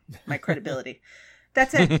 my credibility.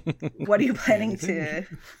 That's it. What are you planning to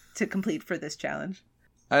complete for this challenge?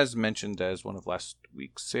 as mentioned as one of last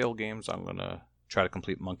week's sale games, I'm going to try to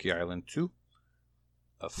complete Monkey Island 2.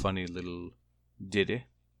 A funny little ditty.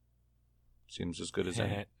 Seems as good as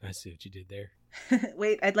any. I see what you did there.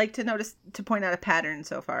 Wait, I'd like to point out a pattern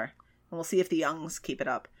so far. And we'll see if the youngs keep it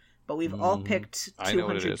up. But we've all picked I know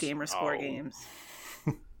what it 200 is. gamer score games.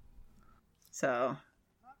 So,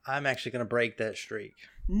 I'm actually going to break that streak.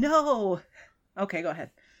 no. Okay, go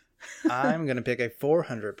ahead. I'm going to pick a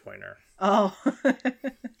 400 pointer. Oh.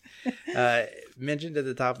 Mentioned at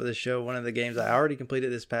the top of the show, one of the games I already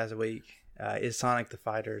completed this past week is Sonic the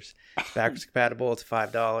Fighters. It's backwards compatible. It's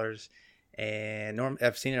 $5. And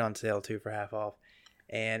I've seen it on sale too for half off.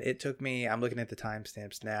 And it took me, I'm looking at the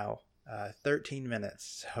timestamps now, 13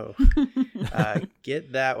 minutes. So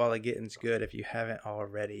get that while it getting's good if you haven't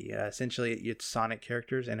already. Essentially, it's Sonic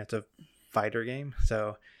characters and it's a fighter game.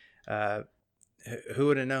 So who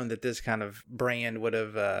would have known that this kind of brand would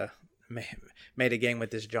have made a game with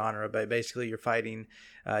this genre? But basically, you're fighting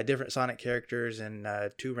different Sonic characters in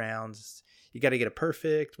 2 rounds. You got to get a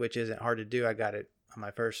perfect, which isn't hard to do. I got it on my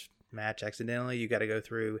first match accidentally. You got to go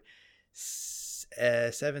through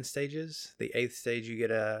 7 stages. The 8th stage, you get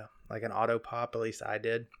an auto pop. At least I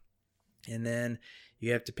did. And then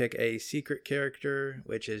You have to pick a secret character,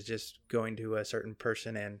 which is just going to a certain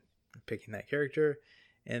person and picking that character.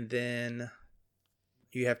 And then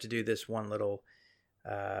you have to do this one little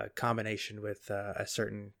combination with a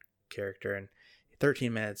certain character. And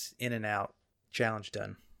 13 minutes, in and out, challenge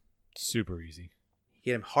done. Super easy.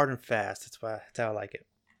 Get him hard and fast. That's how I like it.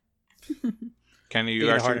 Can you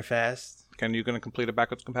Hard actually? and fast. Can you going to complete a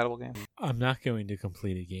backwards compatible game? I'm not going to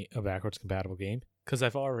complete a backwards compatible game because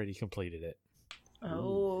I've already completed it.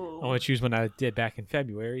 Oh, I want to choose one I did back in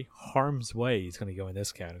February. Harm's Way is going to go in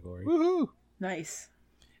this category. Woohoo! nice.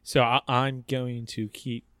 So I'm going to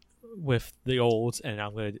keep with the olds, and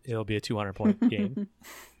it'll be a 200-point game.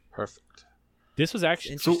 Perfect. This was It's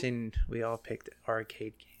actually interesting. We all picked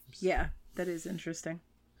arcade games. Yeah, that is interesting.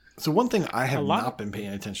 So one thing I have A lot- not been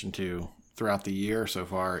paying attention to throughout the year so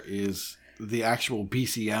far is the actual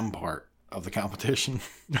BCM part of the competition.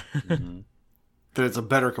 That it's a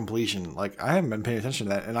better completion. Like, I haven't been paying attention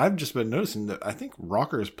to that, and I've just been noticing that I think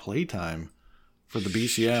Rocker's playtime for the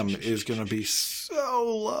BCM is going to be so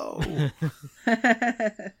low.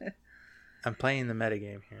 I'm playing the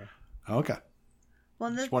metagame here. Okay. Well,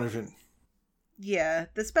 and Just wonder if it... yeah,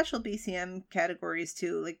 the special BCM categories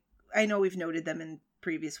too. Like, I know we've noted them in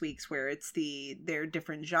previous weeks where it's they're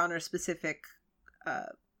different genre specific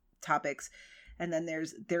topics, and then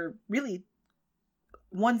they're really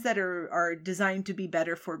ones that are designed to be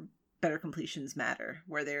better for better completions matter,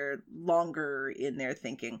 where they're longer in their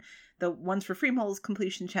thinking. The ones for Freemole's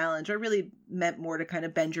completion challenge are really meant more to kind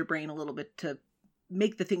of bend your brain a little bit to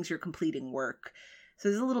make the things you're completing work. So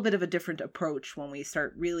there's a little bit of a different approach when we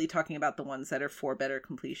start really talking about the ones that are for better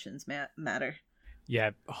completions matter. Yeah,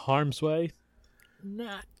 Harm's Way,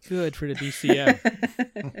 not good for the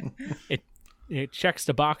BCM. it checks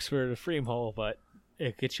the box for the Freemole, but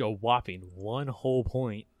it gets you a whopping 1 whole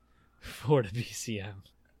point for the BCM.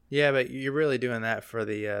 Yeah, but you're really doing that for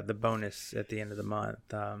the bonus at the end of the month.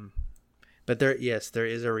 But there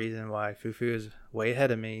is a reason why Fufu is way ahead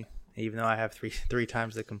of me, even though I have three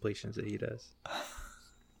times the completions that he does.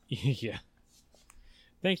 Yeah.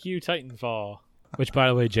 Thank you, Titanfall. Which, by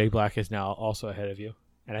the way, Jay Black is now also ahead of you,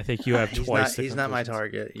 and I think you have twice. He's not my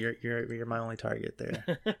target. You're my only target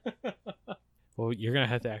there. Well, you're gonna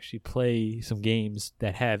have to actually play some games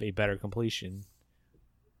that have a better completion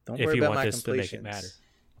Don't if worry you about want my this to make it completions. matter.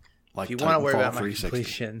 Like If you want to worry Titanfall about my 360.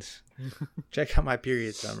 completions, check out my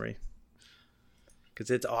period summary because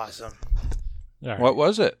it's awesome. All right. What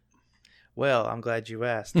was it? Well, I'm glad you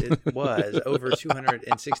asked. It was over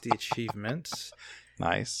 260 achievements,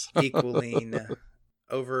 Nice. equaling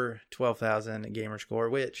over 12,000 gamer score,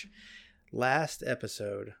 which last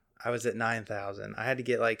episode I was at 9,000. I had to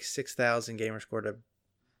get like 6,000 gamer score to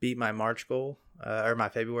beat my March goal, or my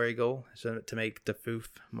February goal, so to make the FOOF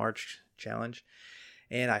March challenge.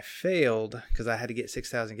 And I failed because I had to get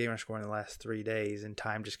 6,000 gamer score in the last 3 days, and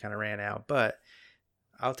time just kind of ran out. But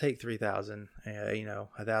I'll take 3,000,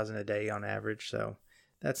 1,000 a day on average, so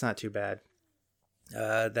that's not too bad.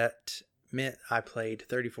 That meant I played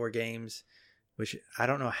 34 games, which I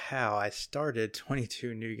don't know how. I started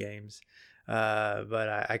 22 new games,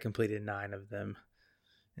 but I completed 9 of them.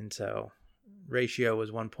 And so ratio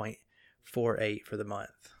was 1.48 for the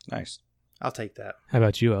month. Nice. I'll take that. How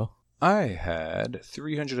about you, El? I had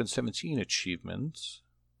 317 achievements.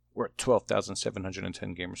 We're at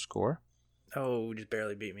 12,710 gamer score. Oh, just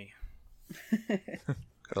barely beat me.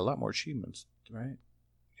 Got a lot more achievements, right?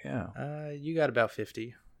 Yeah. You got about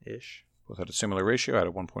 50-ish. Both had a similar ratio. I had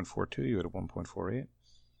a 1.42. You had a 1.48.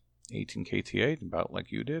 18 KTA, about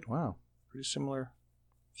like you did. Wow. Pretty similar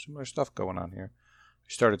stuff going on here. I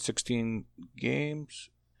started 16 games,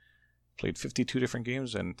 played 52 different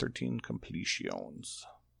games, and 13 completions.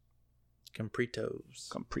 Compritos,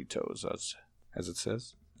 as it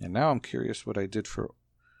says. And now I'm curious what I did for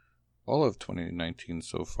all of 2019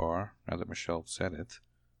 so far, now that Michelle said it.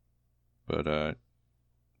 But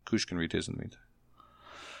Kush can read his in the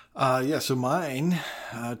meantime. So mine,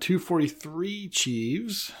 243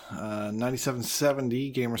 Chiefs, 9770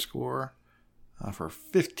 gamer score for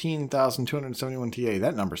 15,271 TA.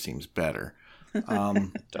 That number seems better.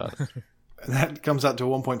 It does. That comes out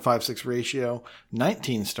to a 1.56 ratio.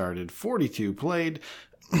 19 started, 42 played,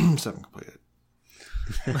 7 completed.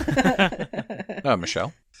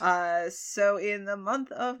 Michelle? So in the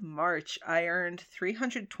month of March, I earned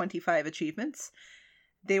 325 achievements.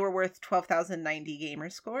 They were worth 12,090 gamer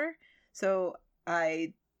score. So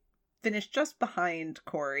I finished just behind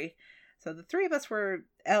Corey. So the three of us were,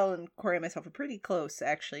 Elle and Corey and myself, were pretty close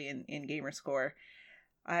actually in gamer score.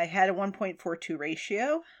 I had a 1.42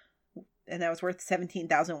 ratio, and that was worth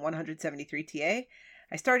 17,173 TA.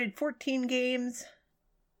 I started 14 games,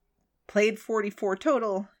 played 44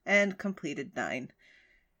 total, and completed 9.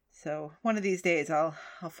 So one of these days I'll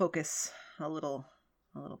focus a little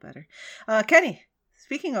better. Kenny,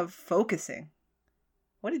 speaking of focusing,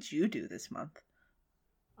 what did you do this month?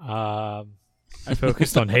 I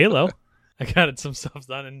focused on Halo. I got some stuff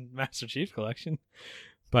done in Master Chief Collection,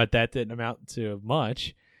 but that didn't amount to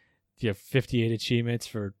much. You have 58 achievements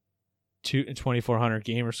for 2,400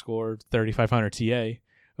 gamer score, 3,500 TA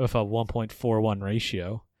with a 1.41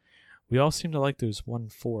 ratio. We all seem to like those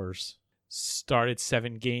 1.4s. Started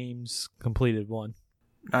 7 games, completed 1.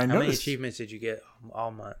 How many achievements did you get all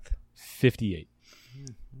month? 58.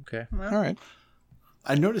 Okay. Well, All right.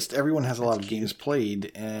 I noticed everyone has a lot of games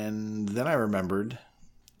played, and then I remembered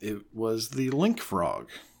it was the Link Frog,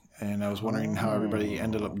 and I was wondering how everybody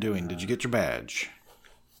ended up doing. Did you get your badge?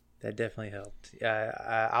 That definitely helped.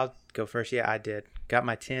 I'll go first. Yeah, I did. Got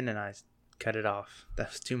my 10 and I cut it off. That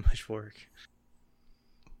was too much work.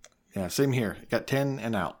 Yeah, same here. Got 10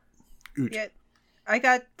 and out. Oot. yeah, I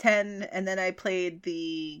got 10, and then I played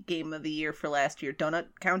the game of the year for last year, Donut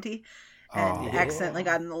County, and accidentally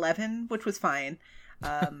got an 11, which was fine.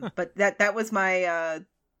 But that was my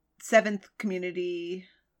 7th community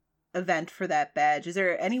event for that badge. Is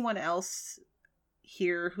there anyone else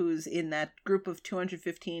here who's in that group of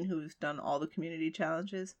 215 who's done all the community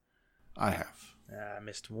challenges? I have. I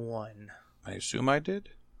missed one. I assume I did.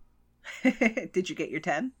 Did you get your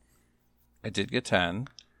 10? I did get 10.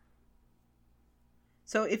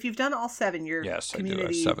 So if you've done all 7, your Yes, I do have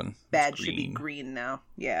community 7. badge It's should be green. green now.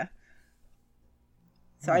 Yeah.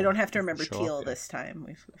 So I don't have to remember sure, teal yeah. this time.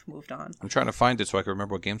 We've moved on. I'm trying to find it so I can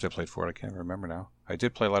remember what games I played for it. I can't remember now. I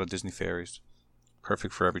did play a lot of Disney Fairies.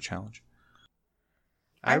 Perfect for every challenge.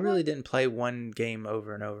 I really didn't play one game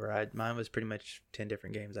over and over. Mine was pretty much 10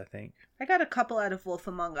 different games, I think. I got a couple out of Wolf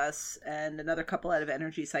Among Us and another couple out of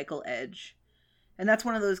Energy Cycle Edge. And that's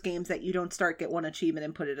one of those games that you don't start, get one achievement,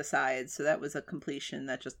 and put it aside. So that was a completion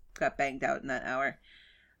that just got banged out in that hour.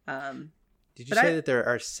 Did you say that there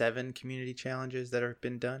are 7 community challenges that have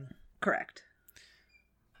been done? Correct.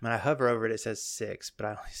 When I hover over it, it says 6, but I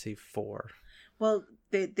only see 4. Well,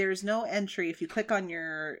 there's no entry. If you click on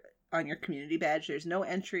your community badge, there's no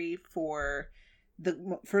entry for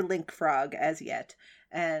Link Frog as yet,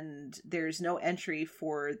 and there's no entry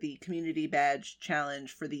for the community badge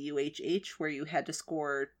challenge for the UHH, where you had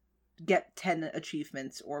to get 10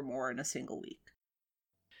 achievements or more in a single week.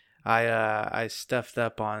 I stuffed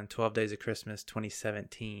up on 12 Days of Christmas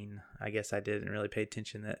 2017. I guess I didn't really pay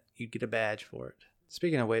attention that you'd get a badge for it.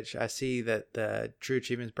 Speaking of which, I see that the True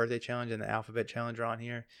Achievements Birthday Challenge and the Alphabet Challenge are on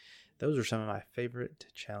here. Those are some of my favorite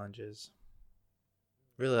challenges.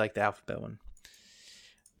 Really like the Alphabet one.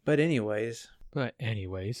 But anyways, let's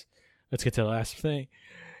get to the last thing.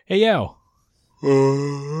 Hey, yo.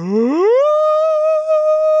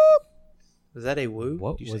 was that a woo?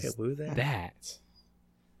 What Did you was say a woo there? that?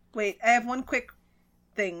 Wait, I have one quick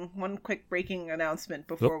breaking announcement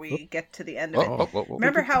before we get to the end of it.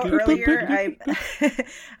 Remember how earlier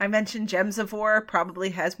I mentioned Gems of War probably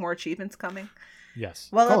has more achievements coming? Yes.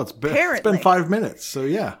 Well, It's been 5 minutes, so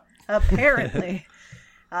yeah. Apparently.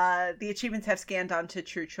 The achievements have scanned onto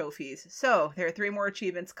True Trophies. So there are 3 more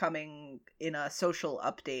achievements coming in a social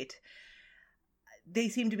update. They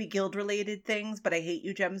seem to be guild-related things, but I hate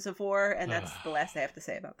you, Gems of War, and that's the last I have to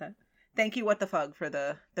say about that. Thank you, What the Fug, for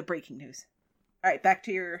the breaking news. All right, back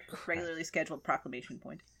to your regularly scheduled proclamation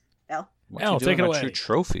point. L? What's he take doing it about away. True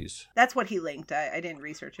Trophies? That's what he linked. I didn't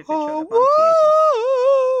research if it showed up on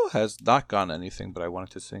PHN. Has not gone anything, but I wanted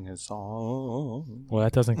to sing his song. Well,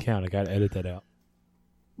 that doesn't count. I got to edit that out.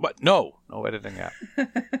 But no editing out.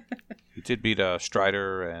 He did beat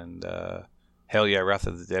Strider and Hell Yeah, Wrath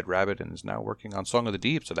of the Dead Rabbit, and is now working on Song of the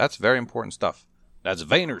Deep, so that's very important stuff. That's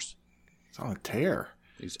Vayners. It's on a tear.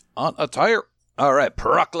 He's on a tire. All right,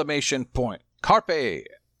 proclamation point. Carpe,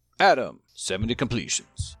 Adam, 70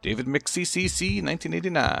 completions. David McCCC,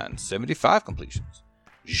 1989, 75 completions.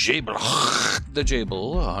 Jable, the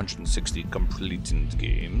Jable, 160 completed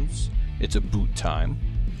games. It's a boot time.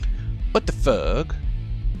 But the Fug,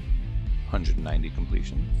 190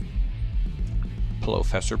 completions.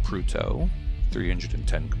 Professor Pruto,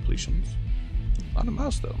 310 completions. A lot of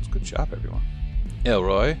milestones. Good job, everyone.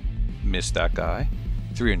 Elroy, missed that guy,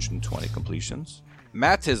 320 completions.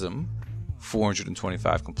 Mattism,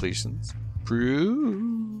 425 completions.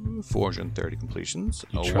 Prue, 430 completions.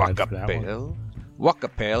 You tried for that Wakapale.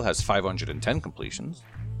 Wakapale has 510 completions.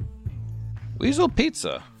 Weasel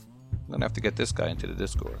Pizza. I'm going to have to get this guy into the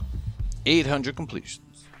Discord. 800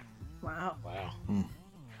 completions. Wow.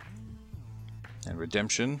 And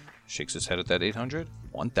Redemption shakes his head at that 800.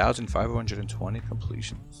 1,520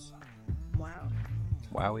 completions. Wow.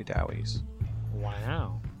 Wowie dowies.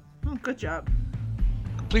 Wow. Oh, good job.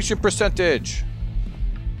 Completion percentage.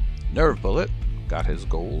 Nerve Bullet got his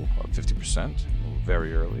goal of 50%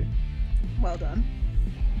 very early. Well done.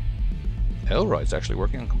 Elroy's actually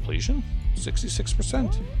working on completion,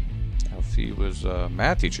 66%. Now, if he was a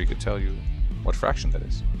math teacher, he could tell you what fraction that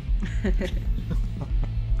is.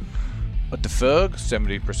 But the Ferg,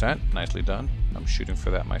 70%, nicely done. I'm shooting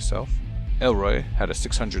for that myself. Elroy had a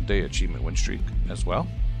 600-day achievement win streak as well.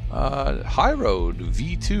 High Road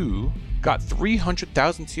V2 got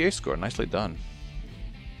 300,000 TA score, nicely done.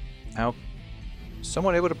 Now,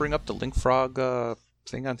 someone able to bring up the Link Frog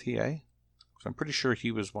thing on TA? 'Cause I'm pretty sure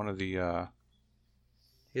he was one of the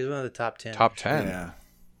He was one of the top 10. top 10. Yeah. I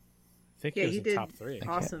think Yeah, he was he in did. top 3.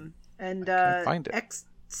 Awesome. And can't find it. Ex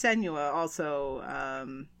Senua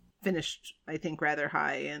also finished, I think, rather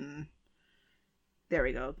high in. There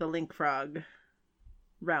we go. The Link Frog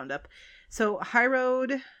roundup. So High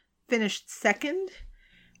Road finished second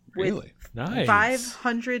with Really? Nice.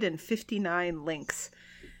 559 links.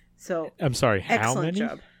 So I'm sorry, how excellent many?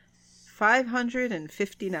 job.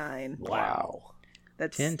 559. Wow.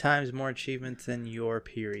 That's 10 times more achievements than your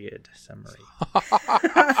period summary.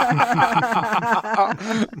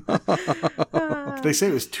 They say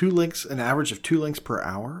it was an average of 2 links per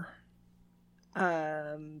hour.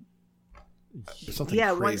 Or something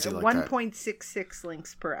yeah, crazy like that. 1.66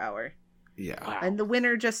 links per hour. Yeah. And the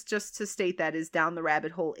winner, just to state that, is Down the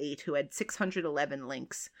Rabbit Hole 8, who had 611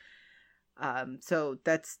 links. So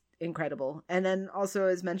that's incredible. And then also,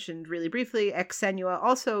 as mentioned really briefly, Ex Senua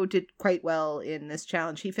also did quite well in this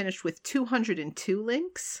challenge. He finished with 202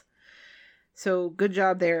 links. So good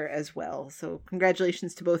job there as well. So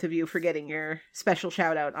congratulations to both of you for getting your special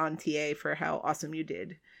shout out on TA for how awesome you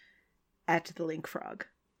did at the Link Frog.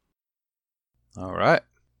 All right.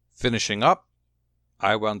 Finishing up,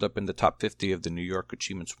 I wound up in the top 50 of the New York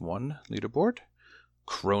Achievements 1 leaderboard.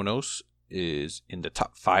 Kronos is in the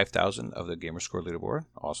top 5,000 of the Gamerscore leaderboard.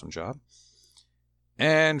 Awesome job.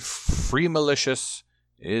 And Free Malicious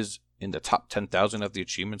is in the top 10,000 of the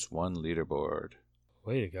Achievements 1 leaderboard.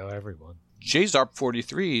 Way to go, everyone.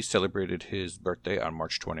 JZarp43 celebrated his birthday on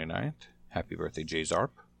March 29th. Happy birthday, JZarp.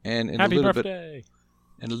 And in Happy a little birthday.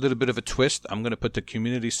 In a little bit of a twist, I'm going to put the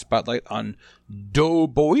community spotlight on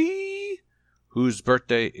Doughboy, whose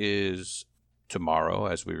birthday is tomorrow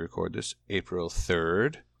as we record this, April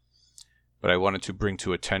 3rd. But I wanted to bring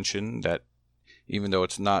to attention that even though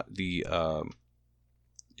it's not the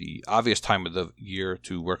obvious time of the year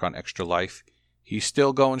to work on Extra Life, he's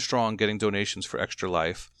still going strong getting donations for Extra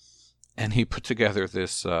Life. And he put together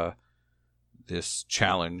this this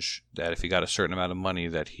challenge that if he got a certain amount of money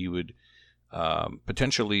that he would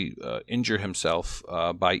potentially injure himself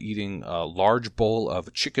by eating a large bowl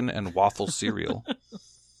of chicken and waffle cereal.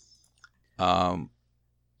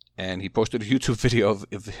 And he posted a YouTube video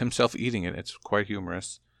of himself eating it. It's quite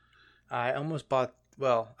humorous. I almost bought,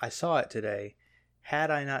 well, I saw it today.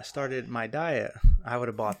 Had I not started my diet, I would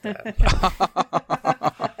have bought that.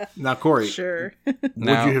 Now, Corey, Sure.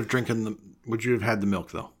 Now- would you have had the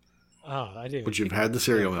milk though? Oh, I didn't. Would you even have had the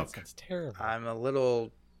cereal milk? That's terrible. I'm a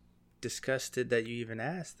little disgusted that you even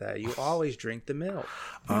asked that. You always drink the milk.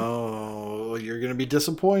 Oh, you're gonna be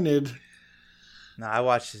disappointed. No, I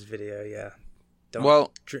watched this video, yeah. Don't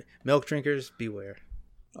Well, milk drinkers, beware.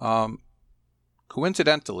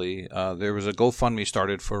 coincidentally, there was a GoFundMe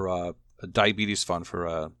started for a diabetes fund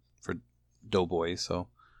for Doughboy, so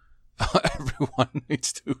everyone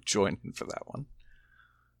needs to join in for that one.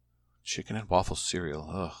 Chicken and waffle cereal,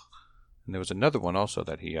 ugh. And there was another one also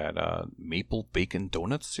that he had maple bacon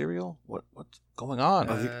donut cereal. What's going on?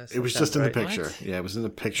 I think it was sounds just in the right. picture. What? Yeah, it was in the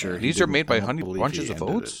picture. He These are didn't- made by I don't Honey believe Bunches he of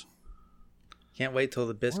ended Oats. Can't wait till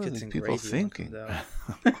the biscuits these and people gravy one thinking?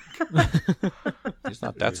 comes out. He's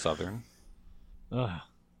not that southern. Ugh.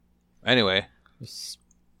 Anyway,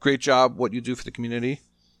 great job what you do for the community,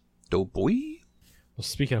 Doughboy. Well,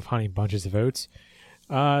 speaking of honey bunches of oats,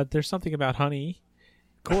 there's something about honey.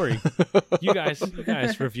 Corey, you guys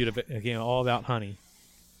reviewed a game all about honey.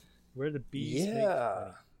 Where the bees make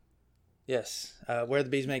honey. Yes. Where the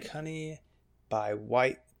Bees Make Honey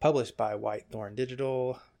published by Whitethorn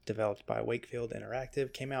Digital, developed by Wakefield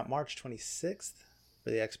Interactive, came out March 26th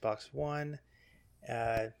for the Xbox One.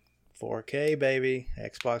 4K, baby.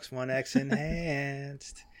 Xbox One X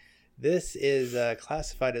Enhanced. This is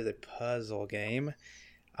classified as a puzzle game.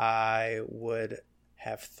 I would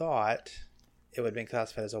have thought it would have been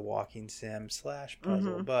classified as a walking sim /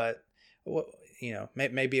 puzzle, but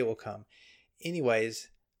maybe it will come. Anyways,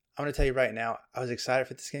 I'm going to tell you right now, I was excited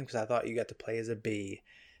for this game because I thought you got to play as a bee.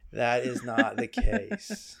 That is not the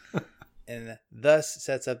case. And thus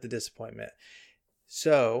sets up the disappointment.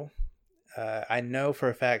 So, I know for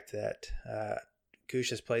a fact that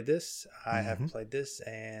Koosh has played this. I have played this,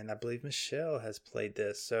 and I believe Michelle has played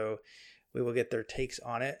this. So, we will get their takes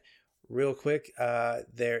on it. Real quick,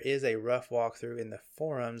 there is a rough walkthrough in the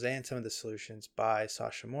forums and some of the solutions by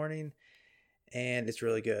Sasha Morning, and it's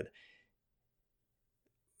really good.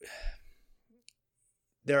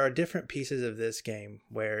 There are different pieces of this game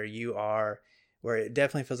where it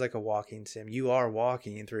definitely feels like a walking sim. You are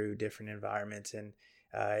walking through different environments, and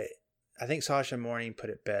I think Sasha Morning put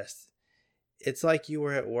it best. It's like you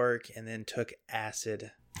were at work and then took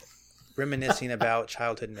acid, reminiscing about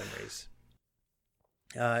childhood memories.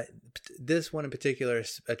 This one in particular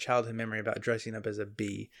is a childhood memory about dressing up as a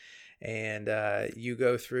bee, and you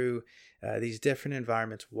go through these different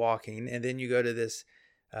environments walking, and then you go to this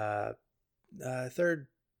third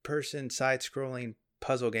person side scrolling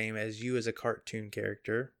puzzle game as you as a cartoon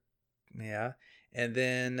character. Yeah. And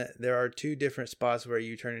then there are 2 different spots where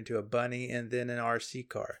you turn into a bunny and then an RC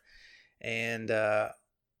car. And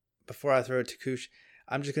before I throw it to Koosh,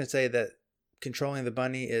 I'm just going to say that controlling the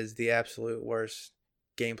bunny is the absolute worst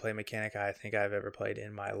gameplay mechanic I think I've ever played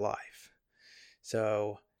in my life.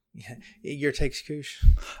 So, your takes, Koosh?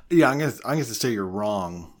 Yeah, I'm gonna say you're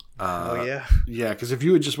wrong. Yeah, because if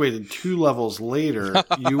you had just waited 2 levels later,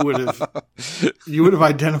 you would have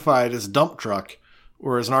identified as a dump truck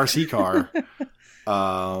or as an RC car,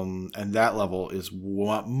 and that level is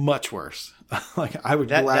much worse. Like I would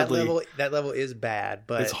gladly. That level is bad,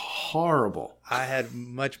 but it's horrible. I had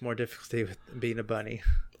much more difficulty with being a bunny.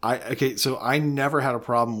 So I never had a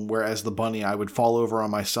problem. Whereas the bunny, I would fall over on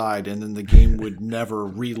my side, and then the game would never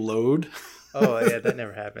reload. Oh yeah, that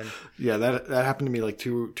never happened. Yeah, that happened to me like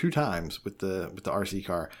two times with the RC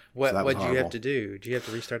car. What did you have to do? Did you have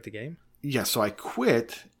to restart the game? Yeah, so I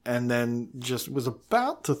quit and then just was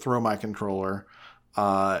about to throw my controller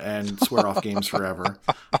and swear off games forever.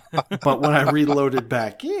 But when I reloaded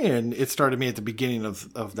back in, it started me at the beginning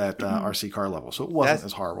of that RC car level, so it wasn't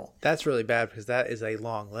as horrible. That's really bad because that is a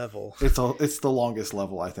long level. It's the longest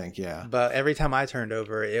level, I think. Yeah. But every time I turned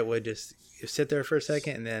over, it would just sit there for a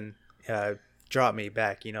second and then drop me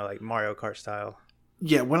back, like Mario Kart style.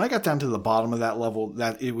 Yeah, when I got down to the bottom of that level,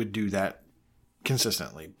 that it would do that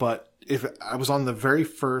consistently. But if I was on the very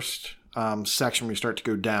first section where you start to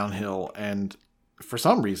go downhill, and for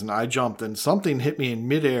some reason I jumped and something hit me in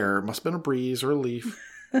midair, it must have been a breeze or a leaf.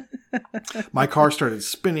 My car started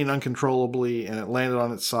spinning uncontrollably and it landed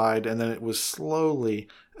on its side, and then it was slowly,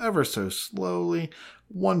 ever so slowly,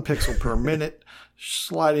 1 pixel per minute,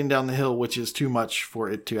 sliding down the hill, which is too much for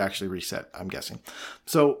it to actually reset, I'm guessing.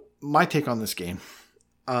 So my take on this game,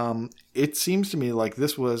 it seems to me like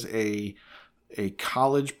this was a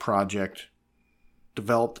college project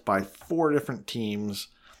developed by 4 different teams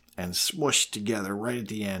and smushed together right at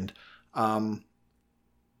the end. I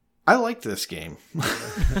like this game.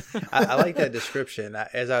 I like that description.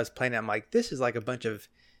 As I was playing it, I'm like, this is like a bunch of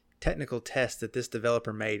technical tests that this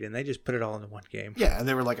developer made, and they just put it all into one game. Yeah, and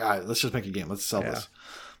they were like, all right, let's just make a game. Let's sell this.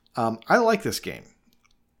 I like this game.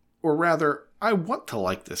 Or rather, I want to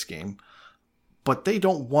like this game, but they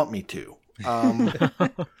don't want me to.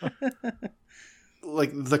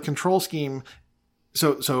 Like, the control scheme...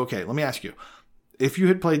 So okay, let me ask you. If you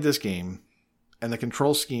had played this game, and the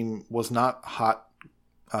control scheme was not hot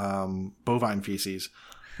bovine feces,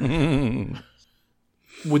 would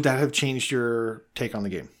that have changed your take on the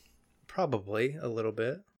game? Probably a little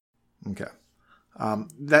bit. Okay.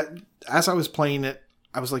 That as I was playing it,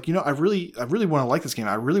 I was like, I really want to like this game.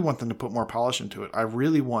 I really want them to put more polish into it. I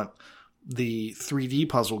really want the 3D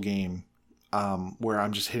puzzle game where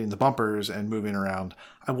I'm just hitting the bumpers and moving around.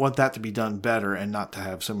 I want that to be done better and not to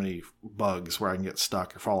have so many bugs where I can get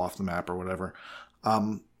stuck or fall off the map or whatever.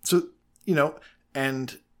 So,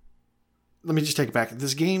 and let me just take it back.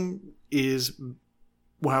 This game is,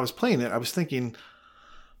 when I was playing it, I was thinking,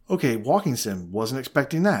 okay, walking sim, wasn't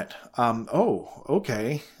expecting that. Oh,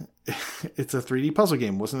 okay. It's a 3D puzzle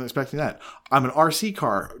game, wasn't expecting that. I'm an RC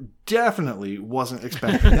car, definitely wasn't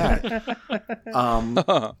expecting that.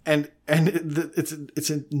 And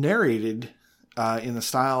it's narrated in the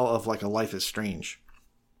style of like a Life is Strange.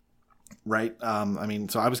 Right.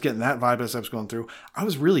 So I was getting that vibe as I was going through. I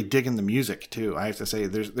was really digging the music too. I have to say,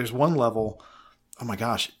 there's one level. Oh my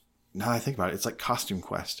gosh! Now that I think about it, it's like Costume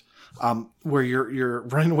Quest, where you're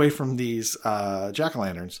running away from these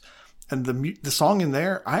jack-o'-lanterns, and the song in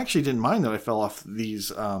there. I actually didn't mind that I fell off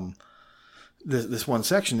these this one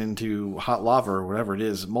section into hot lava or whatever it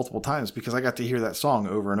is multiple times, because I got to hear that song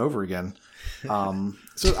over and over again.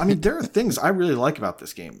 So, there are things I really like about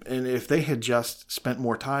this game. And if they had just spent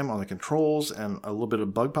more time on the controls and a little bit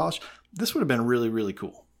of bug polish, this would have been really, really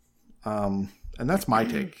cool. And that's my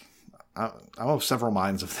take. I'm of several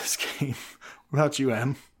minds of this game. What about you,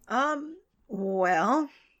 Em? Well,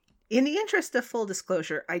 in the interest of full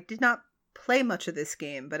disclosure, I did not play much of this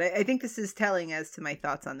game, but I think this is telling as to my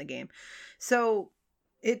thoughts on the game. So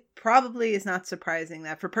it probably is not surprising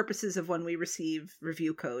that for purposes of when we receive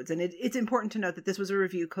review codes, and it's important to note that this was a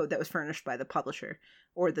review code that was furnished by the publisher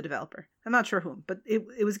or the developer. I'm not sure whom, but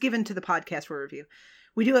it was given to the podcast for review.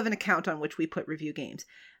 We do have an account on which we put review games.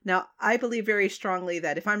 Now, I believe very strongly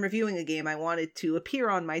that if I'm reviewing a game, I want it to appear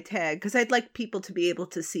on my tag because I'd like people to be able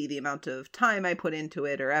to see the amount of time I put into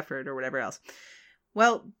it or effort or whatever else.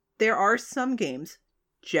 Well, there are some games,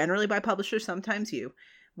 generally by publishers, sometimes you,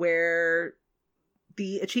 where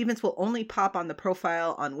the achievements will only pop on the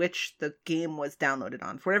profile on which the game was downloaded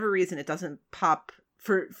on. For whatever reason, it doesn't pop,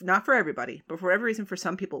 not for everybody, but for whatever reason, for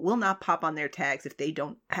some people, it will not pop on their tags if they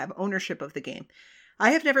don't have ownership of the game.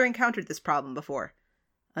 I have never encountered this problem before,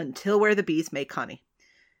 until where the bees make honey.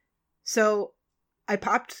 So I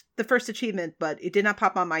popped the first achievement, but it did not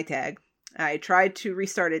pop on my tag. I tried to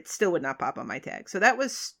restart it, still would not pop on my tag. So that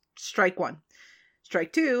was strike one.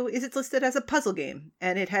 Strike two is it's listed as a puzzle game,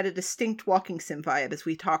 and it had a distinct walking sim vibe, as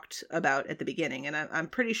we talked about at the beginning. And I'm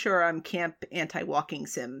pretty sure I'm camp anti-walking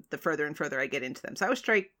sim the further and further I get into them. So I was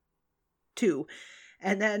strike two.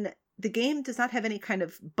 And then the game does not have any kind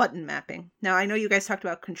of button mapping. Now, I know you guys talked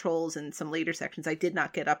about controls in some later sections. I did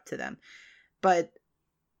not get up to them. But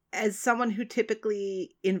as someone who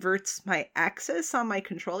typically inverts my axis on my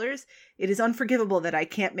controllers, it is unforgivable that I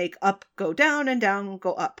can't make up go down and down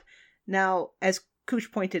go up. Now, as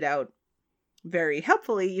Koosh pointed out very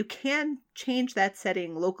helpfully, you can change that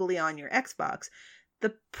setting locally on your Xbox.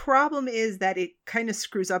 The problem is that it kind of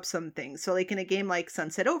screws up some things. So like in a game like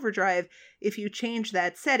Sunset Overdrive, if you change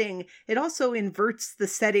that setting, it also inverts the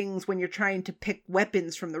settings when you're trying to pick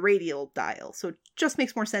weapons from the radial dial. So it just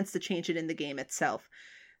makes more sense to change it in the game itself.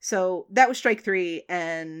 So that was strike three,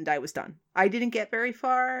 and I was done. I didn't get very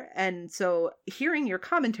far, and so hearing your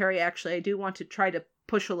commentary, actually, I do want to try to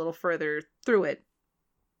push a little further through it.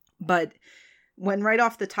 But when right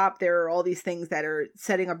off the top, there are all these things that are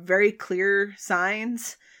setting up very clear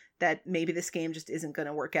signs that maybe this game just isn't going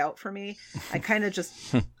to work out for me, I kind of just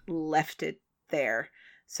left it there.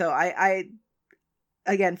 So I,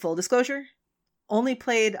 again, full disclosure, only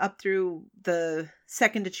played up through the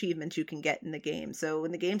second achievement you can get in the game. So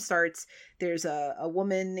when the game starts, there's a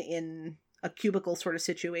woman in a cubicle sort of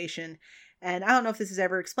situation. And I don't know if this is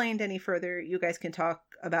ever explained any further. You guys can talk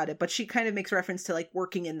about it. But she kind of makes reference to like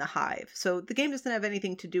working in the hive. So the game doesn't have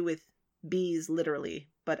anything to do with bees, literally.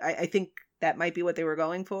 But I think that might be what they were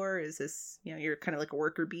going for. Is this, you're kind of like a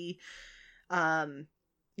worker bee.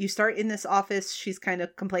 You start in this office. She's kind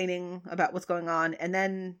of complaining about what's going on. And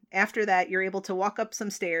then after that, you're able to walk up some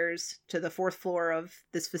stairs to the 4th floor of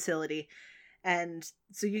this facility. And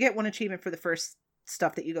so you get one achievement for the first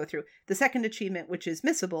stuff that you go through. The second achievement, which is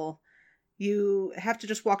missable, you have to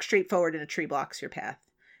just walk straight forward and a tree blocks your path.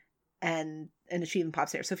 And an achievement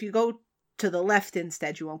pops there. So if you go to the left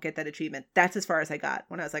instead, you won't get that achievement. That's as far as I got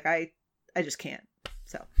when I was like, I just can't.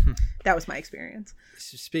 So that was my experience.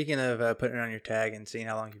 Speaking of putting it on your tag and seeing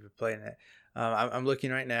how long you've been playing it, I'm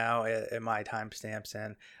looking right now at my timestamps,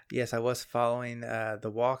 and yes, I was following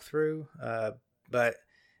the walkthrough,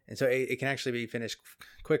 and so it can actually be finished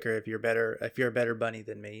quicker if you're a better bunny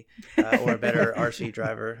than me, or a better RC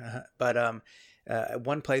driver. But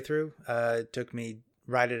one playthrough took me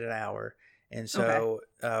right at an hour, and so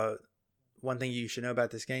one thing you should know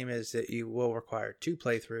about this game is that you will require 2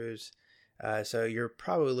 playthroughs. So you're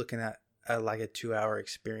probably looking at like a 2-hour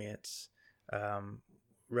experience,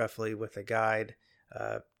 roughly, with a guide,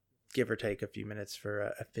 give or take a few minutes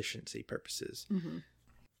for efficiency purposes.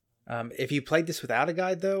 Mm-hmm. If you played this without a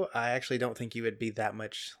guide, though, I actually don't think you would be that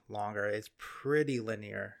much longer. It's pretty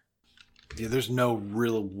linear. Yeah, there's no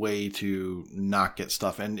real way to not get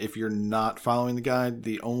stuff. And if you're not following the guide,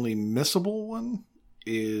 the only missable one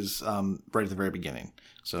is right at the very beginning.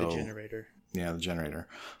 So the generator. Yeah, the generator.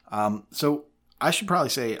 So I should probably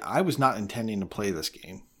say I was not intending to play this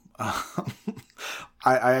game. I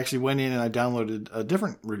actually went in and I downloaded a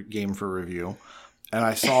different game for review, and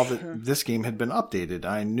I saw that this game had been updated.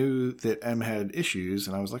 I knew that M had issues,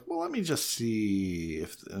 and I was like, well, let me just see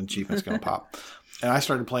if an achievement's going to pop. And I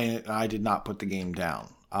started playing it, and I did not put the game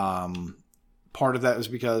down. Part of that was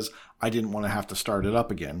because I didn't want to have to start it up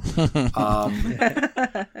again.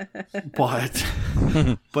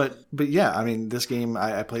 But yeah, I mean, this game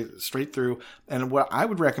I played straight through, and what I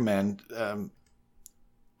would recommend,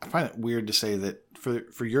 I find it weird to say that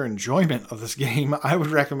for your enjoyment of this game, I would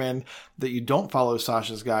recommend that you don't follow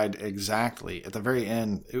Sasha's guide exactly. At the very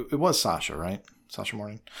end, it was Sasha, right? Sasha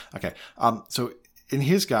Morning. Okay. So in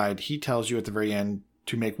his guide, he tells you at the very end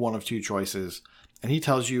to make one of two choices, and he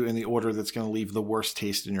tells you in the order that's going to leave the worst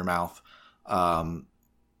taste in your mouth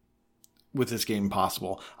with this game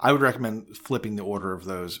possible. I would recommend flipping the order of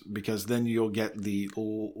those, because then you'll get the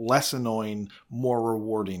less annoying, more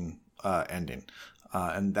rewarding ending.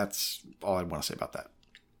 And that's all I want to say about that.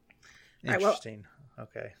 Interesting.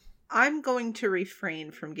 Okay. I'm going to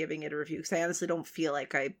refrain from giving it a review because I honestly don't feel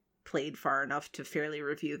like I played far enough to fairly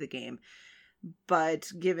review the game. But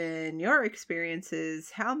given your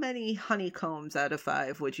experiences, how many honeycombs out of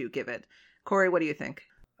 5 would you give it? Corey, what do you think?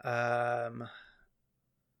 I'm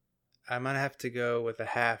gonna have to go with a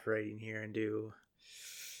half rating here and do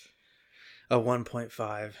a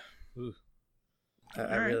 1.5. Ooh.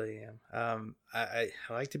 I really am. I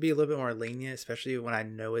like to be a little bit more lenient, especially when I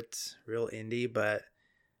know it's real indie. But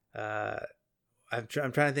I'm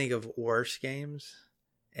trying to think of worse games,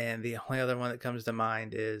 and the only other one that comes to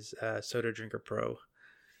mind is Soda Drinker Pro.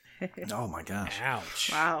 Oh my gosh. Ouch.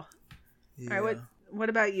 Wow. Yeah. All right, what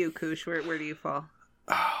about you, Koosh? Where do you fall?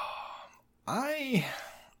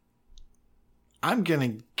 I'm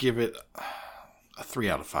gonna give it a 3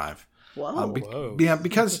 out of 5. Whoa. Whoa. Yeah,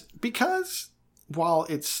 because while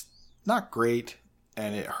it's not great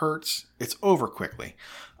and it hurts, it's over quickly.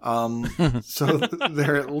 So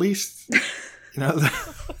they're at least,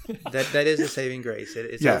 that is a saving grace.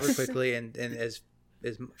 It's Yes. over quickly, and as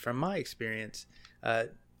from my experience,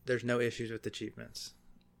 there's no issues with achievements.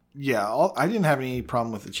 Yeah, I didn't have any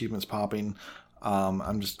problem with achievements popping.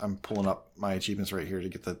 I'm pulling up my achievements right here to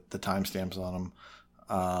get the timestamps on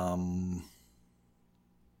them.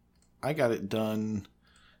 I got it done,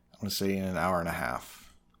 I'm going to say, in an hour and a half.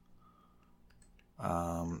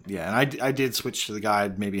 Yeah, and I did switch to the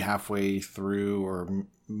guide maybe halfway through or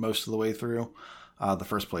most of the way through the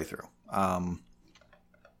first playthrough.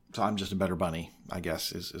 So I'm just a better bunny, I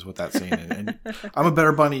guess, is what that's saying. And I'm a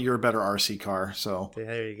better bunny, you're a better RC car. So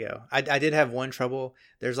There you go. I did have one trouble.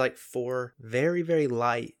 There's like 4 very, very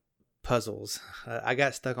light puzzles. I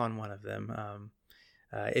got stuck on one of them.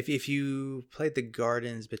 If you played the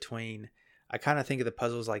gardens between, I kind of think of the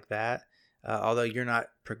puzzles like that. Although you're not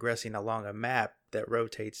progressing along a map that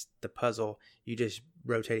rotates the puzzle, you just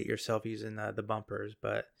rotate it yourself using the bumpers.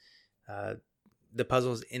 But the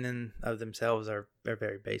puzzles in and of themselves are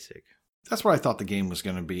very basic. that's what I thought the game was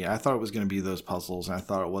going to be. I thought it was going to be those puzzles, and I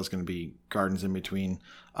thought it was going to be gardens in between.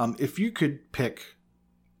 If you could pick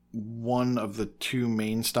one of the 2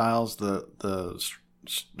 main styles, the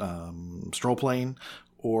stroll plane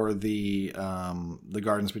or the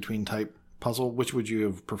gardens between type puzzle, which would you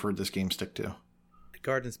have preferred this game stick to? The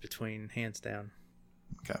gardens between, hands down.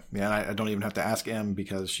 Okay. Yeah, and I don't even have to ask Em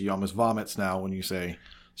because she almost vomits now when you say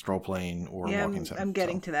stroll plane or walking sim. I'm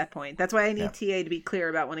getting to that point. That's why I need TA to be clear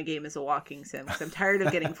about when a game is a walking sim, because I'm tired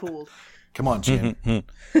of getting fooled. Come on, Chin.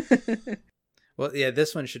 Well, yeah,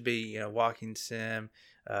 this one should be, walking sim,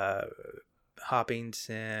 hopping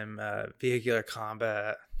sim, vehicular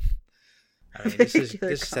combat. I mean, this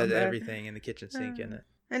has everything in the kitchen sink in it.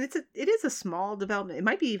 And it is a small development. It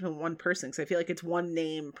might be even one person, because I feel like it's one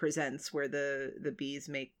name presents where the bees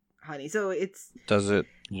make honey. So it's... Does it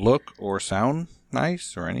look or sound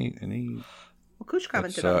nice or any? Well, Kush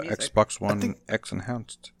commented It's on music. Xbox One X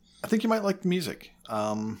enhanced. I think you might like the music.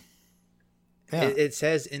 Yeah. It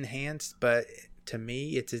says enhanced, but to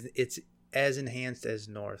me, it's as enhanced as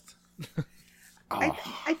North. I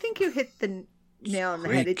think you hit the nail on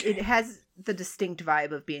the head. It has the distinct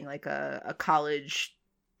vibe of being like a college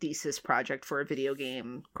thesis project for a video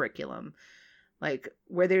game curriculum, like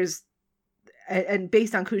where there's, and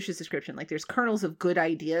based on Kush's description, like there's kernels of good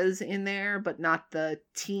ideas in there, but not the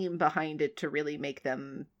team behind it to really make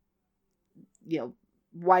them,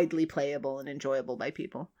 widely playable and enjoyable by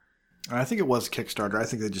people. I think it was Kickstarter. I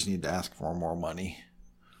think they just need to ask for more money.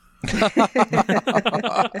 At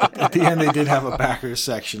the end, they did have a backers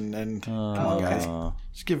section, and come on, guys,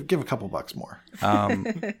 just give a couple bucks more.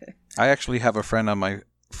 I actually have a friend on my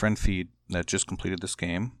friend feed that just completed this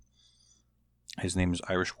game. His name is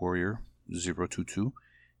Irish Warrior 022.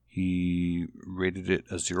 He rated it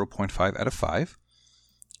a 0.5 out of 5,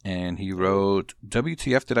 and he wrote,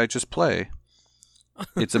 "WTF did I just play?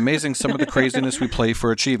 It's amazing some of the craziness we play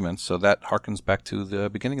for achievements." So that harkens back to the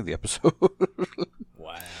beginning of the episode.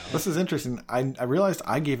 Wow. This is interesting. I realized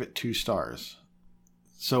I gave it 2 stars,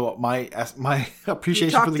 so my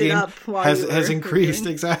appreciation for the game has increased.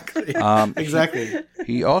 Exactly. Exactly.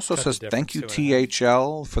 He also Cut says, the "Thank you, difference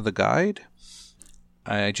THL, for the guide."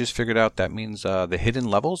 I just figured out that means the hidden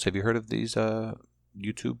levels. Have you heard of these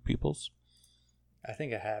YouTube peoples? I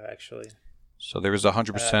think I have, actually. So there is a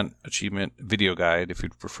 100% achievement video guide if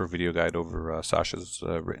you'd prefer video guide over Sasha's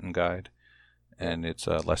written guide, and it's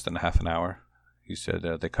less than half an hour. He said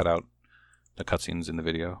they cut out the cutscenes in the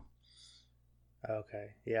video.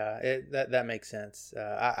 Okay, yeah, that makes sense.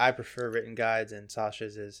 I prefer written guides, and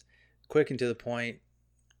Sasha's is quick and to the point.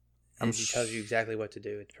 And he tells you exactly what to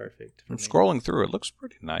do. It's perfect. I'm scrolling through. It looks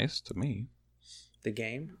pretty nice to me. The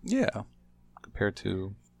game? Yeah, compared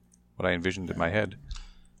to what I envisioned in my head.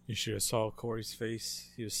 You should have saw Corey's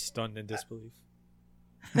face. He was stunned in disbelief.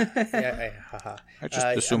 Haha. I just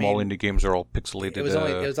assume all indie games are all pixelated. It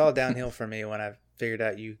was all downhill for me when I figured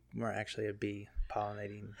out you weren't actually a bee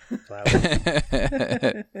pollinating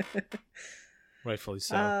flowers. Rightfully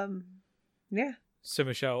so. Yeah. So,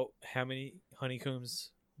 Michelle, how many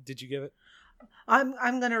honeycombs did you give it?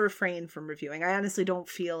 I'm gonna refrain from reviewing. I honestly don't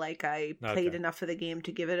feel like I played Okay. enough of the game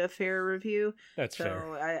to give it a fair review. That's so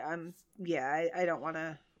fair. I don't want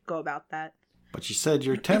to go about that. But you said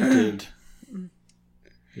you're tempted.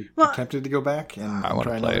 You're tempted to go back and I want to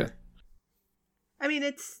try play another. it. I mean,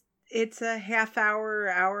 it's a half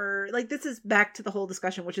hour. Like, this is back to the whole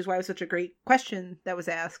discussion, which is why it was such a great question that was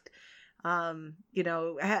asked. You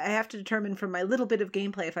know, I have to determine from my little bit of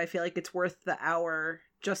gameplay if I feel like it's worth the hour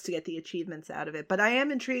just to get the achievements out of it. But I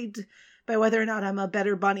am intrigued by whether or not I'm a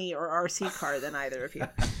better bunny or RC car than either of you.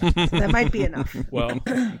 So that might be enough. Well,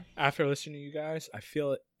 after listening to you guys, I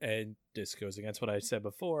feel it, and this goes against what I said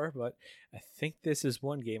before, but I think this is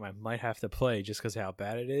one game I might have to play just because of how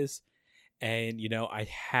bad it is. And, you know, I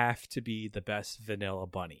have to be the best vanilla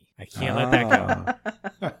bunny. I can't let that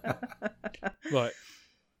go. But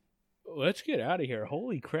let's get out of here.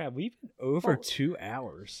 Holy crap, we've been over 2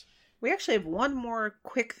 hours. We actually have one more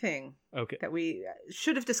quick thing Okay. that we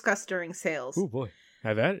should have discussed during sales. Oh boy.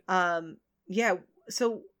 Have at it. Yeah.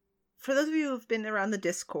 So for those of you who've been around the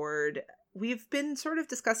Discord, we've been sort of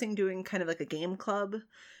discussing doing kind of like a game club.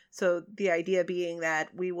 So the idea being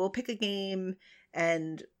that we will pick a game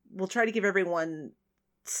and we'll try to give everyone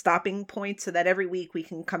stopping points so that every week we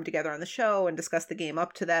can come together on the show and discuss the game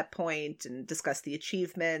up to that point and discuss the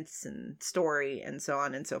achievements and story and so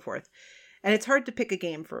on and so forth. And it's hard to pick a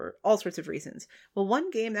game for all sorts of reasons. Well, one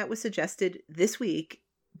game that was suggested this week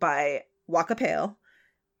by Waka Pale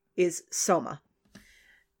is Soma.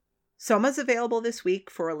 Soma's available this week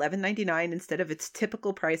for $11.99 instead of its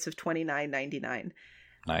typical price of $29.99.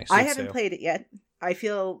 Nice. I haven't played it yet. I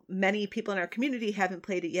feel many people in our community haven't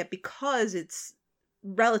played it yet because it's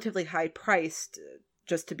relatively high priced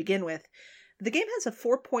just to begin with. The game has a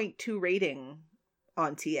 4.2 rating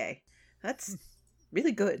on TA. That's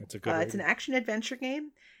really good. That's a good It's an rating. action adventure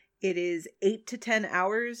game. It is 8 to 10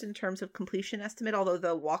 hours in terms of completion estimate, although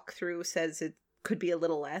the walkthrough says it could be a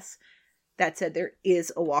little less. That said, there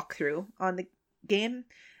is a walkthrough on the game.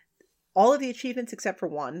 All of the achievements except for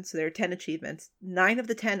one, so there are 10 achievements. 9 of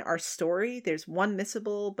the 10 are story. There's one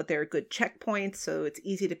missable, but there are good checkpoints, so it's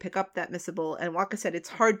easy to pick up that missable. And Waka said it's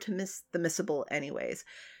hard to miss the missable anyways.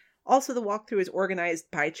 Also, the walkthrough is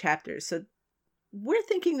organized by chapters, so we're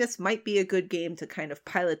thinking this might be a good game to kind of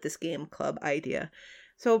pilot this game club idea.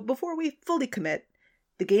 So before we fully commit,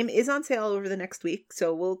 the game is on sale over the next week,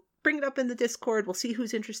 so we'll bring it up in the Discord. We'll see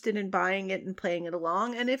who's interested in buying it and playing it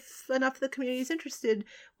along, and if enough of the community is interested,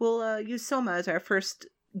 we'll use Soma as our first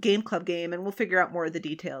game club game, and we'll figure out more of the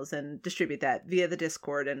details and distribute that via the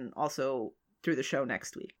Discord and also through the show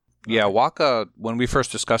next week. Yeah, Waka, when we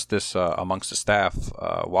first discussed this amongst the staff,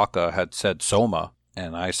 Waka had said Soma,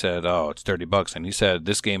 and I said, oh, it's $30. And he said,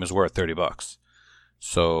 this game is worth $30.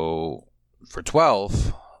 So for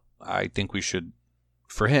 12, I think we should,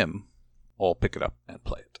 for him, all pick it up and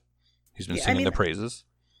play it. He's been singing the praises.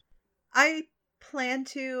 I plan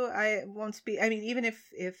to. I won't speak. I mean, even if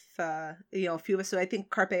you know, a few of us. So I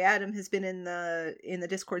think Carpe Adam has been in the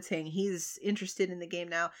Discord saying he's interested in the game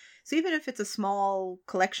now. So even if it's a small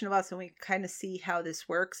collection of us and we kind of see how this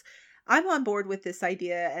works, I'm on board with this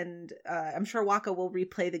idea, and I'm sure Waka will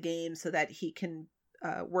replay the game so that he can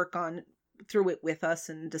work on through it with us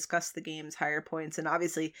and discuss the game's higher points. And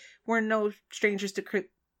obviously, we're no strangers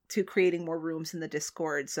to creating more rooms in the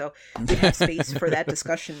Discord, so we have space for that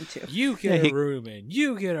discussion too. You get a room and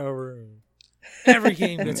you get a room. Every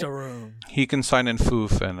game gets a room. He can sign in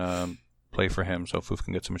Foof and play for him, so Foof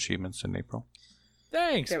can get some achievements in April.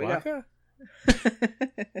 Thanks, There we go. Waka.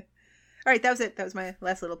 All right, that was it. That was my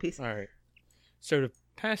last little piece. All right. So the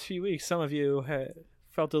past few weeks, some of you have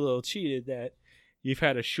felt a little cheated that you've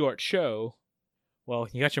had a short show. Well,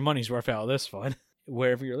 you got your money's worth out of this one.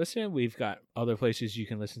 Wherever you're listening, we've got other places you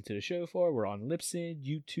can listen to the show for. We're on Libsyn,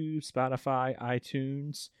 YouTube, Spotify,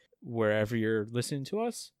 iTunes, wherever you're listening to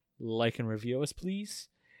us. Like and review us, please.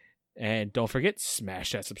 And don't forget,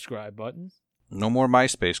 smash that subscribe button. No more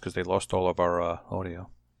MySpace because they lost all of our audio.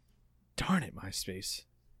 Darn it, MySpace.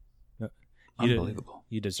 No, Unbelievable.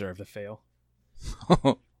 You deserve to fail.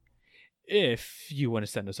 If you want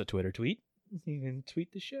to send us a Twitter tweet, you can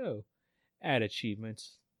tweet the show at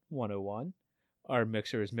Achievements101. Our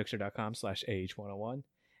mixer is mixer.com/AH101.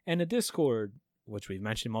 And the Discord, which we've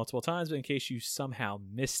mentioned multiple times, but in case you somehow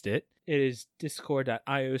missed it, it is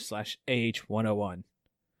discord.io/AH101.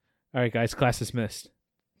 All right, guys, class dismissed.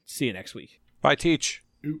 See you next week. Bye, Teach.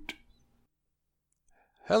 Oot.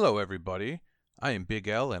 Hello, everybody. I am Big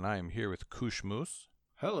L, and I am here with Koosh Moose.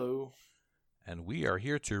 Hello. And we are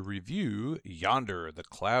here to review Yonder, the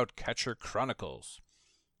Cloud Catcher Chronicles.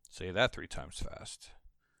 Say that 3 times fast.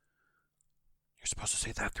 You're supposed to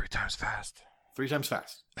say that 3 times fast. 3 times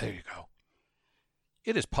fast. There you go.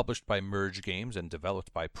 It is published by Merge Games and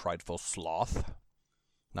developed by Prideful Sloth.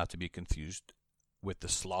 Not to be confused with the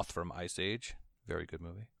sloth from Ice Age. Very good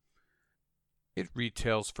movie. It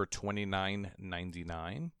retails for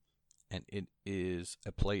 $29.99, and it is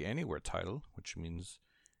a Play Anywhere title, which means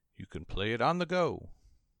you can play it on the go.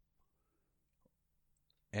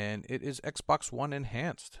 And it is Xbox One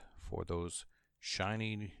enhanced for those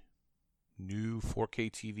shiny new 4K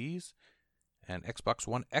TVs and Xbox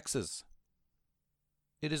One X's.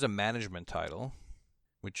 It is a management title,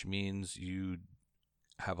 which means you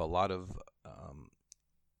have a lot of,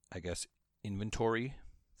 inventory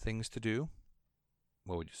things to do.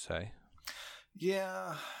 What would you say?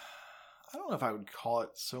 Yeah, I don't know if I would call it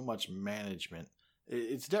so much management.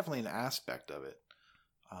 It's definitely an aspect of it.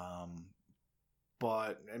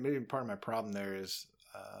 But and maybe part of my problem there is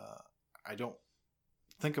I don't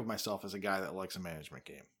think of myself as a guy that likes a management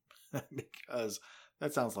game because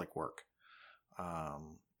that sounds like work.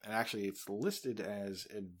 And actually, it's listed as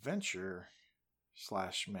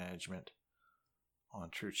adventure/management on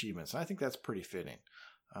True Achievements. And I think that's pretty fitting.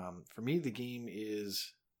 For me, the game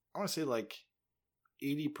is, I want to say like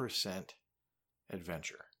 80%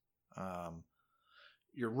 adventure.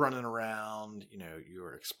 You're running around,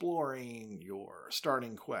 you're exploring, you're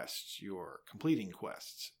starting quests, you're completing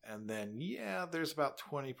quests. And then, there's about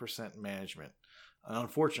 20% management. And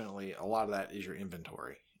unfortunately, a lot of that is your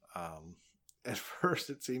inventory. At first,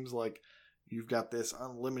 it seems like you've got this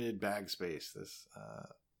unlimited bag space, this,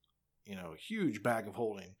 huge bag of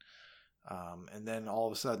holding. And then all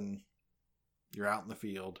of a sudden, you're out in the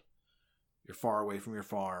field, you're far away from your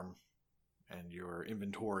farm and your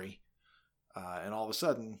inventory, and all of a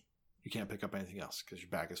sudden, you can't pick up anything else because your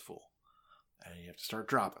bag is full. And you have to start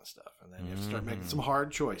dropping stuff, and then you have to start making some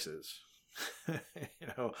hard choices.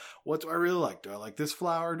 What do I really like? Do I like this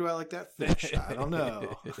flower? Do I like that fish? I don't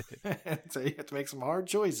know. So you have to make some hard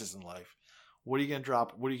choices in life. What are you going to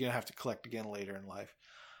drop? What are you going to have to collect again later in life?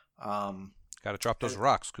 Got to drop those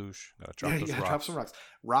rocks, Koosh. Got to drop those rocks. Drop some rocks.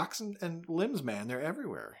 Rocks and limbs, man, they're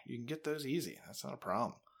everywhere. You can get those easy. That's not a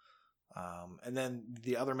problem. And then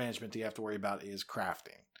the other management you have to worry about is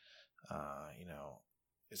crafting.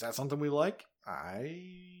 Is that something we like?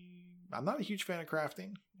 I'm not a huge fan of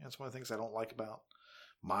crafting. That's one of the things I don't like about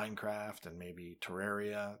Minecraft and maybe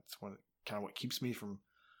Terraria. It's kind of what keeps me from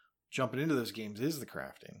jumping into those games is the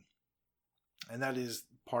crafting. And that is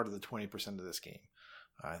part of the 20% of this game.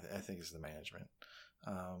 I think is the management.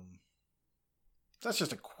 That's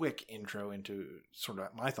just a quick intro into sort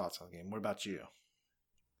of my thoughts on the game. What about you?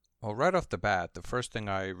 Well, right off the bat, the first thing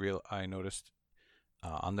I noticed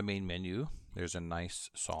on the main menu, there's a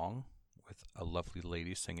nice song with a lovely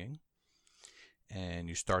lady singing. And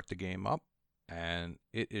you start the game up, and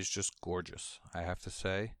it is just gorgeous, I have to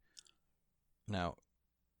say. Now,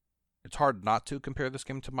 it's hard not to compare this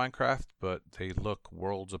game to Minecraft, but they look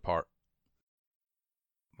worlds apart.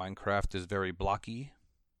 Minecraft is very blocky,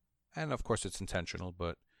 and of course it's intentional,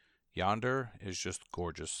 but Yonder is just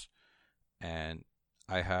gorgeous. And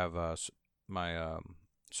I have my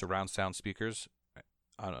surround sound speakers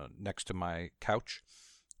next to my couch.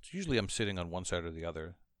 So usually I'm sitting on one side or the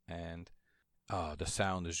other, and the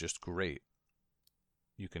sound is just great.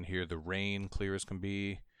 You can hear the rain clear as can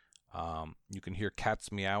be. You can hear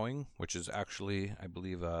cats meowing, which is actually, I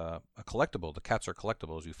believe, a collectible. The cats are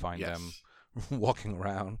collectibles. You find them walking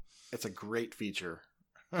around. It's a great feature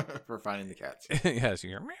for finding the cats. Yes, you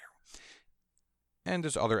hear meow. And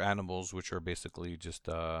there's other animals, which are basically just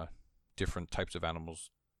different types of animals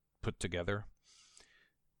put together.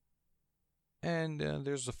 And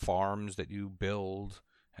there's the farms that you build,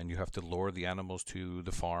 and you have to lure the animals to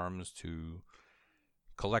the farms to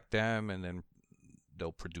collect them, and then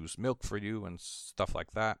they'll produce milk for you and stuff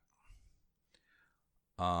like that.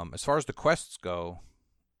 As far as the quests go,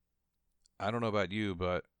 I don't know about you,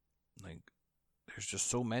 but there's just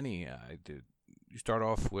so many. You start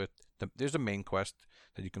off with there's a main quest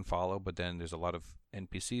that you can follow, but then there's a lot of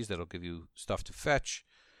NPCs that'll give you stuff to fetch,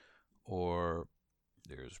 or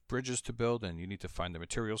there's bridges to build, and you need to find the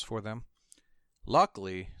materials for them.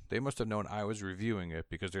 Luckily, they must have known I was reviewing it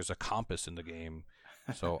because there's a compass in the game.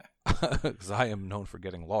 So, because I am known for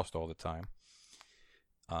getting lost all the time.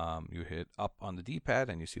 You hit up on the D-pad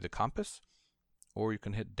and you see the compass, or you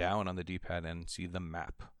can hit down on the D-pad and see the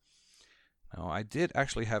map. Now, I did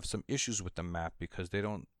actually have some issues with the map because they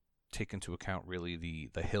don't take into account really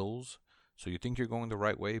the hills. So you think you're going the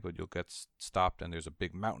right way, but you'll get stopped and there's a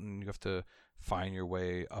big mountain. You have to find your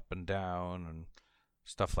way up and down and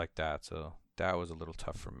stuff like that. So that was a little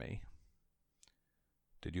tough for me.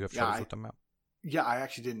 Did you have troubles with the map? Yeah, I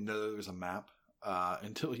actually didn't know there was a map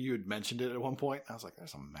until you had mentioned it at one point. I was like,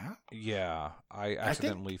 there's a map? Yeah, I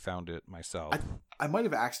accidentally found it myself. I might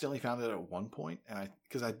have accidentally found it at one point,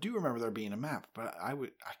 because I do remember there being a map, but I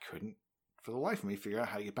couldn't, for the life of me, figure out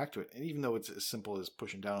how to get back to it. And even though it's as simple as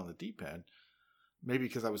pushing down on the D-pad, maybe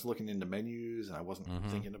because I was looking into menus and I wasn't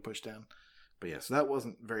thinking to push down. But yeah, so that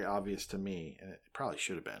wasn't very obvious to me, and it probably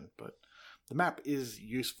should have been. But the map is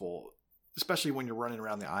useful, especially when you're running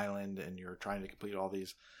around the island and you're trying to complete all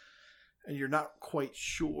these, and you're not quite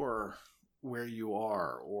sure where you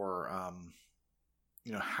are or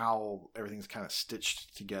how everything's kind of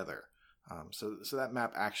stitched together. So that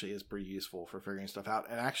map actually is pretty useful for figuring stuff out.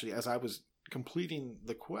 And actually, as I was completing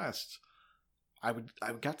the quests, I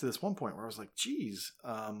got to this one point where I was like, geez,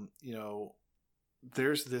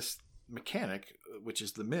 there's this mechanic, which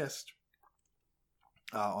is the mist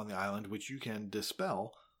on the island, which you can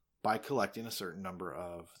dispel by collecting a certain number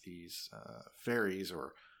of these fairies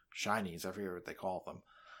or shinies. I forget what they call them.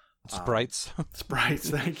 Sprites. Sprites,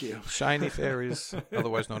 thank you. Shiny fairies,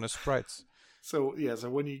 otherwise known as sprites. So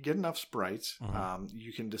when you get enough sprites,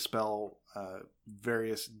 you can dispel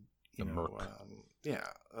various, murk.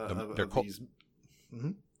 They're called.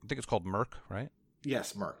 I think it's called murk, right?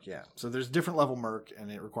 Yes, murk. Yeah. So there's different level murk,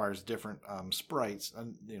 and it requires different sprites,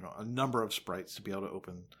 a number of sprites to be able to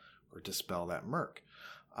open or dispel that murk.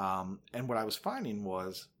 And what I was finding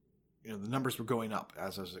was, the numbers were going up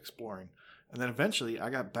as I was exploring. And then eventually I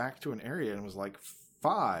got back to an area and it was like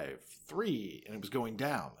 5, 3, and it was going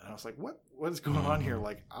down. And I was like, what is going on here?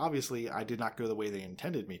 Like, obviously I did not go the way they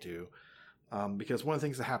intended me to. Because one of the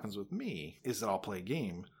things that happens with me is that I'll play a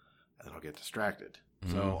game and then I'll get distracted.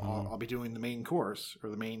 So I'll be doing the main course or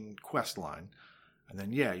the main quest line. And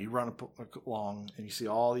then, you run along and you see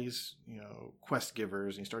all these, quest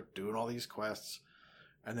givers, and you start doing all these quests.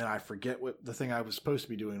 And then I forget what the thing I was supposed to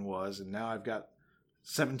be doing was. And now I've got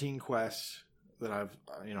 17 quests that I'm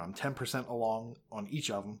 10% along on each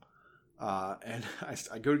of them. And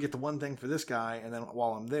I go to get the one thing for this guy. And then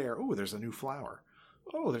while I'm there, there's a new flower.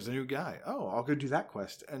 Oh, there's a new guy. Oh, I'll go do that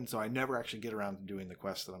quest. And so I never actually get around to doing the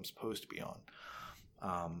quest that I'm supposed to be on.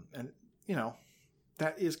 And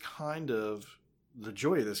that is kind of the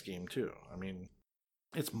joy of this game too. I mean,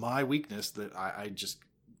 it's my weakness that I just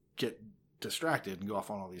get distracted and go off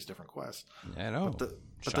on all these different quests. I know. But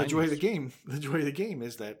the joy of the game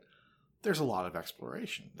is that there's a lot of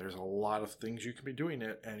exploration. There's a lot of things you can be doing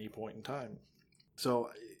at any point in time. So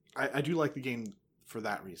I do like the game for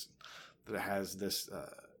that reason, that it has this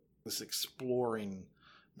exploring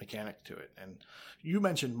mechanic to it. And you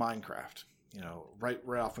mentioned Minecraft. Right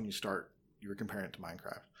off when you start, you were comparing it to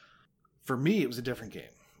Minecraft. For me, it was a different game.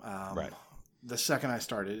 Right. The second I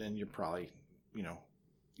started, and you probably, you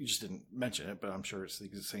just didn't mention it, but I'm sure it's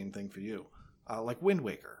the same thing for you. Like Wind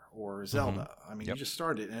Waker or Zelda. I mean, you just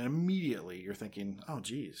started, and immediately you're thinking, oh,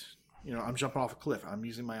 geez, I'm jumping off a cliff. I'm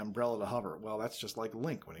using my umbrella to hover. Well, that's just like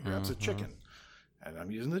Link when he grabs a chicken. And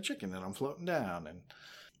I'm using the chicken, and I'm floating down. And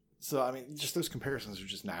so, I mean, just those comparisons are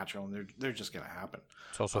just natural, and they're just going to happen.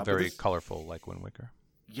 It's also very colorful, like Wind Waker.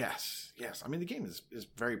 Yes. I mean, the game is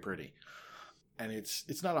very pretty, and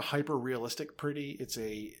it's not a hyper realistic pretty.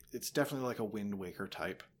 It's definitely like a Wind Waker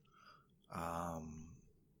type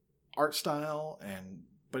art style,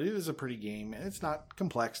 but it is a pretty game, and it's not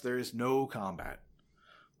complex. There is no combat.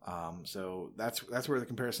 So that's where the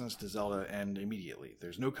comparisons to Zelda end immediately.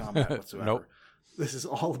 There's no combat whatsoever. Nope. This is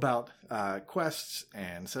all about quests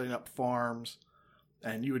and setting up farms.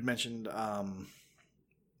 And you had mentioned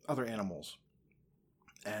other animals.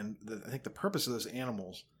 And I think the purpose of those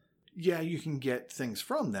animals, you can get things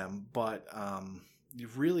from them, but you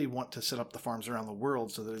really want to set up the farms around the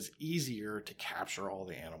world so that it's easier to capture all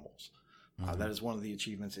the animals. That is one of the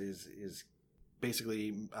achievements is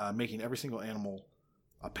basically making every single animal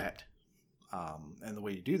a pet. And the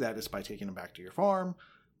way you do that is by taking them back to your farm,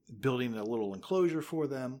 building a little enclosure for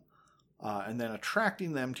them, and then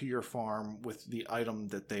attracting them to your farm with the item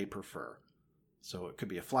that they prefer. So it could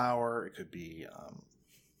be a flower. It could be,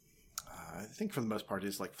 I think for the most part,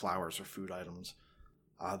 it's like flowers or food items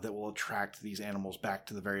that will attract these animals back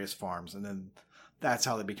to the various farms. And then that's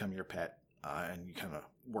how they become your pet. And you kind of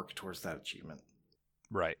work towards that achievement.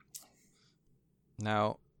 Right.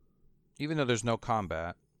 Now, even though there's no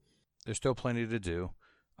combat, there's still plenty to do.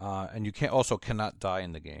 And you cannot die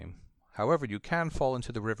in the game. However, you can fall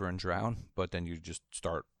into the river and drown, but then you just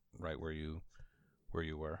start right where you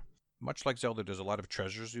were. Much like Zelda, there's a lot of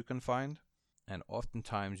treasures you can find, and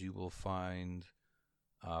oftentimes you will find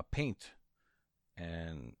paint.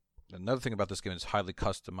 And another thing about this game is highly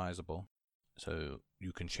customizable. So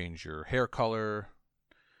you can change your hair color.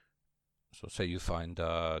 So say you find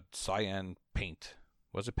cyan paint.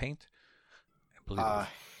 Was it paint? I believe it was.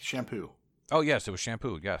 Shampoo. Oh, yes, it was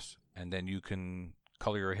shampoo, yes. And then you can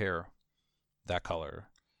color your hair that color.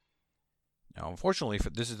 Now, unfortunately,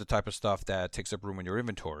 this is the type of stuff that takes up room in your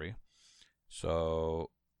inventory. So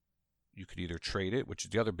you could either trade it, which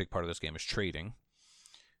is the other big part of this game, is trading.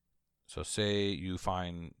 So say you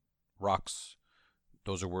find rocks,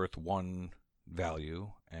 those are worth 1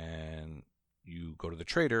 value, and you go to the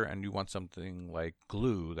trader and you want something like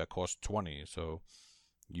glue that costs 20. So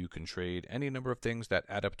you can trade any number of things that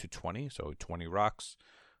add up to 20. So 20 rocks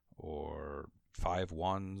or 5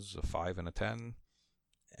 ones, a 5 and a 10.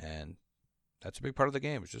 And that's a big part of the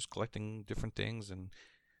game. It's just collecting different things and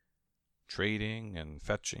trading and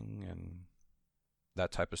fetching and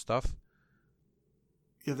that type of stuff.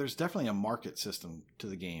 Yeah, there's definitely a market system to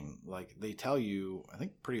the game. Like they tell you, I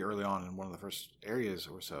think pretty early on in one of the first areas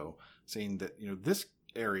or so, saying that, you know, this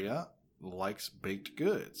area likes baked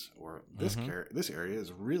goods, or this this area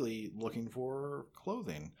is really looking for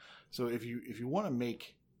clothing. So if you want to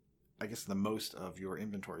make, I guess, the most of your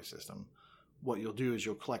inventory system, what you'll do is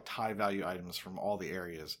you'll collect high value items from all the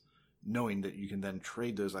areas, knowing that you can then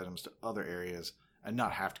trade those items to other areas and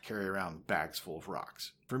not have to carry around bags full of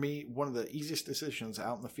rocks. For me, one of the easiest decisions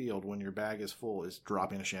out in the field when your bag is full is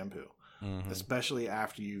dropping a shampoo, especially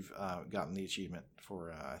after you've gotten the achievement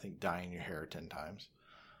for, I think, dyeing your hair 10 times.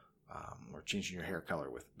 Or changing your hair color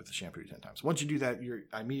with the shampoo 10 times. Once you do that, you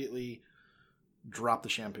immediately drop the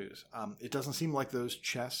shampoos. It doesn't seem like those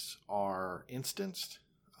chests are instanced,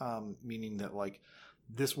 meaning that like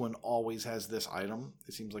this one always has this item.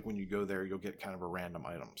 It seems like when you go there, you'll get kind of a random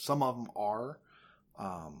item. Some of them are,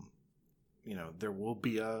 there will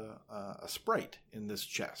be a Sprite in this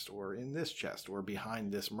chest or in this chest or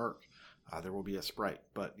behind this Merc. There will be a Sprite.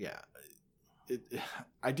 But yeah,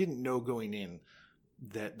 I didn't know going in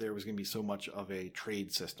that there was going to be so much of a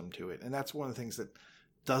trade system to it. And that's one of the things that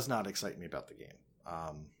does not excite me about the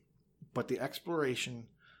game. But the exploration,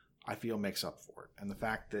 I feel, makes up for it. And the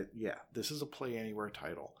fact that, yeah, this is a play anywhere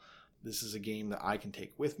title. This is a game that I can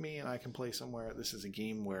take with me and I can play somewhere. This is a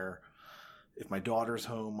game where if my daughter's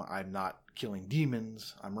home, I'm not killing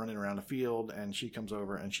demons. I'm running around a field and she comes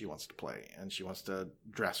over and she wants to play and she wants to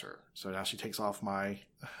dress her. So now she takes off my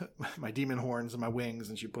my demon horns and my wings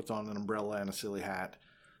and she puts on an umbrella and a silly hat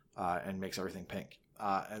and makes everything pink.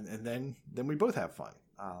 And then we both have fun.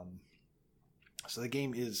 So the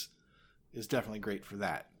game is definitely great for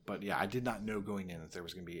that. But yeah, I did not know going in that there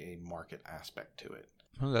was going to be a market aspect to it.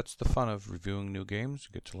 Well, that's the fun of reviewing new games.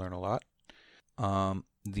 You get to learn a lot.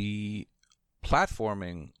 The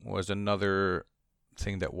platforming was another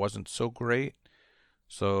thing that wasn't so great.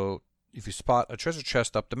 So if you spot a treasure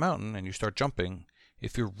chest up the mountain and you start jumping,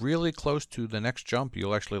 if you're really close to the next jump,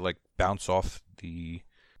 you'll actually like bounce off the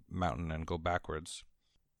mountain and go backwards.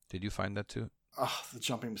 Did you find that too? Oh, the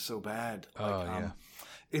jumping was so bad. Yeah.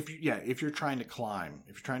 If you're trying to climb,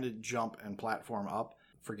 if you're trying to jump and platform up,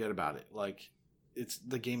 forget about it. Like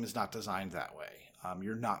the game is not designed that way.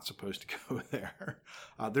 You're not supposed to go there.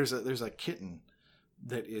 There's a kitten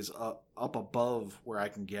that is up above where I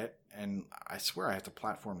can get, and I swear I have to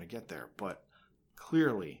platform to get there. But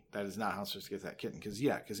clearly, that is not how I'm supposed to get that kitten.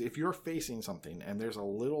 Because if you're facing something and there's a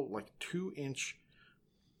little like 2-inch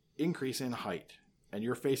increase in height, and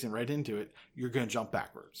you're facing right into it, you're going to jump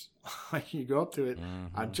backwards. Like you go up to it.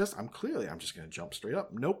 I'm just going to jump straight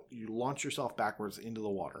up. Nope. You launch yourself backwards into the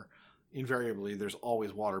water. Invariably, there's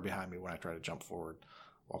always water behind me when I try to jump forward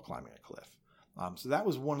while climbing a cliff. So that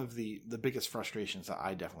was one of the biggest frustrations that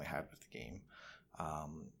I definitely had with the game.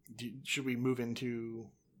 Should we move into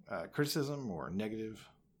criticism or negative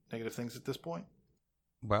things at this point?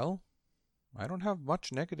 Well, I don't have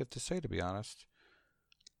much negative to say, to be honest.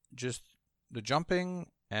 Just the jumping,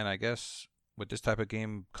 and I guess with this type of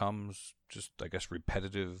game comes just, I guess,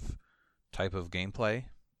 repetitive type of gameplay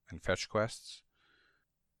and fetch quests.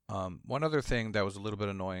 One other thing that was a little bit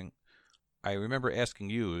annoying, I remember asking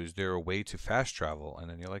you, is there a way to fast travel? And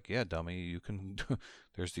then you're like, yeah, dummy, you can.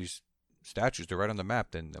 There's these statues, they're right on the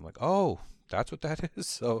map. Then I'm like, oh, that's what that is.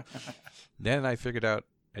 So then I figured out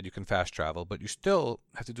that you can fast travel, but you still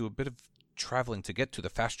have to do a bit of traveling to get to the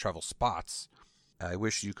fast travel spots. I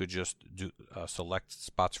wish you could just do select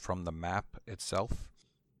spots from the map itself.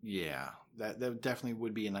 Yeah, that definitely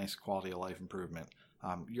would be a nice quality of life improvement.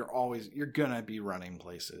 You're gonna be running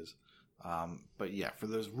places, but yeah, for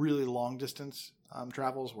those really long distance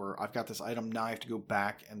travels where I've got this item, now I have to go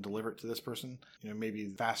back and deliver it to this person. Maybe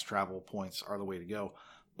fast travel points are the way to go,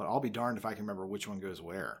 but I'll be darned if I can remember which one goes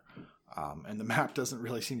where. And the map doesn't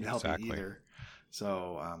really seem to help you either.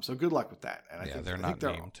 So good luck with that. And they're not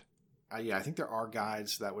named. I think there are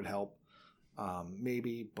guides that would help,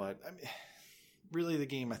 maybe, but I mean, really the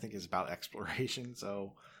game I think is about exploration.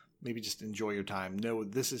 So maybe just enjoy your time. No,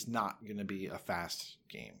 this is not going to be a fast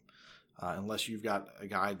game unless you've got a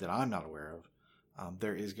guide that I'm not aware of.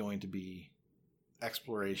 There is going to be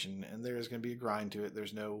exploration, and there is going to be a grind to it.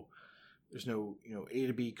 There's no A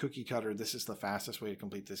to B cookie cutter. This is the fastest way to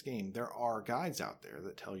complete this game. There are guides out there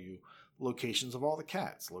that tell you locations of all the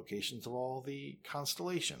cats, locations of all the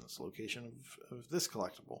constellations, location of this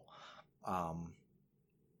collectible.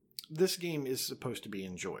 This game is supposed to be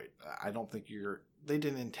enjoyed. I don't think they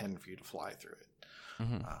didn't intend for you to fly through it.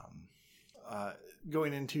 Mm-hmm.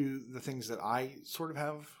 Going into the things that I sort of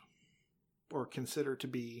have or consider to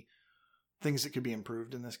be things that could be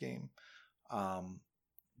improved in this game.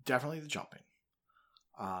 Definitely the jumping.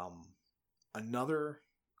 Another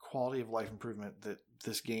quality of life improvement that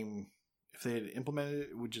this game, if they had implemented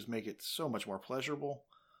it, would just make it so much more pleasurable,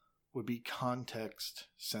 would be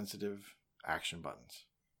context-sensitive action buttons.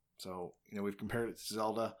 So, we've compared it to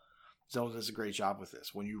Zelda. Zelda does a great job with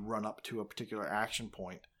this. When you run up to a particular action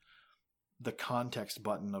point, the context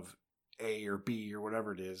button of A or B or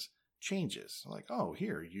whatever it is changes. Like, oh,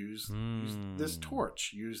 here, use this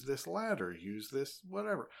torch, use this ladder, use this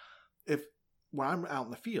whatever. When I'm out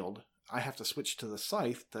in the field, I have to switch to the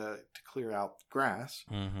scythe to clear out grass.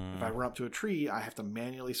 Mm-hmm. If I run up to a tree, I have to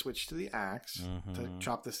manually switch to the axe to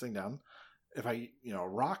chop this thing down. If I, a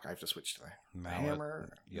rock, I have to switch to the hammer,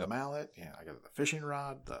 the mallet. Yeah, I got the fishing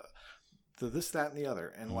rod, the this, that, and the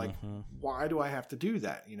other. And why do I have to do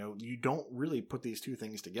that? You don't really put these two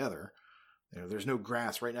things together. There's no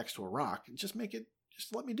grass right next to a rock. Just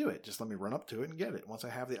let me do it. Just let me run up to it and get it. Once I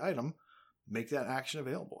have the item, make that action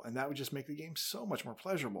available. And that would just make the game so much more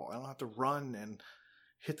pleasurable. I don't have to run and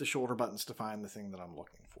hit the shoulder buttons to find the thing that I'm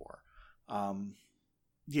looking for.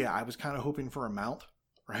 I was kind of hoping for a mount,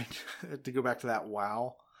 right? To go back to that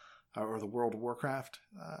WoW or the World of Warcraft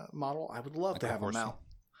model. I would love to have a mount.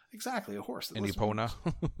 Exactly, a horse. An Epona.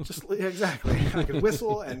 Just exactly. I could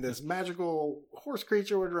whistle, and this magical horse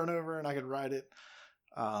creature would run over, and I could ride it.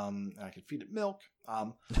 And I could feed it milk.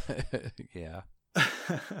 Yeah.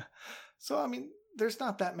 So, I mean, there's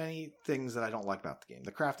not that many things that I don't like about the game.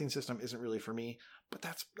 The crafting system isn't really for me, but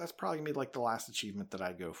that's probably gonna be like the last achievement that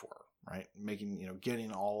I'd go for, right?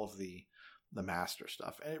 Getting all of the master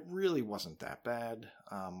stuff, and it really wasn't that bad.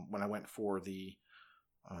 When I went for the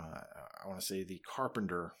I want to say the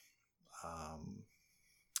carpenter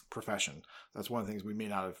profession. That's one of the things we may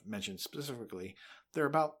not have mentioned specifically. There are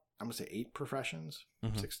about, I'm going to say 8 professions,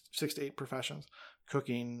 6 to 8 professions: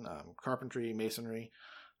 cooking, carpentry, masonry,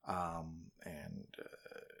 and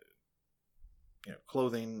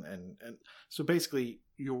clothing. And so basically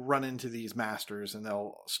you'll run into these masters and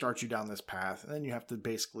they'll start you down this path. And then you have to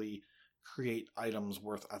basically create items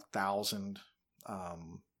worth 1,000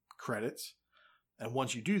 credits. And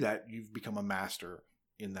once you do that, you've become a master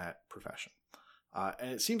in that profession.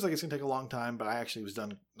 And it seems like it's going to take a long time, but I actually was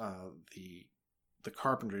done the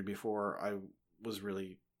carpentry before I was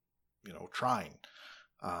really, trying.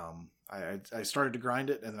 I started to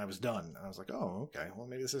grind it, and then I was done. And I was like, oh, okay, well,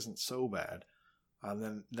 maybe this isn't so bad.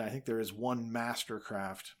 Then I think there is one master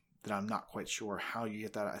craft that I'm not quite sure how you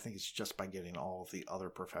get that. I think it's just by getting all of the other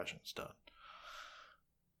professions done.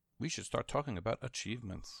 We should start talking about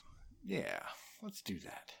achievements. Yeah, let's do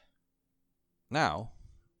that. Now,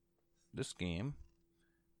 this game,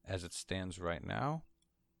 as it stands right now,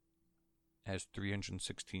 has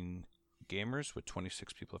 316 gamers, with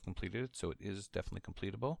 26 people have completed it, so it is definitely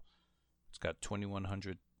completable. It's got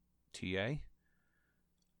 2100 TA.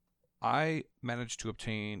 I managed to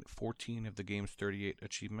obtain 14 of the game's 38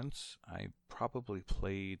 achievements. I probably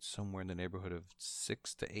played somewhere in the neighborhood of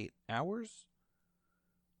 6 to 8 hours.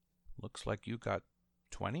 Looks like you got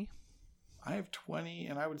 20. I have 20,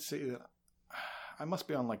 and I would say that I must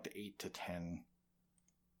be on like the 8 to 10.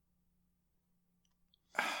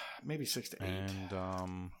 Maybe 6 to 8.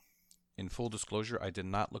 And in full disclosure, I did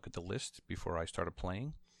not look at the list before I started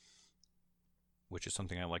playing, which is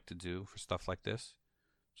something I like to do for stuff like this,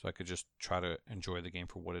 so I could just try to enjoy the game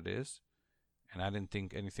for what it is. And I didn't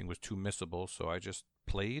think anything was too missable, so I just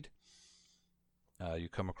played. You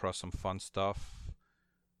come across some fun stuff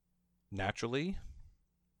naturally.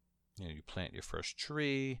 You know, you plant your first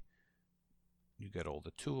tree, you get all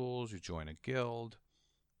the tools, you join a guild,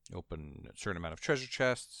 you open a certain amount of treasure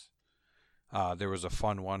chests. There was a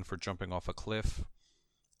fun one for jumping off a cliff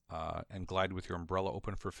and glide with your umbrella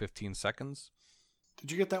open for 15 seconds.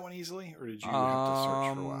 Did you get that one easily, or did you have to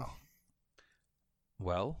search for a while?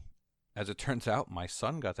 Well, as it turns out, my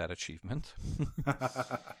son got that achievement.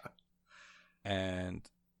 And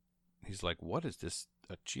he's like, what is this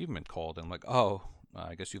achievement called? And I'm like, oh,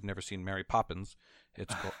 I guess you've never seen Mary Poppins.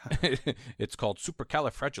 It's called, it's called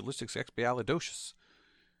Supercalifragilisticexpialidocious.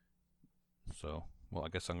 So, well, I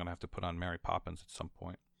guess I'm going to have to put on Mary Poppins at some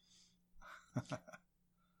point.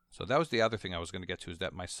 So that was the other thing I was going to get to, is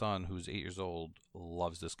that my son, who's 8 years old,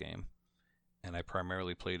 loves this game. And I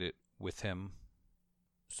primarily played it with him.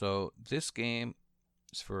 So this game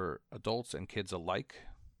is for adults and kids alike.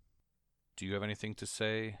 Do you have anything to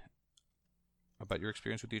say about your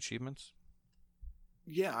experience with the achievements?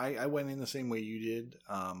 Yeah, I went in the same way you did.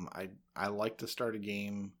 I like to start a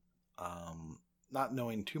game not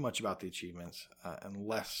knowing too much about the achievements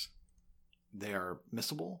unless they are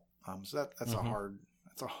missable. So that's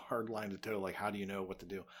a hard line to toe. Like, how do you know what to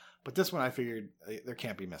do? But this one, I figured there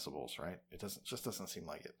can't be missables, right? It doesn't seem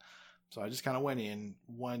like it. So I just kind of went in,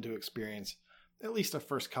 wanted to experience at least the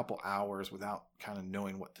first couple hours without kind of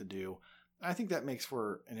knowing what to do. I think that makes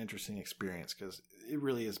for an interesting experience because it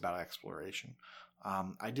really is about exploration.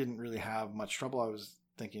 I didn't really have much trouble. I was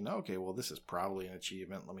thinking, okay, well, this is probably an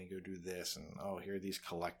achievement. Let me go do this. And, oh, here are these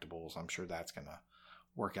collectibles. I'm sure that's going to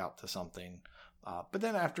work out to something. But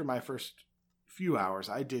then after my first few hours,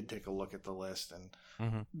 I did take a look at the list and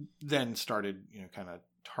then started, kind of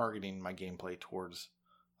targeting my gameplay towards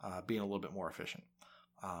being a little bit more efficient.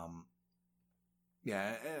 I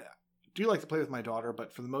do like to play with my daughter,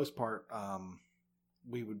 but for the most part,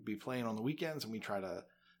 we would be playing on the weekends, and we try to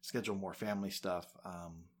schedule more family stuff.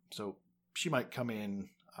 So she might come in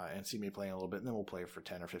and see me playing a little bit, and then we'll play for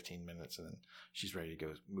 10 or 15 minutes, and then she's ready to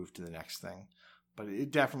go move to the next thing. But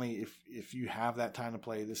it definitely, if you have that time to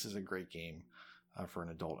play, this is a great game for an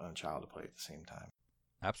adult and a child to play at the same time.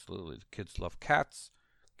 Absolutely. The kids love cats,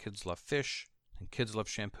 kids love fish, and kids love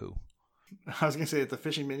shampoo. I was going to say that the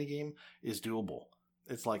fishing minigame is doable.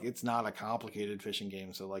 It's not a complicated fishing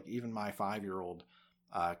game. So like even my 5-year-old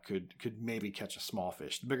could maybe catch a small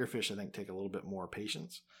fish. The bigger fish, I think, take a little bit more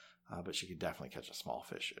patience, but she could definitely catch a small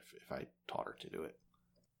fish if I taught her to do it.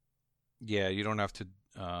 Yeah, you don't have to.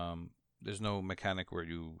 There's no mechanic where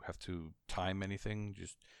you have to time anything.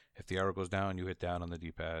 Just if the arrow goes down, you hit down on the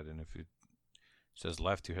D-pad, and if it says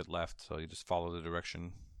left, you hit left. So you just follow the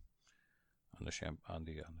direction on the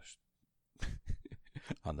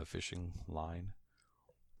on the fishing line.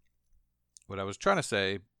 What I was trying to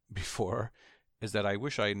say before is that I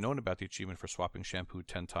wish I had known about the achievement for swapping shampoo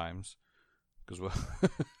 10 times, because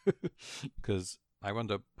I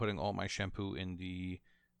wound up putting all my shampoo in the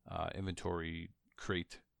inventory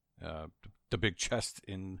crate, the big chest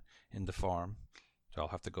in the farm. So I'll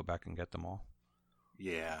have to go back and get them all.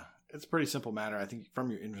 Yeah, it's a pretty simple matter. I think from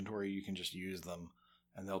your inventory, you can just use them,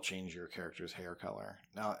 and they'll change your character's hair color.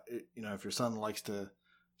 Now, if your son likes to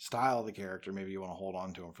style the character, maybe you want to hold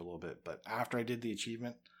on to him for a little bit. But after I did the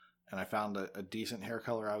achievement and I found a decent hair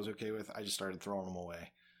color I was okay with, I just started throwing them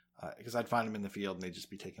away because I'd find them in the field and they'd just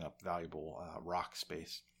be taking up valuable rock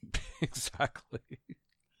space. Exactly.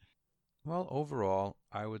 Well, overall,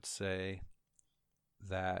 I would say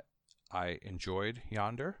that I enjoyed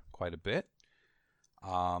Yonder quite a bit.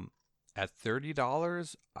 At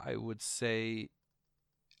 $30, I would say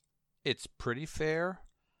it's pretty fair,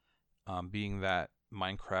 being that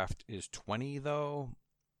Minecraft is $20, though.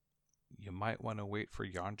 You might want to wait for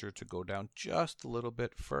Yonder to go down just a little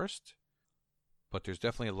bit first. But there's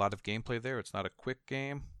definitely a lot of gameplay there. It's not a quick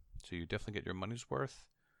game, so you definitely get your money's worth.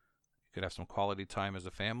 You could have some quality time as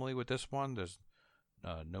a family with this one. There's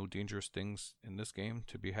no dangerous things in this game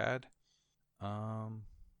to be had.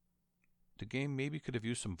 The game maybe could have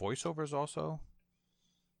used some voiceovers also.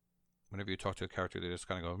 Whenever you talk to a character, they just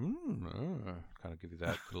kind of go, kind of give you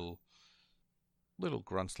that little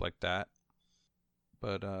grunts like that.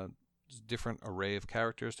 But there's a different array of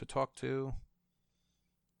characters to talk to.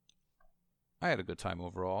 I had a good time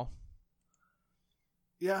overall.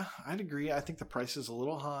 Yeah, I'd agree. I think the price is a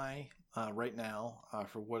little high right now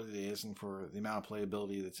for what it is and for the amount of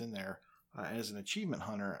playability that's in there. as an achievement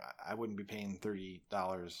hunter, I wouldn't be paying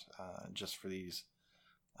 $30 just for these,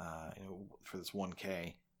 for this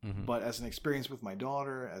 1K. Mm-hmm. But as an experience with my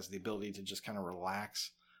daughter, as the ability to just kind of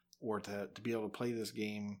relax, or to be able to play this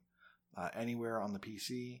game anywhere on the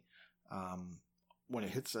PC, when it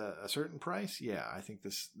hits a certain price, yeah, I think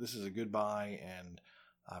this is a good buy. And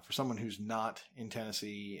for someone who's not in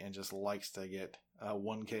Tennessee and just likes to get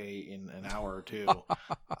 1K in an hour or two,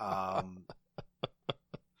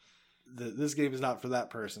 this game is not for that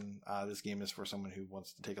person. This game is for someone who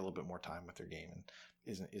wants to take a little bit more time with their game and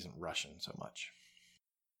isn't rushing so much.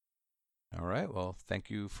 All right. Well, thank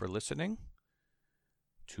you for listening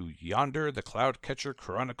to Yonder the Cloudcatcher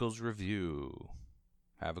Chronicles review.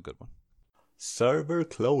 Have a good one. Server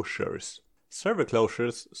closures. Server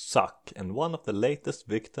closures suck, and one of the latest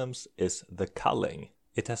victims is The Culling.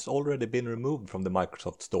 It has already been removed from the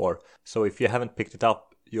Microsoft Store, so if you haven't picked it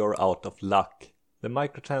up, you're out of luck. The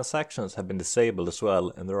microtransactions have been disabled as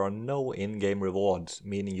well, and there are no in-game rewards,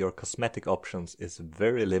 meaning your cosmetic options is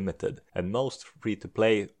very limited, and most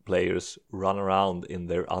free-to-play players run around in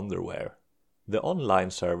their underwear. The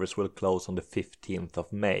online servers will close on the 15th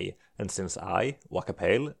of May, and since I,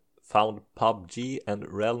 Wakapale, found PUBG and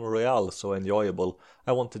Realm Royale so enjoyable,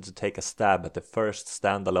 I wanted to take a stab at the first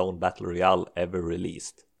standalone Battle Royale ever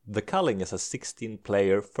released. The Culling is a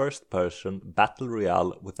 16-player first-person Battle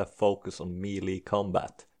Royale with a focus on melee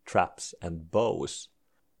combat, traps and bows.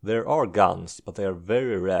 There are guns, but they are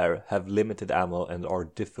very rare, have limited ammo and are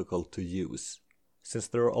difficult to use. Since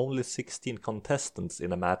there are only 16 contestants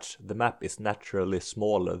in a match, the map is naturally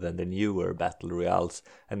smaller than the newer Battle Royales,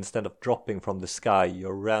 and instead of dropping from the sky,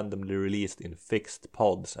 you're randomly released in fixed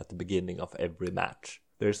pods at the beginning of every match.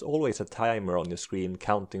 There's always a timer on your screen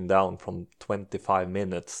counting down from 25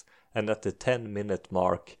 minutes, and at the 10-minute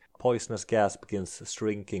mark, poisonous gas begins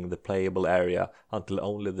shrinking the playable area until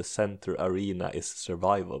only the center arena is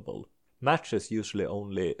survivable. Matches usually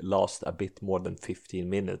only last a bit more than 15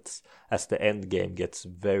 minutes, as the endgame gets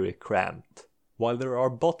very cramped. While there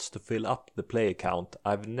are bots to fill up the player count,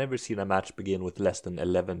 I've never seen a match begin with less than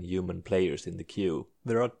 11 human players in the queue.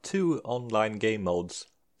 There are 2 online game modes,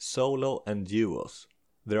 solo and duos.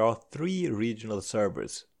 There are 3 regional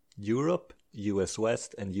servers, Europe, US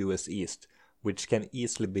West and US East, which can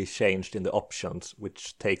easily be changed in the options,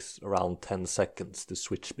 which takes around 10 seconds to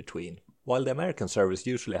switch between. While the American servers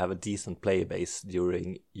usually have a decent player base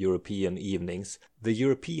during European evenings, the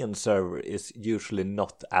European server is usually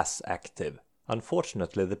not as active.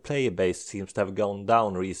 Unfortunately, the player base seems to have gone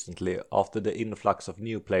down recently after the influx of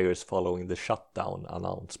new players following the shutdown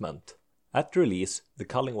announcement. At release, The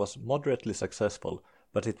Culling was moderately successful,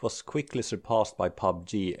 but it was quickly surpassed by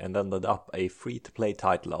PUBG and ended up a free-to-play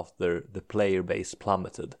title after the player base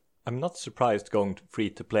plummeted. I'm not surprised going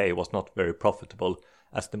free-to-play was not very profitable,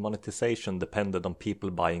 as the monetization depended on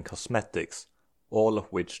people buying cosmetics, all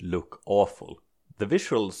of which look awful. The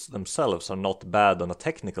visuals themselves are not bad on a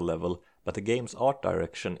technical level, but the game's art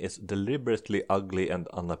direction is deliberately ugly and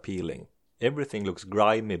unappealing. Everything looks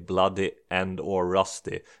grimy, bloody and/or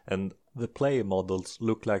rusty, and the player models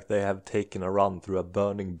look like they have taken a run through a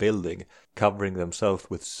burning building, covering themselves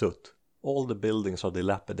with soot. All the buildings are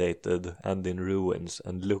dilapidated and in ruins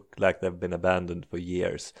and look like they've been abandoned for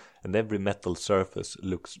years, and every metal surface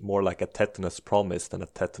looks more like a tetanus promise than a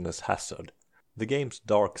tetanus hazard. The game's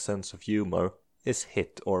dark sense of humor is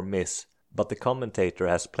hit or miss, but the commentator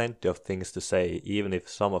has plenty of things to say, even if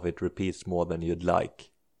some of it repeats more than you'd like.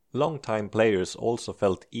 Long-time players also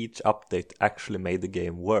felt each update actually made the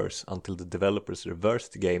game worse until the developers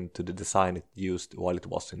reversed the game to the design it used while it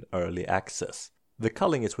was in early access. The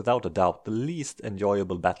Culling is without a doubt the least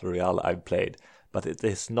enjoyable Battle Royale I've played, but it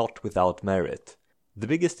is not without merit. The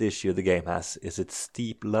biggest issue the game has is its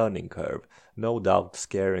steep learning curve, no doubt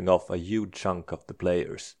scaring off a huge chunk of the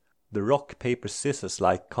players. The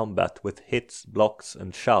rock-paper-scissors-like combat with hits, blocks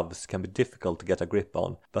and shoves can be difficult to get a grip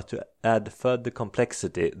on, but to add further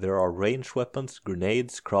complexity there are range weapons,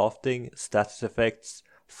 grenades, crafting, status effects,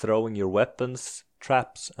 throwing your weapons,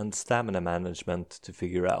 traps and stamina management to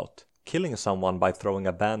figure out. Killing someone by throwing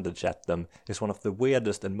a bandage at them is one of the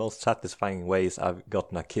weirdest and most satisfying ways I've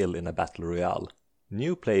gotten a kill in a Battle Royale.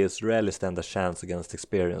 New players rarely stand a chance against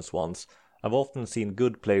experienced ones. I've often seen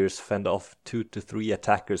good players fend off 2 to 3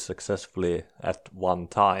 attackers successfully at one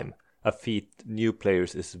time, a feat new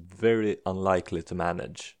players is very unlikely to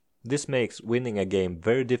manage. This makes winning a game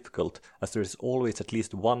very difficult, as there is always at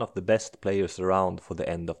least one of the best players around for the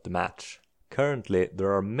end of the match. Currently,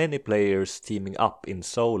 there are many players teaming up in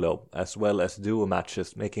solo, as well as duo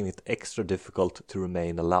matches, making it extra difficult to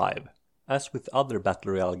remain alive. As with other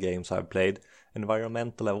Battle Royale games I've played,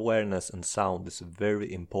 environmental awareness and sound is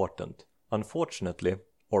very important. Unfortunately,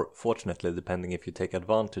 or fortunately depending if you take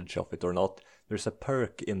advantage of it or not, there's a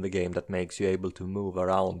perk in the game that makes you able to move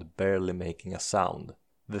around barely making a sound.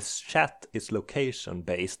 The chat is location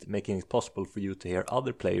based, making it possible for you to hear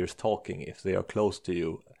other players talking if they are close to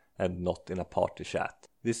you and not in a party chat.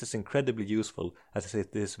 This is incredibly useful as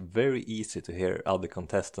it is very easy to hear other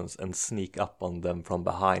contestants and sneak up on them from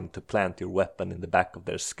behind to plant your weapon in the back of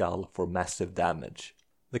their skull for massive damage.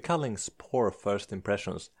 The Culling's poor first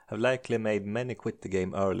impressions have likely made many quit the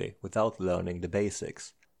game early without learning the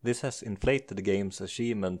basics. This has inflated the game's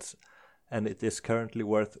achievements, and it is currently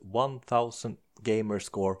worth 1000 gamer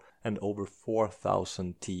score and over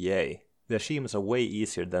 4000 TA. The achievements are way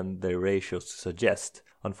easier than their ratios suggest.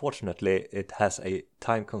 Unfortunately, it has a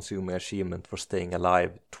time-consuming achievement for staying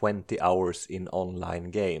alive 20 hours in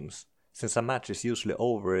online games. Since a match is usually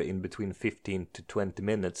over in between 15 to 20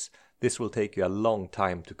 minutes, this will take you a long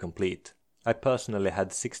time to complete. I personally had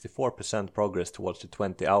 64% progress towards the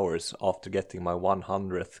 20 hours after getting my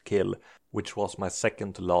 100th kill, which was my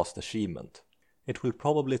second to last achievement. It will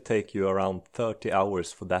probably take you around 30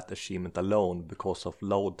 hours for that achievement alone because of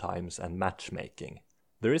load times and matchmaking.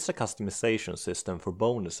 There is a customization system for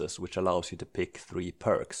bonuses which allows you to pick 3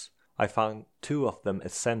 perks. I found 2 of them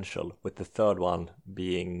essential, with the third one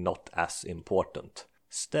being not as important.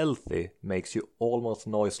 Stealthy makes you almost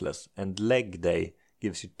noiseless, and Leg Day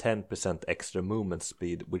gives you 10% extra movement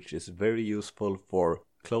speed, which is very useful for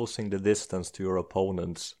closing the distance to your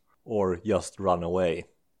opponents or just run away.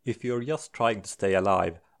 If you're just trying to stay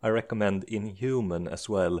alive, I recommend Inhuman as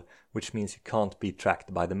well, which means you can't be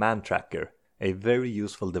tracked by the Man Tracker, a very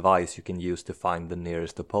useful device you can use to find the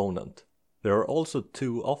nearest opponent. There are also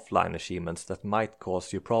 2 offline achievements that might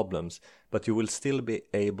cause you problems, but you will still be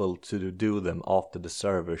able to do them after the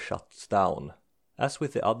server shuts down. As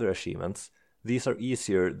with the other achievements, these are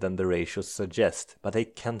easier than the ratios suggest, but they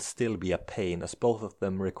can still be a pain as both of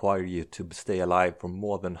them require you to stay alive for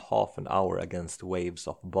more than half an hour against waves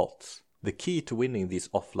of bots. The key to winning these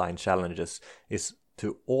offline challenges is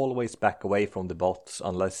to always back away from the bots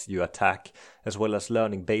unless you attack, as well as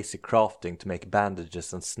learning basic crafting to make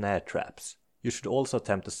bandages and snare traps. You should also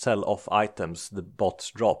attempt to sell off items the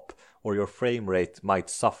bots drop, or your frame rate might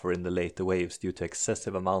suffer in the later waves due to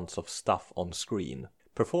excessive amounts of stuff on screen.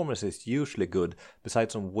 Performance is usually good,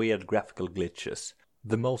 besides some weird graphical glitches,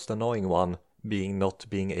 the most annoying one being not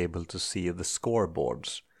being able to see the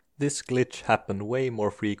scoreboards. This glitch happened way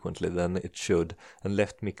more frequently than it should and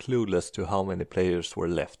left me clueless to how many players were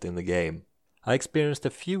left in the game. I experienced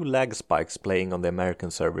a few lag spikes playing on the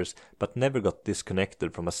American servers, but never got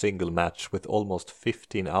disconnected from a single match with almost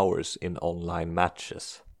 15 hours in online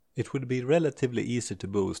matches. It would be relatively easy to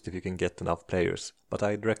boost if you can get enough players, but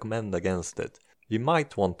I'd recommend against it. You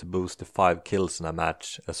might want to boost the 5 kills in a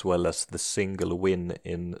match, as well as the single win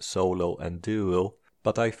in solo and duo,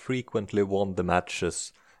 but I frequently won the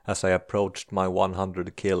matches as I approached my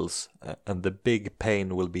 100 kills, and the big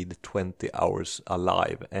pain will be the 20 hours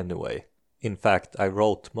alive anyway. In fact, I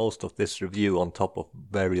wrote most of this review on top of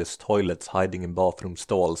various toilets hiding in bathroom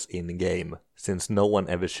stalls in-game, since no one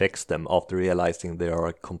ever checks them after realizing they are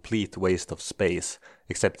a complete waste of space,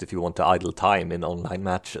 except if you want to idle time in online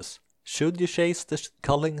matches. Should you chase the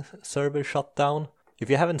Culling server shutdown? If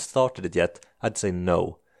you haven't started it yet, I'd say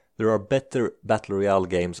no. There are better Battle Royale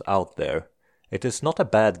games out there. It is not a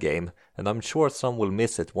bad game, and I'm sure some will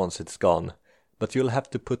miss it once it's gone, but you'll have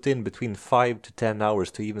to put in between 5 to 10 hours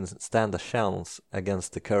to even stand a chance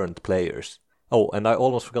against the current players. Oh, and I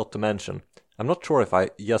almost forgot to mention, I'm not sure if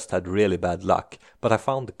I just had really bad luck, but I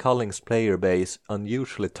found the Culling's player base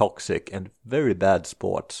unusually toxic and very bad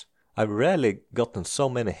sports. I've rarely gotten so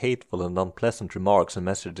many hateful and unpleasant remarks and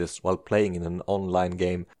messages while playing in an online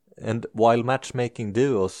game, and while matchmaking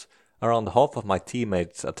duos, around half of my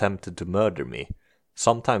teammates attempted to murder me.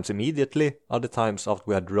 Sometimes immediately, other times after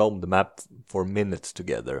we had roamed the map for minutes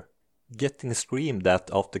together. Getting screamed at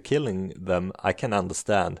after killing them I can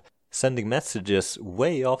understand. Sending messages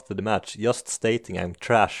way after the match just stating I'm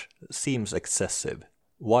trash seems excessive.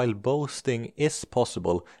 While boasting is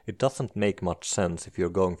possible, it doesn't make much sense if you're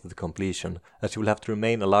going for the completion, as you will have to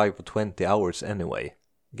remain alive for 20 hours anyway.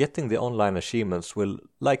 Getting the online achievements will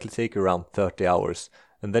likely take you around 30 hours,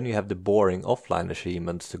 and then you have the boring offline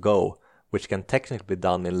achievements to go, which can technically be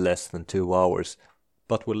done in less than 2 hours,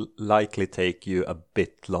 but will likely take you a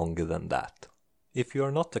bit longer than that. If you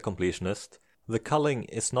are not a completionist, the Culling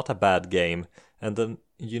is not a bad game and a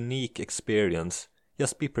unique experience.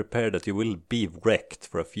 Just be prepared that you will be wrecked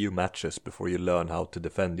for a few matches before you learn how to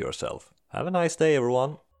defend yourself. Have a nice day,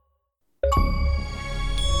 everyone!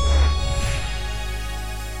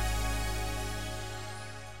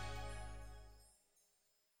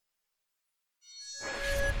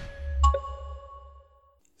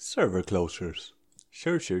 Server closures.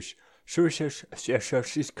 Searchers. Searchers.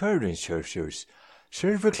 Searchers. Current searchers.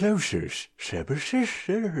 Server closures. Server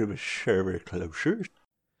closures.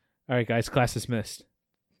 All right, guys. Class dismissed.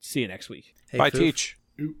 See you next week. Hey, Bye, Foof, Teach.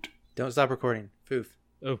 Oot. Don't stop recording. Foof,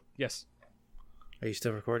 Oh, yes. are you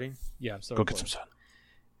still recording? Yeah, I'm still Go get some recording. sun.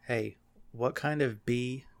 Hey, what kind of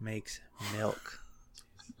bee makes milk?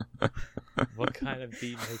 What kind of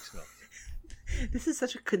bee makes milk? This is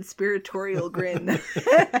such a conspiratorial grin.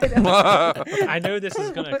 I know this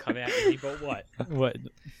is going to come at me, but what? What?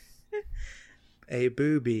 A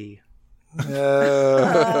booby.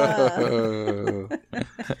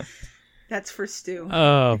 That's for Stu.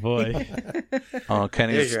 Oh, boy. Oh, There's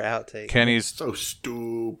Kenny's your outtake. Kenny's So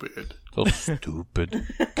stupid. so stupid.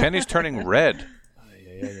 Kenny's turning red.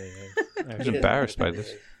 Yeah. He's embarrassed by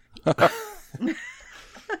this.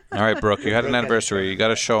 All right, Brooke, you had an anniversary. You got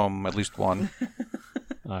to show him at least one.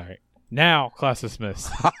 All right. Now, class dismissed.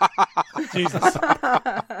 Jesus.